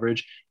press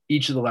coverage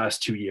each of the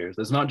last 2 years.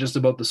 That's not just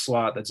about the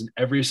slot. That's in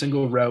every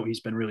single route. He's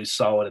been really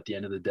solid at the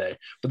end of the day.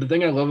 But the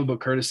thing I love about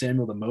Curtis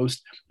Samuel the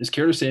most is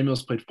Curtis Samuel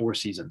has played 4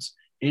 seasons.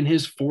 In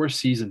his 4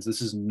 seasons,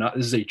 this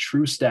is a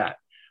true stat.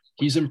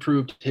 He's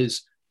improved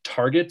his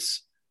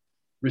targets,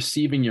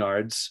 receiving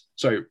yards,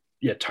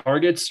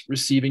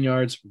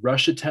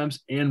 rush attempts,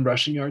 and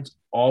rushing yards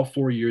all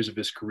 4 years of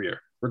his career.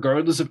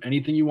 Regardless of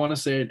anything you want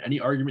to say and any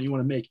argument you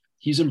want to make,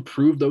 he's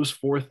improved those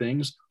 4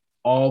 things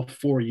all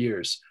 4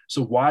 years.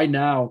 So why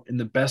now, in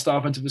the best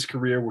offense of his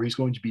career, where he's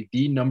going to be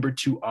the number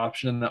 2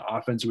 option in the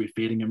offense, are we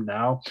fading him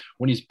now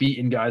when he's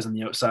beating guys on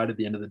the outside at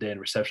the end of the day in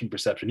reception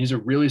perception? He's a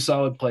really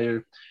solid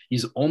player.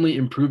 He's only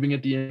improving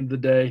at the end of the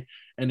day.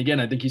 And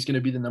again, I think he's going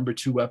to be the number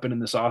 2 weapon in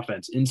this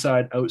offense.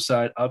 Inside,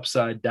 outside,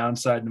 upside,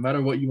 downside, no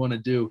matter what you want to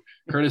do,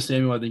 Curtis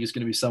Samuel, I think, is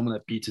going to be someone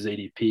that beats his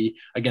ADP.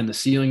 Again, the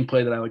ceiling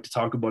play that I like to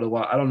talk about a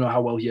lot. I don't know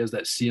how well he has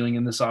that ceiling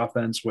in this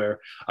offense, where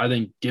I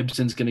think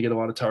Gibson's going to get a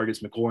lot of targets.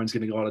 McLaurin's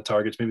going to get a lot of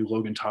targets. Maybe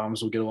Logan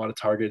Thomas will get a lot of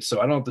targets. So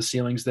I don't know if the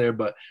ceiling's there,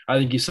 but I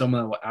think he's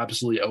someone that will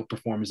absolutely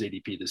outperform his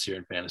ADP this year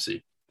in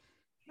fantasy.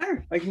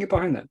 Sure, I can get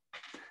behind that.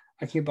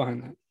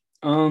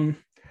 All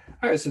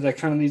right, so that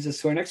kind of leads us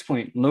to our next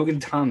point, Logan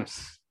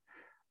Thomas.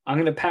 I'm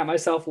going to pat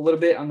myself a little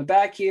bit on the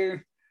back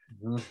here.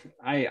 Mm-hmm.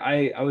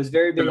 I was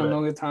very big on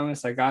Logan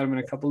Thomas. I got him in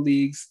a couple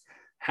leagues.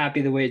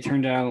 Happy the way it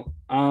turned out.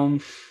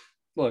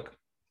 Look,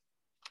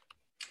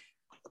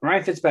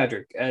 Ryan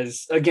Fitzpatrick,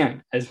 as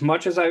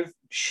much as I've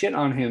shit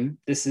on him,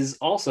 this is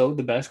also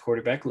the best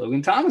quarterback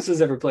Logan Thomas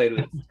has ever played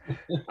with.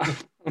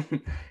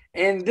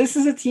 And this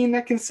is a team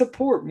that can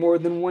support more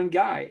than one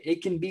guy.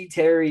 It can be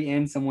Terry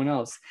and someone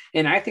else.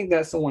 And I think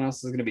that someone else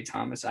is going to be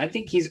Thomas. I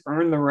think he's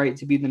earned the right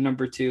to be the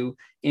number 2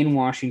 in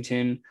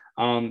Washington.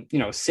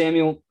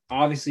 Samuel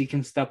obviously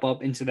can step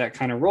up into that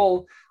kind of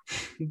role.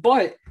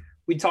 But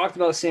we talked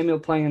about Samuel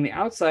playing on the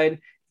outside,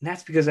 and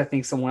that's because I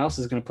think someone else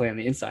is going to play on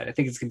the inside. I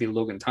think it's going to be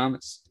Logan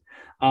Thomas.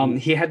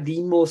 He had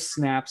the most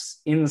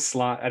snaps in the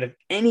slot out of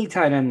any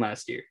tight end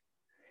last year.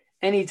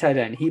 Any tight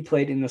end. He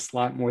played in the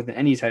slot more than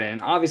any tight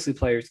end. Obviously,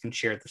 players can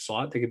share the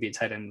slot. There could be a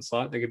tight end in the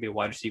slot. There could be a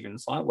wide receiver in the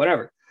slot,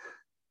 whatever.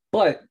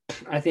 But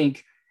I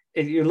think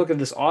if you look at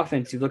this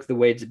offense, you look at the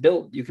way it's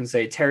built, you can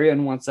say Terry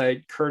on one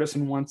side, Curtis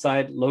on one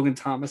side, Logan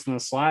Thomas in the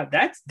slot.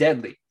 That's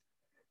deadly,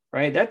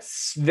 right?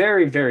 That's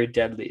very, very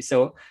deadly.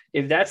 So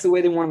if that's the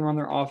way they want to run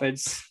their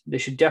offense, they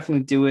should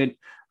definitely do it.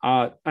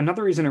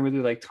 Another reason I really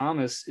like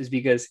Thomas is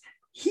because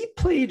he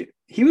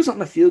was on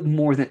the field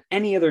more than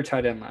any other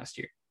tight end last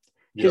year.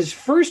 His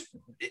first,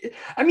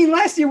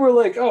 last year we're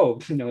like,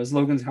 is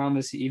Logan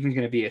Thomas even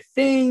going to be a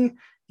thing?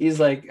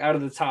 He's like out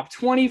of the top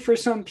 20 for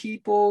some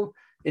people.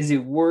 Is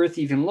it worth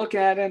even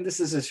looking at him? This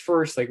is his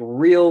first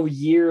real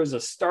year as a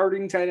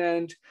starting tight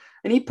end.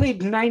 And he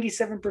played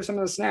 97% of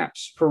the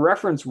snaps. For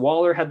reference,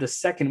 Waller had the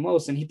second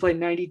most, and he played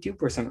 92%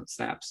 of the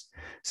snaps.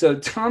 So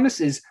Thomas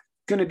is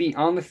going to be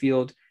on the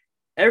field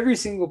every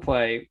single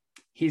play.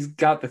 He had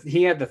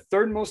the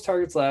 3rd most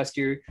targets last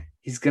year.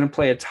 He's going to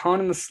play a ton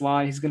in the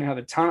slot. He's going to have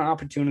a ton of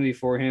opportunity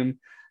for him.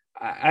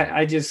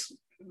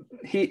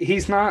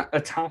 He's not a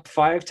top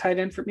 5 tight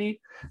end for me,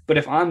 but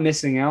if I'm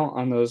missing out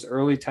on those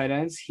early tight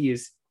ends, he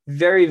is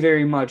very,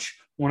 very much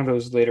one of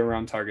those later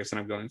round targets that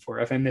I'm going for.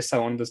 If I miss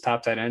out one of those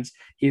top tight ends,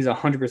 he's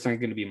 100%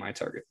 going to be my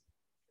target.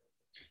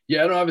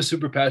 Yeah, I don't have a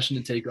super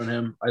passionate take on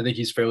him. I think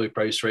he's fairly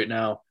priced right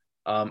now.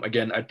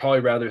 Again, I'd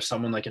probably rather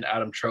someone like an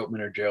Adam Troutman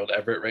or Gerald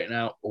Everett right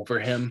now over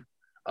him.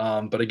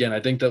 But again, I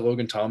think that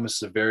Logan Thomas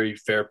is a very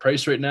fair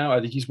price right now. I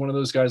think he's one of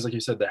those guys, like you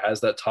said, that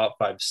has that top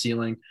 5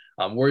 ceiling.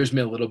 Worries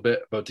me a little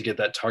bit about to get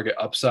that target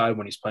upside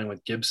when he's playing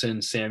with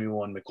Gibson,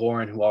 Samuel, and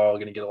McLaurin, who are all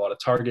going to get a lot of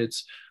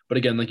targets. But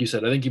again, like you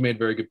said, I think you made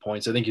very good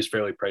points. I think he's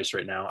fairly priced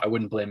right now. I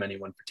wouldn't blame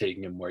anyone for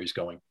taking him where he's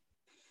going.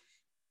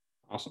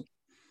 Awesome.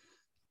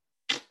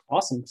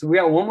 So we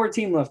got one more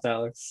team left,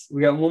 Alex.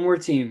 We got one more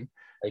team.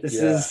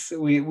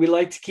 We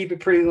like to keep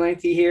it pretty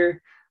lengthy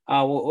here.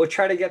 We'll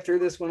try to get through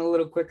this one a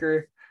little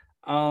quicker.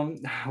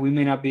 We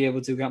may not be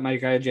able to. Got my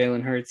guy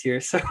Jalen Hurts here.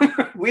 So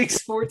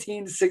weeks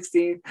 14 to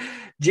 16,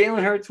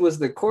 Jalen Hurts was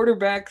the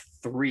quarterback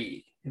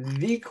 3.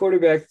 The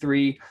quarterback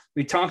 3.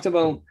 We talked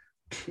about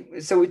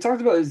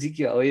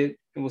Ezekiel Elliott,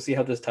 and we'll see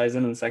how this ties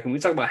in a second. We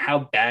talked about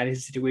how bad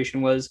his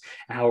situation was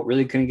and how it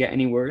really couldn't get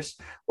any worse.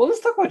 Well, let's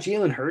talk about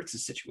Jalen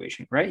Hurts'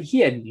 situation, right? He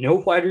had no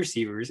wide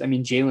receivers. I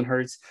mean, Jalen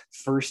Hurts,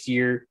 first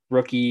year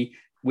rookie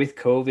with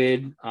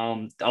COVID.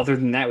 Other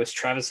than that was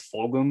Travis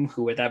Fulgham,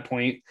 who at that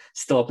point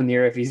still up in the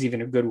air if he's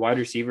even a good wide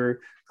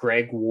receiver.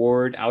 Greg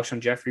Ward,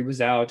 Alshon Jeffrey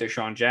was out.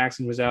 Deshaun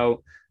Jackson was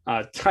out.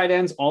 Tight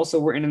ends also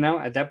were in and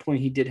out. At that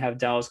point, he did have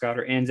Dallas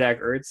Goedert and Zach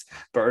Ertz,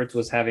 but Ertz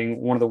was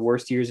having one of the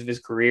worst years of his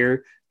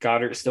career.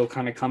 Goddard still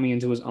kind of coming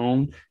into his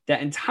own.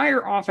 That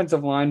entire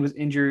offensive line was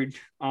injured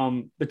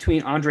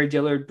between Andre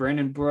Dillard,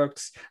 Brandon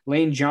Brooks,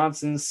 Lane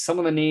Johnson, some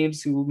of the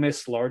names who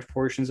missed large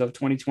portions of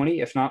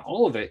 2020, if not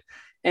all of it.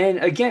 And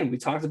again, we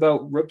talked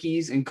about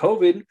rookies and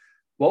COVID.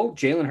 Well,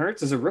 Jalen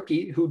Hurts is a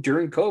rookie who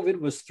during COVID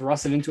was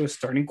thrusted into a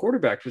starting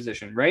quarterback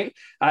position, right?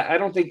 I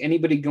don't think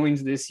anybody going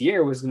to this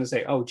year was going to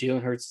say, oh,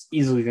 Jalen Hurts is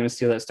easily going to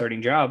steal that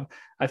starting job.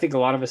 I think a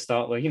lot of us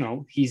thought, like,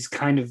 he's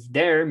kind of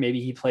there.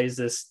 Maybe he plays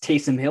this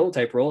Taysom Hill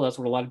type role. That's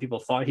what a lot of people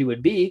thought he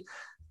would be.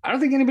 I don't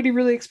think anybody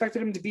really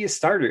expected him to be a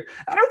starter.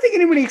 I don't think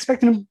anybody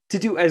expected him to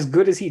do as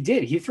good as he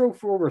did. He threw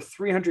for over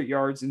 300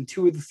 yards in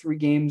 2 of the 3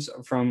 games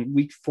from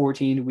week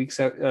 14 to week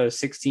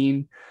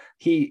 16.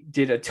 He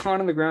did a ton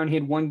on the ground. He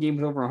had 1 game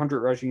with over 100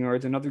 rushing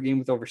yards, another game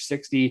with over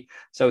 60.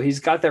 So he's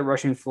got that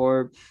rushing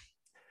floor.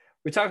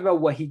 We talked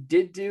about what he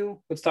did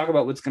do. Let's talk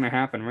about what's going to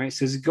happen, right?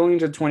 So he's going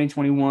into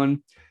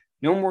 2021.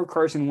 No more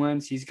Carson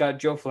Wentz. He's got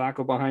Joe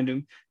Flacco behind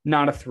him.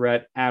 Not a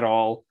threat at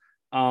all.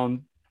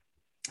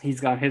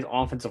 He's got his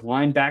offensive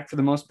line back for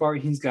the most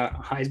part. He's got a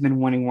Heisman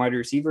winning wide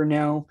receiver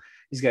now.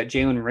 He's got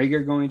Jalen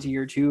Reagor going to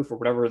year 2 for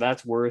whatever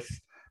that's worth.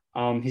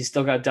 He's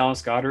still got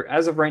Dallas Goedert.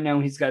 As of right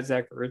now, he's got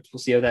Zach Ertz. We'll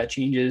see how that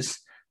changes.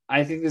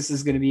 I think this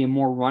is going to be a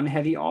more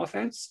run-heavy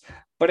offense,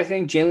 but I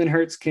think Jalen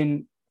Hurts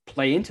can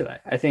play into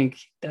that. I think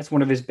that's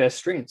one of his best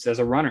strengths as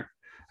a runner.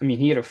 I mean,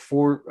 he had he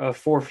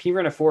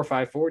ran a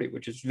 4.540,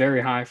 which is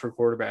very high for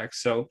quarterbacks.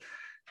 So,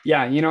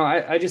 yeah,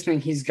 I just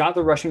think he's got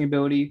the rushing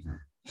ability.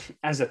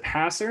 As a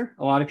passer,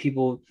 a lot of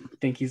people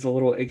think he's a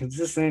little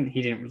inconsistent.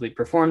 He didn't really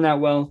perform that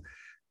well.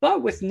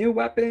 But with new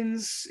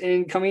weapons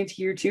and coming into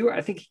year 2,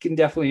 I think he can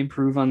definitely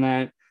improve on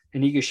that,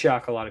 and he could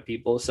shock a lot of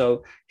people.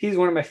 So he's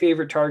one of my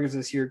favorite targets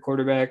this year,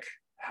 quarterback.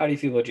 How do you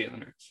feel about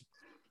Jalen Hurts?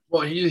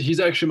 Well, he's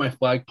actually my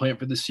flag plant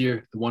for this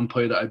year, the one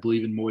player that I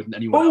believe in more than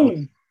anyone else.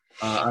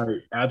 I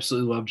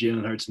absolutely love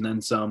Jalen Hurts and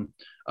then some.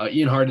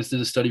 Ian Hardis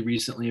did a study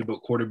recently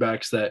about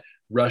quarterbacks that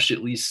rush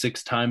at least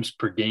 6 times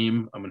per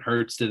game.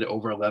 Hurts did it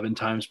over 11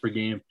 times per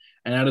game.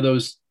 And out of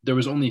those, there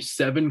was only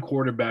 7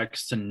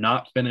 quarterbacks to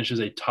not finish as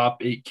a top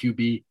 8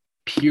 QB,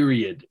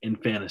 period, in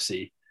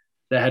fantasy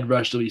that had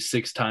rushed at least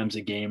 6 times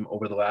a game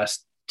over the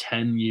last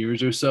 10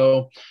 years or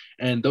so.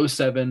 And those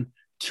 7,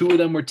 2 of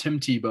them were Tim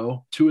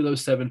Tebow, 2 of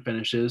those 7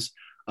 finishes.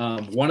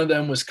 One of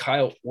them was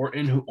Kyle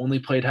Orton, who only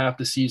played half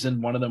the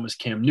season. One of them was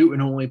Cam Newton,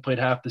 who only played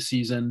half the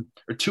season.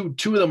 Or two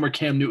of them were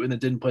Cam Newton that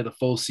didn't play the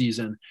full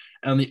season.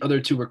 And the other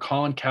 2 were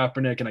Colin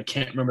Kaepernick, and I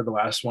can't remember the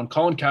last one.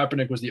 Colin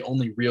Kaepernick was the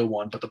only real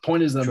one. But the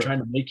point is that I'm trying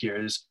to make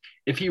here is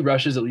if he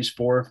rushes at least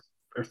 4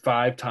 or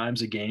 5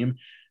 times a game,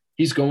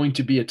 he's going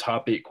to be a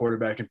top 8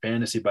 quarterback in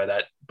fantasy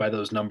by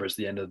those numbers at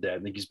the end of the day. I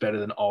think he's better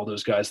than all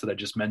those guys that I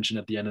just mentioned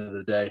at the end of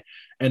the day.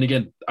 And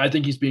again, I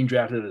think he's being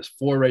drafted as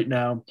 4 right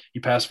now. He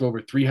passed for over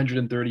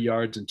 330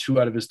 yards in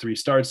 2 out of his 3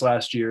 starts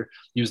last year.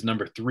 He was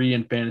number 3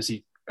 in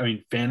fantasy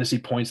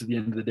points at the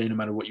end of the day, no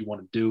matter what you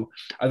want to do.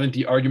 I think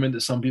the argument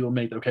that some people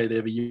make, okay, they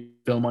have a year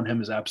film on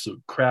him, is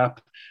absolute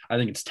crap. I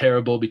think it's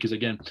terrible because,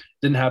 again, it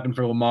didn't happen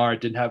for Lamar.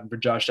 It didn't happen for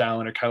Josh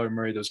Allen or Kyler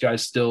Murray. Those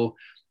guys still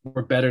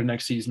were better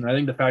next season. I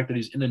think the fact that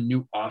he's in a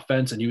new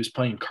offense and he was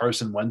playing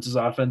Carson Wentz's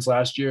offense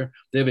last year,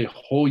 they have a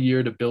whole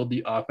year to build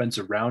the offense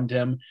around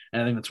him. And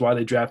I think that's why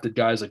they drafted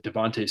guys like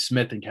Devontae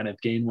Smith and Kenneth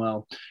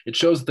Gainwell. It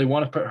shows that they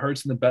want to put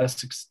Hurts in the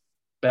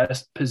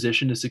best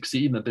position to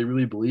succeed and that they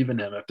really believe in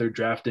him if they're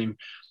drafting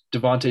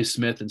Devontae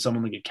Smith and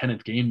someone like a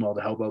Kenneth Gainwell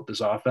to help out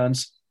this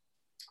offense.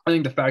 I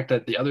think the fact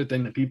that the other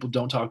thing that people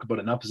don't talk about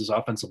enough is his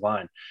offensive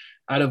line.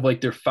 Out of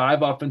their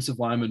 5 offensive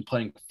linemen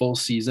playing full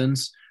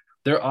seasons,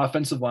 their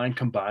offensive line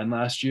combined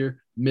last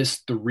year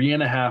missed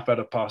 3.5 out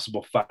of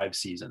possible 5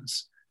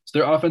 seasons. So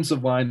their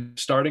offensive line,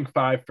 starting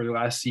 5 for the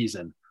last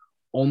season,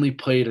 only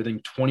played, I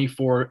think,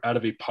 24 out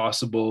of a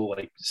possible,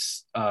 like,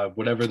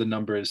 whatever the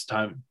number is,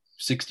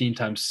 16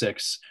 times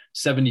 6,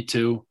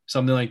 72,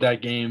 something like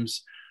that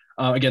games.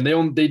 Again,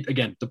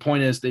 the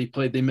point is they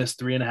missed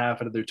 3.5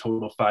 out of their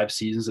total 5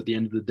 seasons at the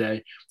end of the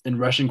day. And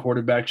rushing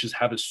quarterbacks just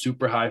have a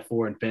super high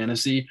floor in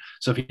fantasy.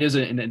 So if he has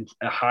a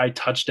high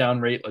touchdown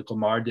rate like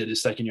Lamar did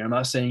his second year, I'm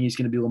not saying he's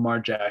going to be Lamar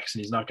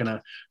Jackson. He's not going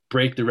to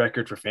break the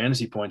record for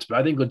fantasy points, but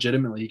I think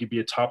legitimately he could be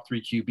a top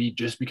 3 QB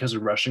just because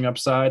of rushing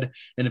upside.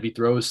 And if he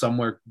throws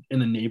somewhere in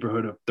the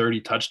neighborhood of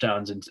 30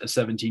 touchdowns in a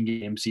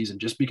 17-game season,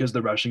 just because of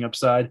the rushing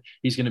upside,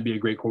 he's going to be a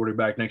great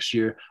quarterback next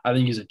year. I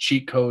think he's a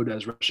cheat code,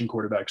 as rushing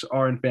quarterbacks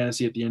are in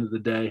fantasy at the end of the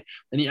day.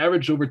 And he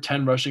averaged over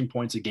 10 rushing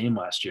points a game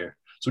last year.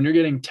 So when you're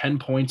getting 10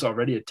 points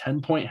already, a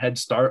 10-point head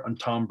start on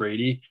Tom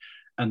Brady,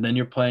 and then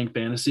you're playing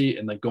fantasy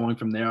and like going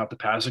from there out the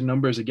passing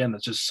numbers, again,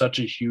 that's just such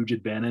a huge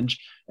advantage.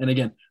 And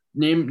again,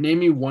 name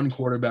me one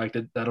quarterback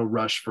that'll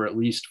rush for at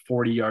least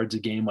 40 yards a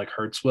game like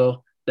Hurts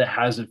will, that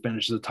hasn't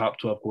finished as a top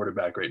 12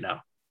 quarterback right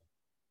now.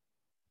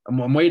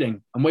 I'm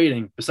waiting.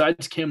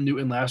 Besides Cam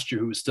Newton last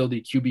year, who was still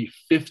the QB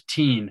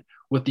 15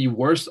 with the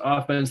worst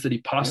offense that he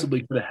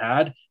possibly could have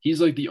had, he's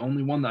like the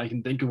only one that I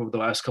can think of over the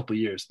last couple of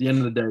years. At the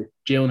end of the day,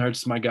 Jalen Hurts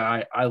is my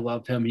guy. I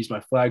love him. He's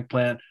my flag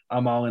plant.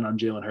 I'm all in on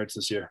Jalen Hurts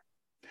this year.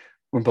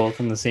 We're both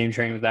on the same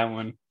train with that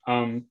one.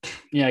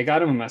 Yeah, I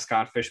got him in my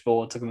Scott Fish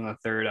Bowl. It took him in the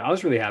third. I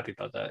was really happy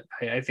about that.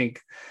 I think,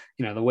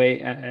 the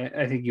way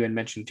I think you had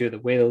mentioned too, the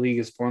way the league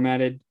is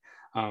formatted,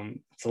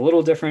 it's a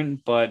little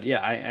different, but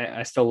yeah,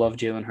 I still love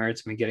Jalen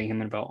Hurts. I've been getting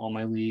him in about all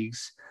my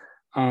leagues.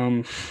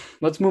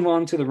 Let's move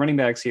on to the running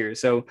backs here.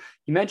 So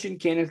you mentioned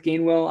Kenneth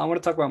Gainwell. I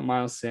want to talk about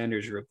Miles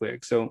Sanders real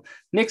quick. So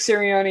Nick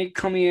Sirianni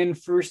coming in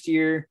first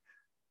year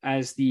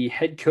as the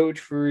head coach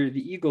for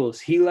the Eagles.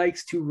 He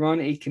likes to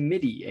run a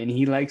committee and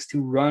he likes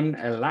to run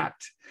a lot.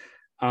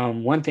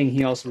 One thing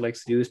he also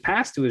likes to do is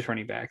pass to his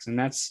running backs, and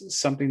that's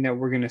something that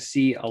we're going to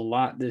see a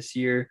lot this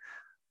year.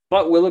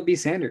 But will it be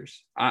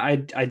Sanders? I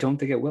don't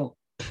think it will.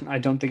 I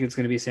don't think it's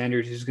going to be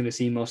Sanders who's going to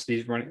see most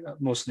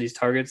of these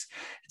targets.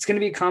 It's going to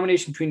be a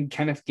combination between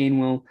Kenneth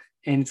Gainwell,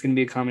 and it's going to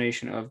be a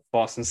combination of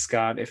Boston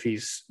Scott if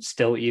he's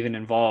still even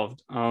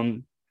involved.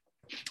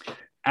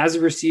 As a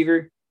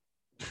receiver,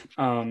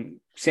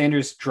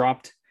 Sanders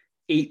dropped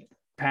 8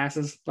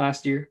 passes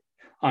last year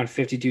on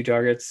 52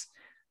 targets.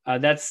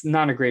 That's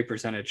not a great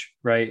percentage,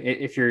 right?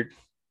 If you're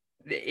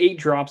 8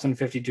 drops on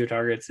 52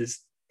 targets is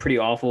pretty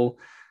awful.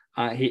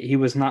 He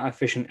was not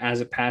efficient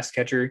as a pass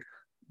catcher,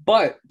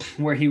 but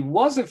where he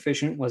was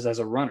efficient was as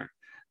a runner.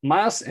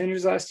 Miles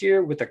Sanders last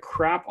year with a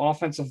crap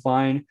offensive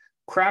line,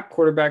 crap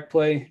quarterback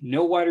play,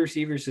 no wide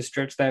receivers to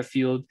stretch that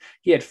field.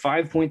 He had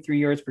 5.3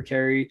 yards per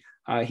carry.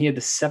 He had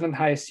the seventh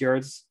highest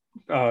yards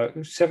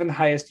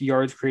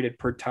created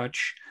per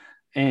touch.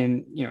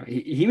 And,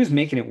 he was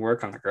making it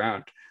work on the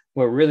ground.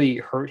 What really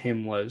hurt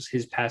him was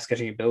his pass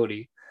catching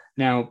ability.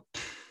 Now,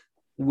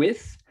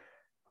 with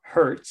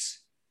Hurts,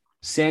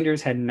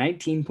 Sanders had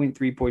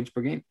 19.3 points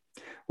per game.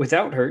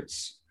 Without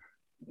Hurts,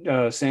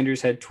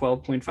 Sanders had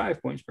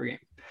 12.5 points per game.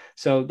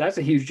 So that's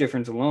a huge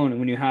difference alone. And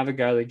when you have a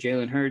guy like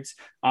Jalen Hurts,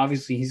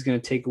 obviously he's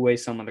going to take away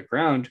some of the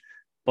ground.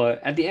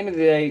 But at the end of the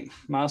day,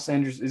 Miles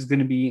Sanders is going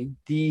to be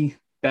the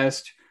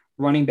best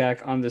running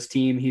back on this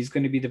team. He's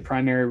going to be the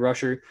primary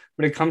rusher.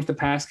 When it comes to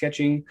pass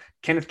catching,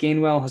 Kenneth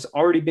Gainwell has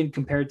already been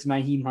compared to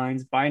Nyheim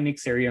Hines by Nick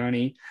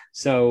Sirianni.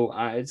 So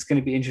it's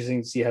going to be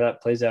interesting to see how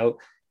that plays out.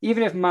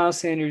 Even if Miles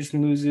Sanders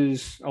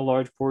loses a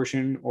large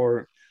portion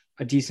or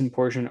a decent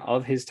portion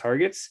of his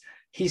targets,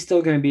 he's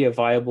still going to be a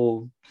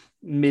viable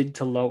mid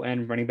to low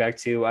end running back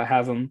too. I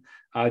have him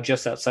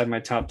just outside my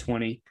top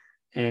 20.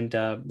 And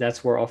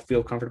that's where I'll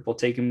feel comfortable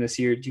taking him this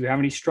year. Do you have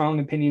any strong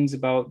opinions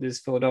about this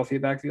Philadelphia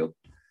backfield?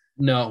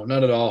 No,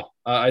 not at all.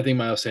 I think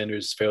Miles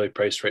Sanders is fairly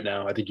priced right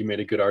now. I think you made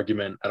a good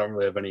argument. I don't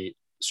really have any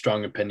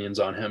strong opinions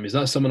on him. He's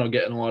not someone I'll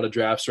get in a lot of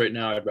drafts right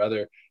now. I'd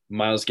rather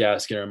Myles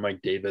Gaskin or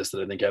Mike Davis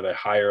that I think have a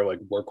higher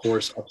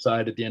workhorse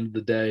upside at the end of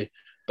the day.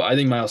 But I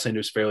think Miles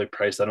Sanders is fairly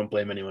priced. I don't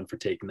blame anyone for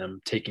taking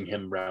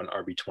him around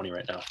RB20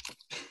 right now.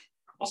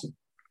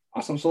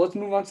 Awesome. So let's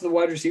move on to the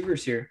wide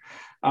receivers here.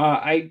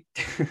 I'm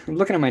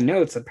looking at my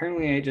notes.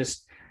 Apparently I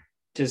just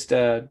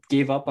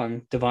gave up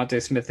on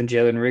Devontae Smith and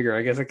Jalen Reagor.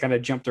 I guess I kind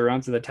of jumped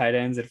around to the tight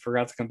ends and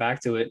forgot to come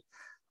back to it.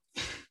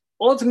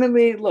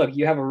 Ultimately, look,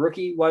 you have a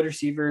rookie wide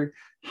receiver,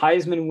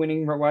 Heisman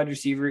winning wide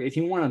receiver. If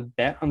you want to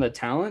bet on the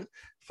talent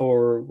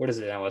for, what is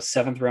it now, a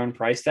 7th round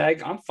price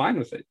tag, I'm fine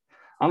with it.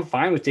 I'm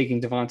fine with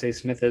taking Devontae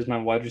Smith as my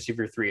wide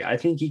receiver 3. I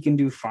think he can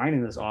do fine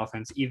in this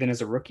offense, even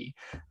as a rookie.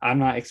 I'm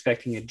not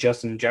expecting a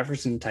Justin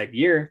Jefferson type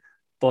year,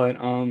 but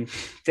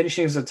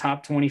finishing as a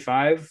top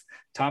 25,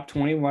 top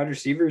 20 wide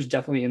receiver is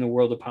definitely in the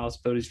world of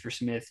possibilities for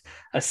Smith,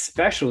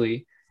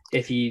 especially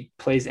if he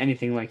plays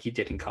anything like he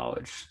did in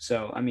college.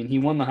 So, I mean, he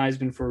won the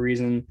Heisman for a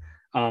reason.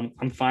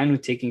 I'm fine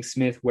with taking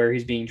Smith where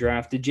he's being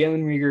drafted.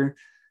 Jalen Reagor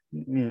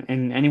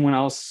and anyone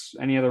else,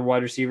 any other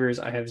wide receivers,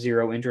 I have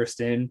zero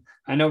interest in.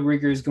 I know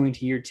Reagor is going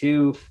to year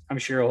 2. I'm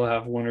sure he'll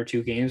have 1 or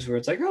 2 games where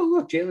it's like, oh,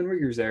 look, Jalen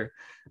Reagor's there.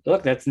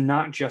 Look, that's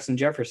not Justin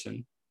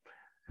Jefferson.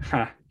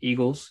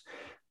 Eagles.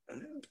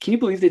 Can you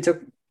believe they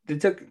took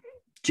JJ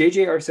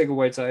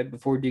Arcega-Whiteside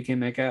before DK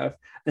Metcalf,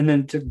 and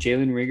then took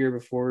Jalen Reagor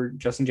before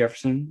Justin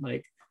Jefferson?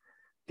 Like,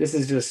 this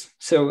is just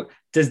so.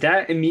 Does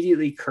that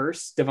immediately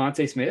curse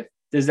Devontae Smith?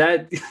 Does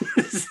that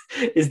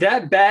is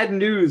that bad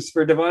news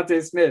for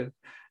Devontae Smith?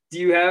 Do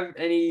you have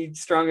any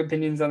strong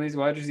opinions on these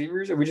wide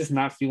receivers? Or are we just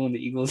not feeling the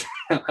Eagles?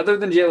 Other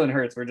than Jalen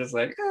Hurts, we're just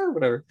like,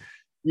 whatever.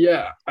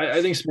 Yeah,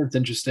 I think Smith's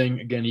interesting.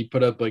 Again, he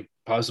put up like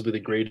possibly the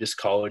greatest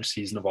college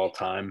season of all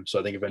time. So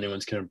I think if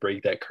anyone's going to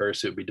break that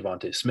curse, it would be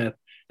Devontae Smith.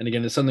 And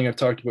again, it's something I've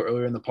talked about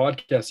earlier in the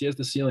podcast. He has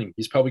the ceiling.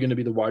 He's probably going to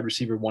be the wide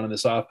receiver one in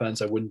this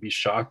offense. I wouldn't be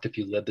shocked if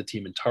he led the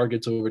team in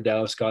targets over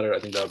Dallas Goedert. I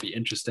think that would be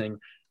interesting.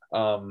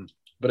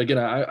 But again,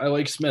 I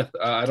like Smith.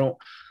 I don't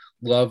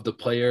love the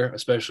player,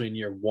 especially in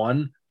year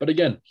one. But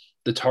again,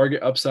 the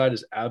target upside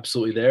is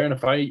absolutely there. And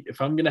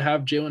if I'm going to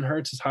have Jalen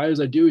Hurts as high as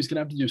I do, he's going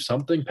to have to do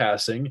something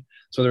passing.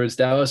 So whether it's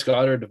Dallas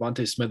Goedert or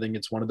Devontae Smith, I think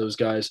it's one of those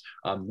guys.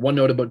 One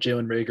note about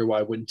Jalen Reagor, why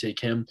I wouldn't take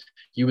him.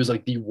 He was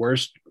like the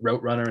worst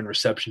route runner in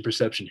reception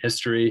perception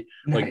history.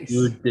 Nice. Like,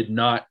 dude did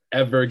not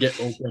ever get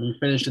open. He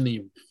finished in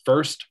the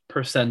first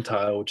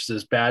percentile, which is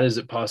as bad as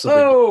it possibly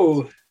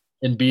gets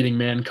in beating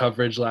man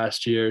coverage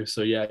last year.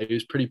 So yeah, he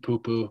was pretty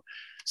poo-poo.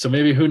 So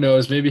maybe, who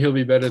knows, maybe he'll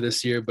be better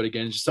this year. But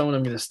again, just someone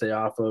I'm going to stay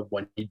off of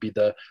when he'd be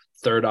the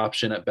third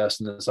option at best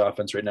in this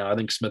offense right now. I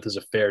think Smith is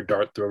a fair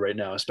dart throw right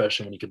now,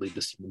 especially when he could lead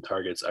the team in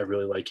targets. I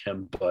really like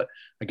him. But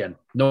again,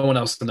 no one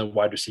else in the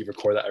wide receiver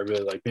core that I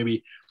really like.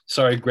 Maybe,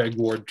 sorry, Greg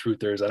Ward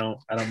truthers. I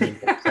don't mean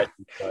that,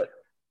 but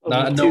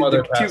no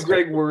other two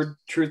Greg Ward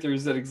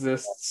truthers that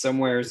exist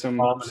somewhere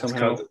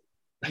somehow.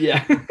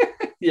 Yeah.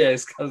 Yeah,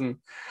 his cousin.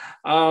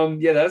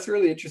 Yeah, that's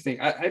really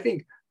interesting. I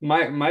think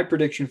my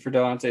prediction for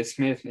Devontae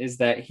Smith is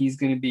that he's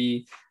going to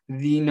be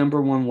the number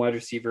one wide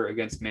receiver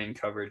against man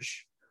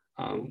coverage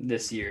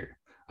this year.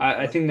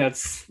 I think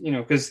that's,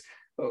 because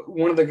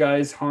one of the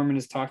guys Harmon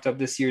has talked up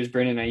this year is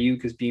Brandon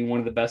Ayuk as being one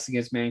of the best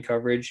against man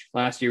coverage.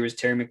 Last year was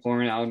Terry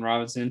McLaurin, Allen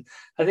Robinson.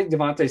 I think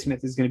Devontae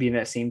Smith is going to be in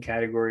that same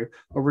category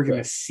where we're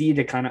going to see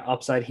the kind of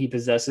upside he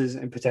possesses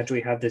and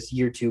potentially have this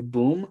year two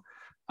boom.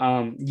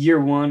 Year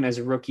one as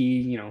a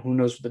rookie, who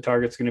knows what the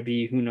target's going to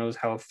be? Who knows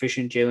how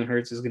efficient Jalen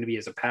Hurts is going to be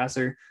as a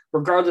passer,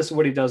 regardless of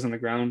what he does on the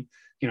ground.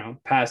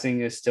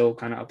 Passing is still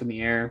kind of up in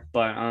the air.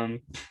 But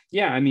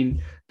yeah, I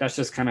mean, that's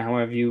just kind of how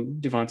I view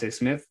Devontae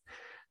Smith.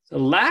 The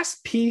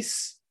last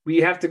piece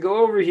we have to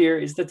go over here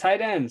is the tight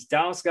ends.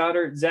 Dallas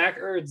Goedert, Zach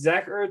Ertz.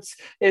 Zach Ertz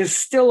is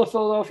still a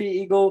Philadelphia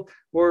Eagle.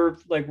 We're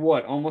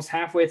almost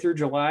halfway through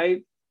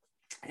July.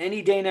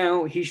 Any day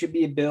now, he should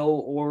be a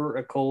Bill or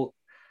a Colt.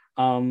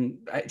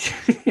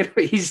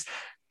 He's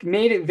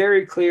made it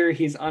very clear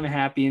he's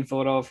unhappy in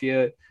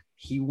Philadelphia.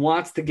 He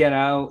wants to get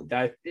out.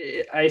 I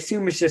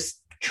assume it's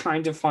just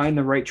trying to find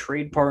the right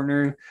trade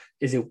partner.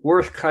 Is it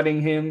worth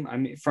cutting him? I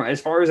mean,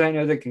 as far as I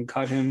know, they can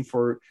cut him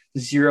for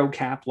zero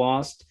cap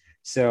lost.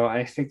 So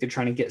I think they're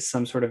trying to get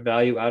some sort of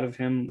value out of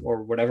him,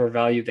 or whatever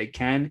value they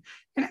can.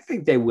 And I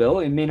think they will.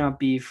 It may not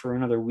be for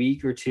another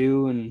week or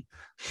two and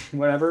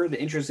whatever. The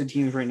interested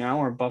teams right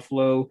now are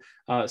Buffalo,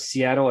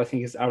 Seattle, I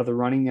think, is out of the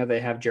running now. They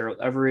have Gerald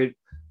Everett.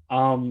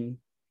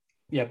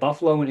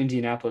 Buffalo and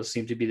Indianapolis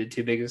seem to be the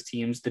two biggest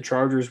teams. The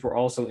Chargers were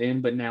also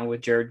in, but now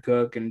with Jared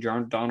Cook and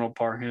Donald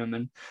Parham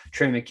and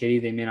Trey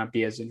McKitty, they may not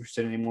be as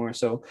interested anymore.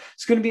 So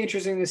it's going to be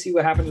interesting to see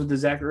what happens with the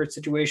Zach Ertz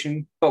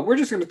situation. But we're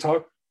going to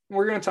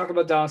talk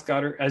about Dallas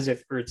Goedert as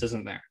if Ertz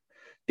isn't there,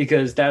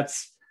 because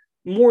that's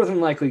more than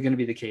likely going to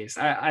be the case.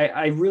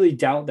 I really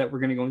doubt that we're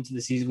going to go into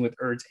the season with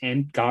Ertz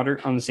and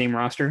Goddard on the same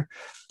roster.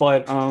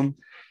 But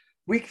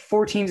week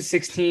 14 to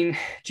 16,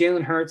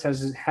 Jalen Hurts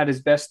has had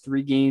his best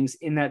 3 games.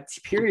 In that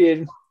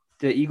period,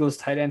 the Eagles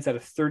tight ends had a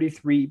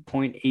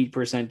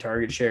 33.8%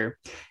 target share.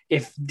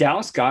 If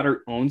Dallas Goedert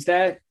owns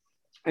that,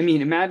 I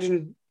mean,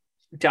 imagine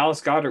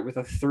Dallas Goedert with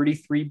a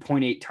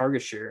 33.8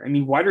 target share. I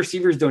mean, wide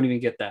receivers don't even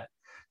get that.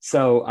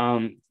 So,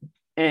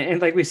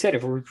 and like we said,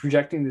 if we're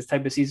projecting this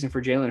type of season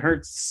for Jalen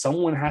Hurts,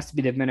 someone has to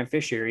be the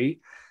beneficiary.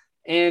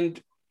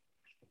 And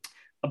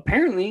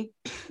apparently,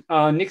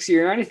 Nick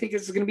Sirianni thinks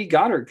it's going to be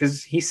Goddard,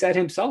 because he said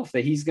himself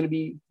that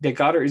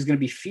Goddard is going to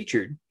be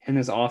featured in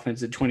this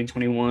offense in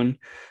 2021.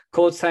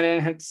 Colts tight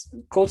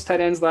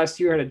ends last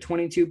year had a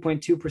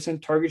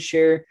 22.2% target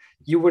share.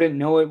 You wouldn't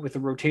know it with the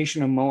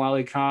rotation of Mo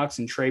Alley Cox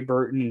and Trey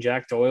Burton and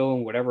Jack Doyle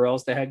and whatever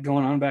else they had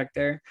going on back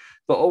there.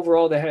 But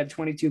overall, they had a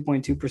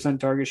 22.2%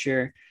 target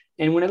share.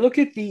 And when I look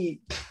at the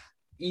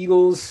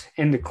Eagles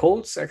and the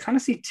Colts, I kind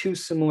of see two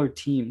similar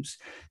teams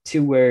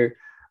to where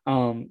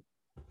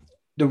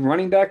the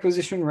running back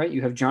position, right?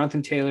 You have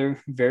Jonathan Taylor,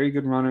 very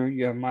good runner.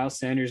 You have Miles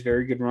Sanders,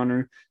 very good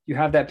runner. You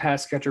have that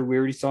pass catcher. We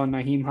already saw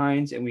Nyheim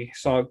Hines, and we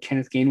saw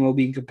Kenneth Gainwell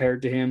being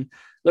compared to him.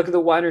 Look at the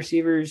wide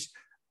receivers.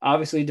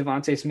 Obviously,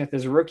 Devontae Smith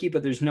is a rookie,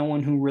 but there's no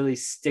one who really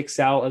sticks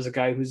out as a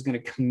guy who's going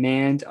to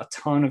command a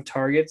ton of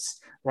targets,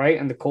 right?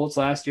 And the Colts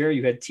last year,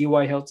 you had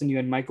T.Y. Hilton, you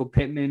had Michael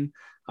Pittman,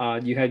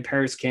 you had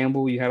Paris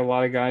Campbell, you had a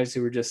lot of guys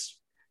who were just,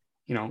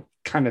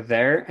 kind of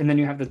there. And then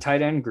you have the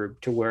tight end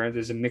group to where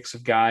there's a mix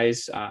of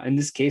guys. In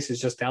this case, it's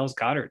just Dallas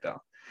Goedert,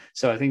 though.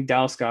 So I think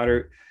Dallas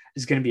Goedert,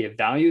 is going to be a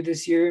value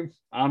this year.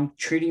 I'm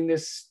treating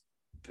this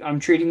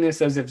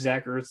as if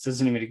Zach Ertz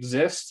doesn't even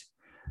exist.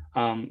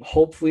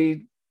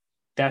 Hopefully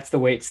that's the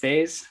way it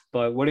stays.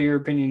 But what are your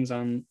opinions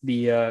on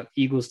the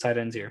Eagles tight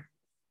ends here?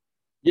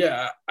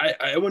 Yeah,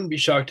 I wouldn't be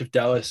shocked if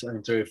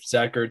if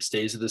Zach Ertz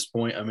stays at this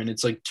point. I mean,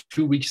 it's like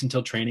 2 weeks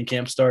until training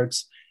camp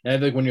starts. And I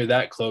think when you're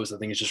that close, I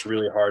think it's just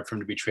really hard for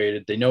him to be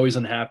traded. They know he's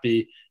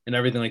unhappy and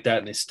everything like that,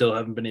 and they still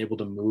haven't been able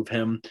to move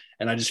him.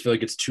 And I just feel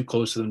like it's too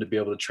close for them to be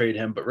able to trade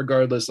him. But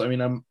regardless, I mean,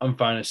 I'm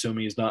fine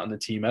assuming he's not on the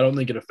team. I don't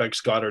think it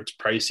affects Goddard's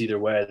price either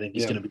way. I think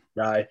he's going to be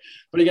the guy.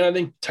 But again, I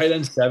think tight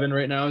end 7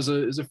 right now is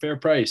a fair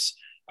price.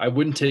 I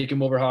wouldn't take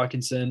him over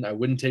Hawkinson. I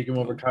wouldn't take him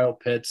over Kyle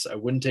Pitts. I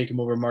wouldn't take him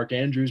over Mark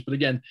Andrews. But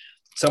again,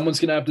 someone's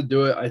going to have to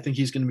do it. I think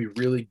he's going to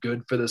be really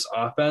good for this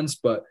offense,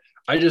 but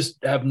I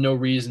just have no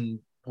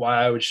reason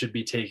why I should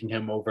be taking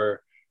him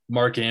over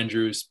Mark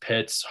Andrews,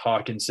 Pitts,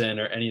 Hawkinson,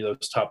 or any of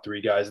those top 3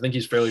 guys. I think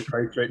he's fairly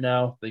priced right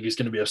now. I think he's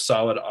going to be a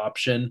solid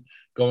option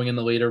going in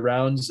the later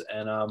rounds.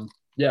 And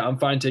yeah, I'm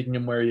fine taking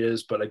him where he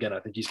is. But again, I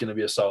think he's going to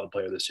be a solid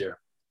player this year.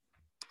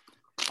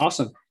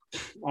 Awesome.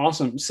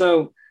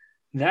 So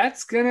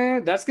that's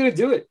gonna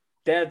do it.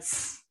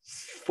 That's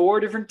 4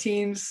 different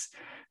teams,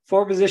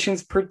 4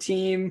 positions per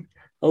team.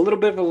 A little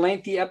bit of a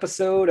lengthy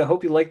episode. I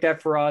hope you like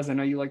that, Faraz. I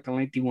know you like the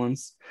lengthy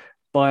ones.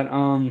 But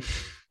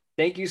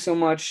thank you so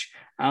much,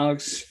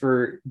 Alex,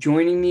 for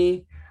joining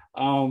me.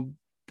 I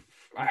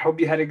hope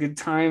you had a good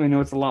time. I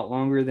know it's a lot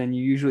longer than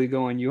you usually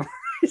go on yours.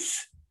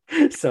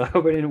 So I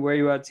hope I didn't wear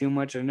you out too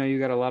much. I know you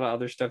got a lot of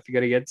other stuff you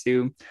got to get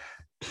to.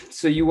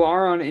 So you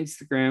are on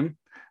Instagram,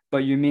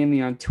 but you're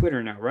mainly on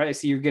Twitter now, right? I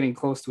see you're getting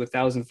close to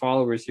 1,000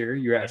 followers here.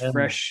 You're at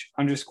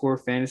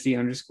fresh_fantasy_.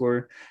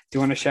 Do you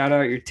want to shout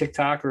out your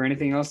TikTok or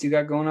anything else you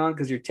got going on?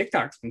 Because your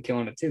TikTok's been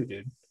killing it too,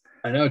 dude.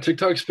 I know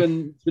TikTok's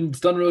been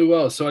done really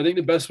well. So I think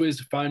the best ways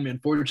to find me,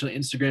 unfortunately,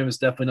 Instagram is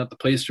definitely not the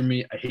place for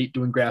me. I hate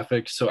doing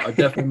graphics. So I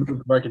definitely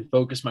moved where I can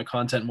focus my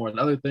content more on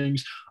other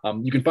things.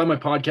 You can find my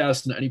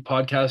podcast on any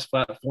podcast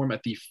platform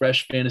at the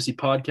Fresh Fantasy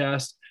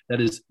Podcast. That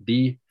is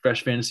the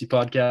Fresh Fantasy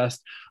Podcast.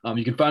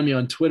 You can find me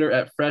on Twitter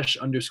at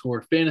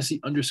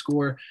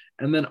fresh_fantasy_.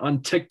 And then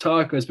on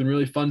TikTok, it's been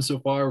really fun so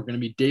far. We're going to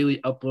be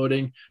daily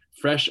uploading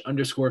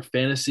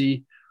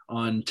fresh_fantasy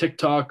on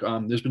TikTok.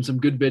 There's been some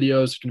good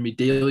videos. There's going to be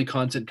daily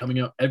content coming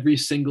out every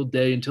single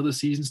day until the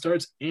season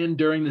starts and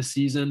during the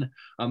season.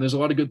 There's a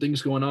lot of good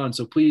things going on.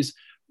 So please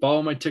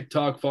follow my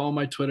TikTok, follow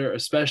my Twitter,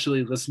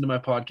 especially listen to my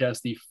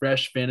podcast, the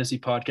Fresh Fantasy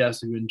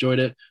Podcast, if you enjoyed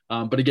it.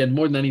 But again,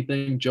 more than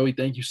anything, Joey,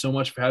 thank you so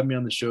much for having me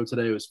on the show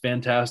today. It was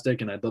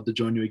fantastic, and I'd love to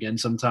join you again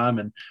sometime,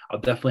 and I'll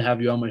definitely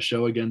have you on my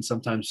show again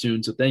sometime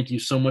soon. So thank you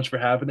so much for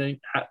having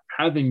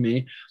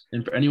me.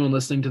 And for anyone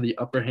listening to the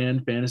Upper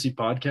Hand Fantasy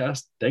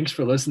Podcast, thanks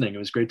for listening. It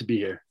was great to be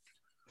here.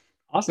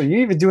 Awesome.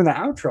 You're even doing the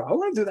outro. I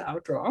want to do the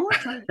outro. I want to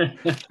try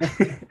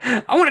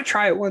it. I want to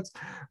try it once.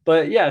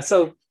 But yeah,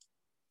 so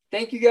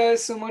thank you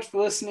guys so much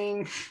for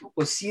listening.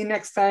 We'll see you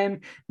next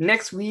time.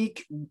 Next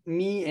week,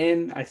 me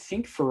and I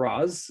think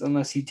Faraz,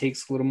 unless he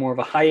takes a little more of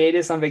a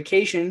hiatus on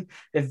vacation,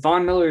 if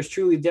Von Miller is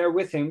truly there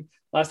with him.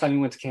 Last time he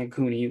went to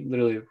Cancun, he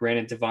literally ran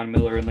into Von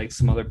Miller and like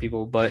some other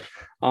people. But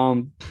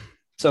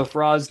so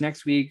Faraz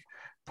next week,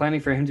 planning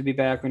for him to be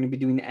back. We're going to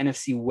be doing the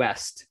NFC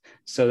West.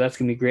 So that's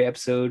going to be a great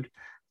episode.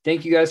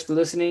 Thank you guys for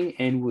listening,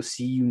 and we'll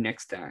see you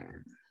next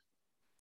time.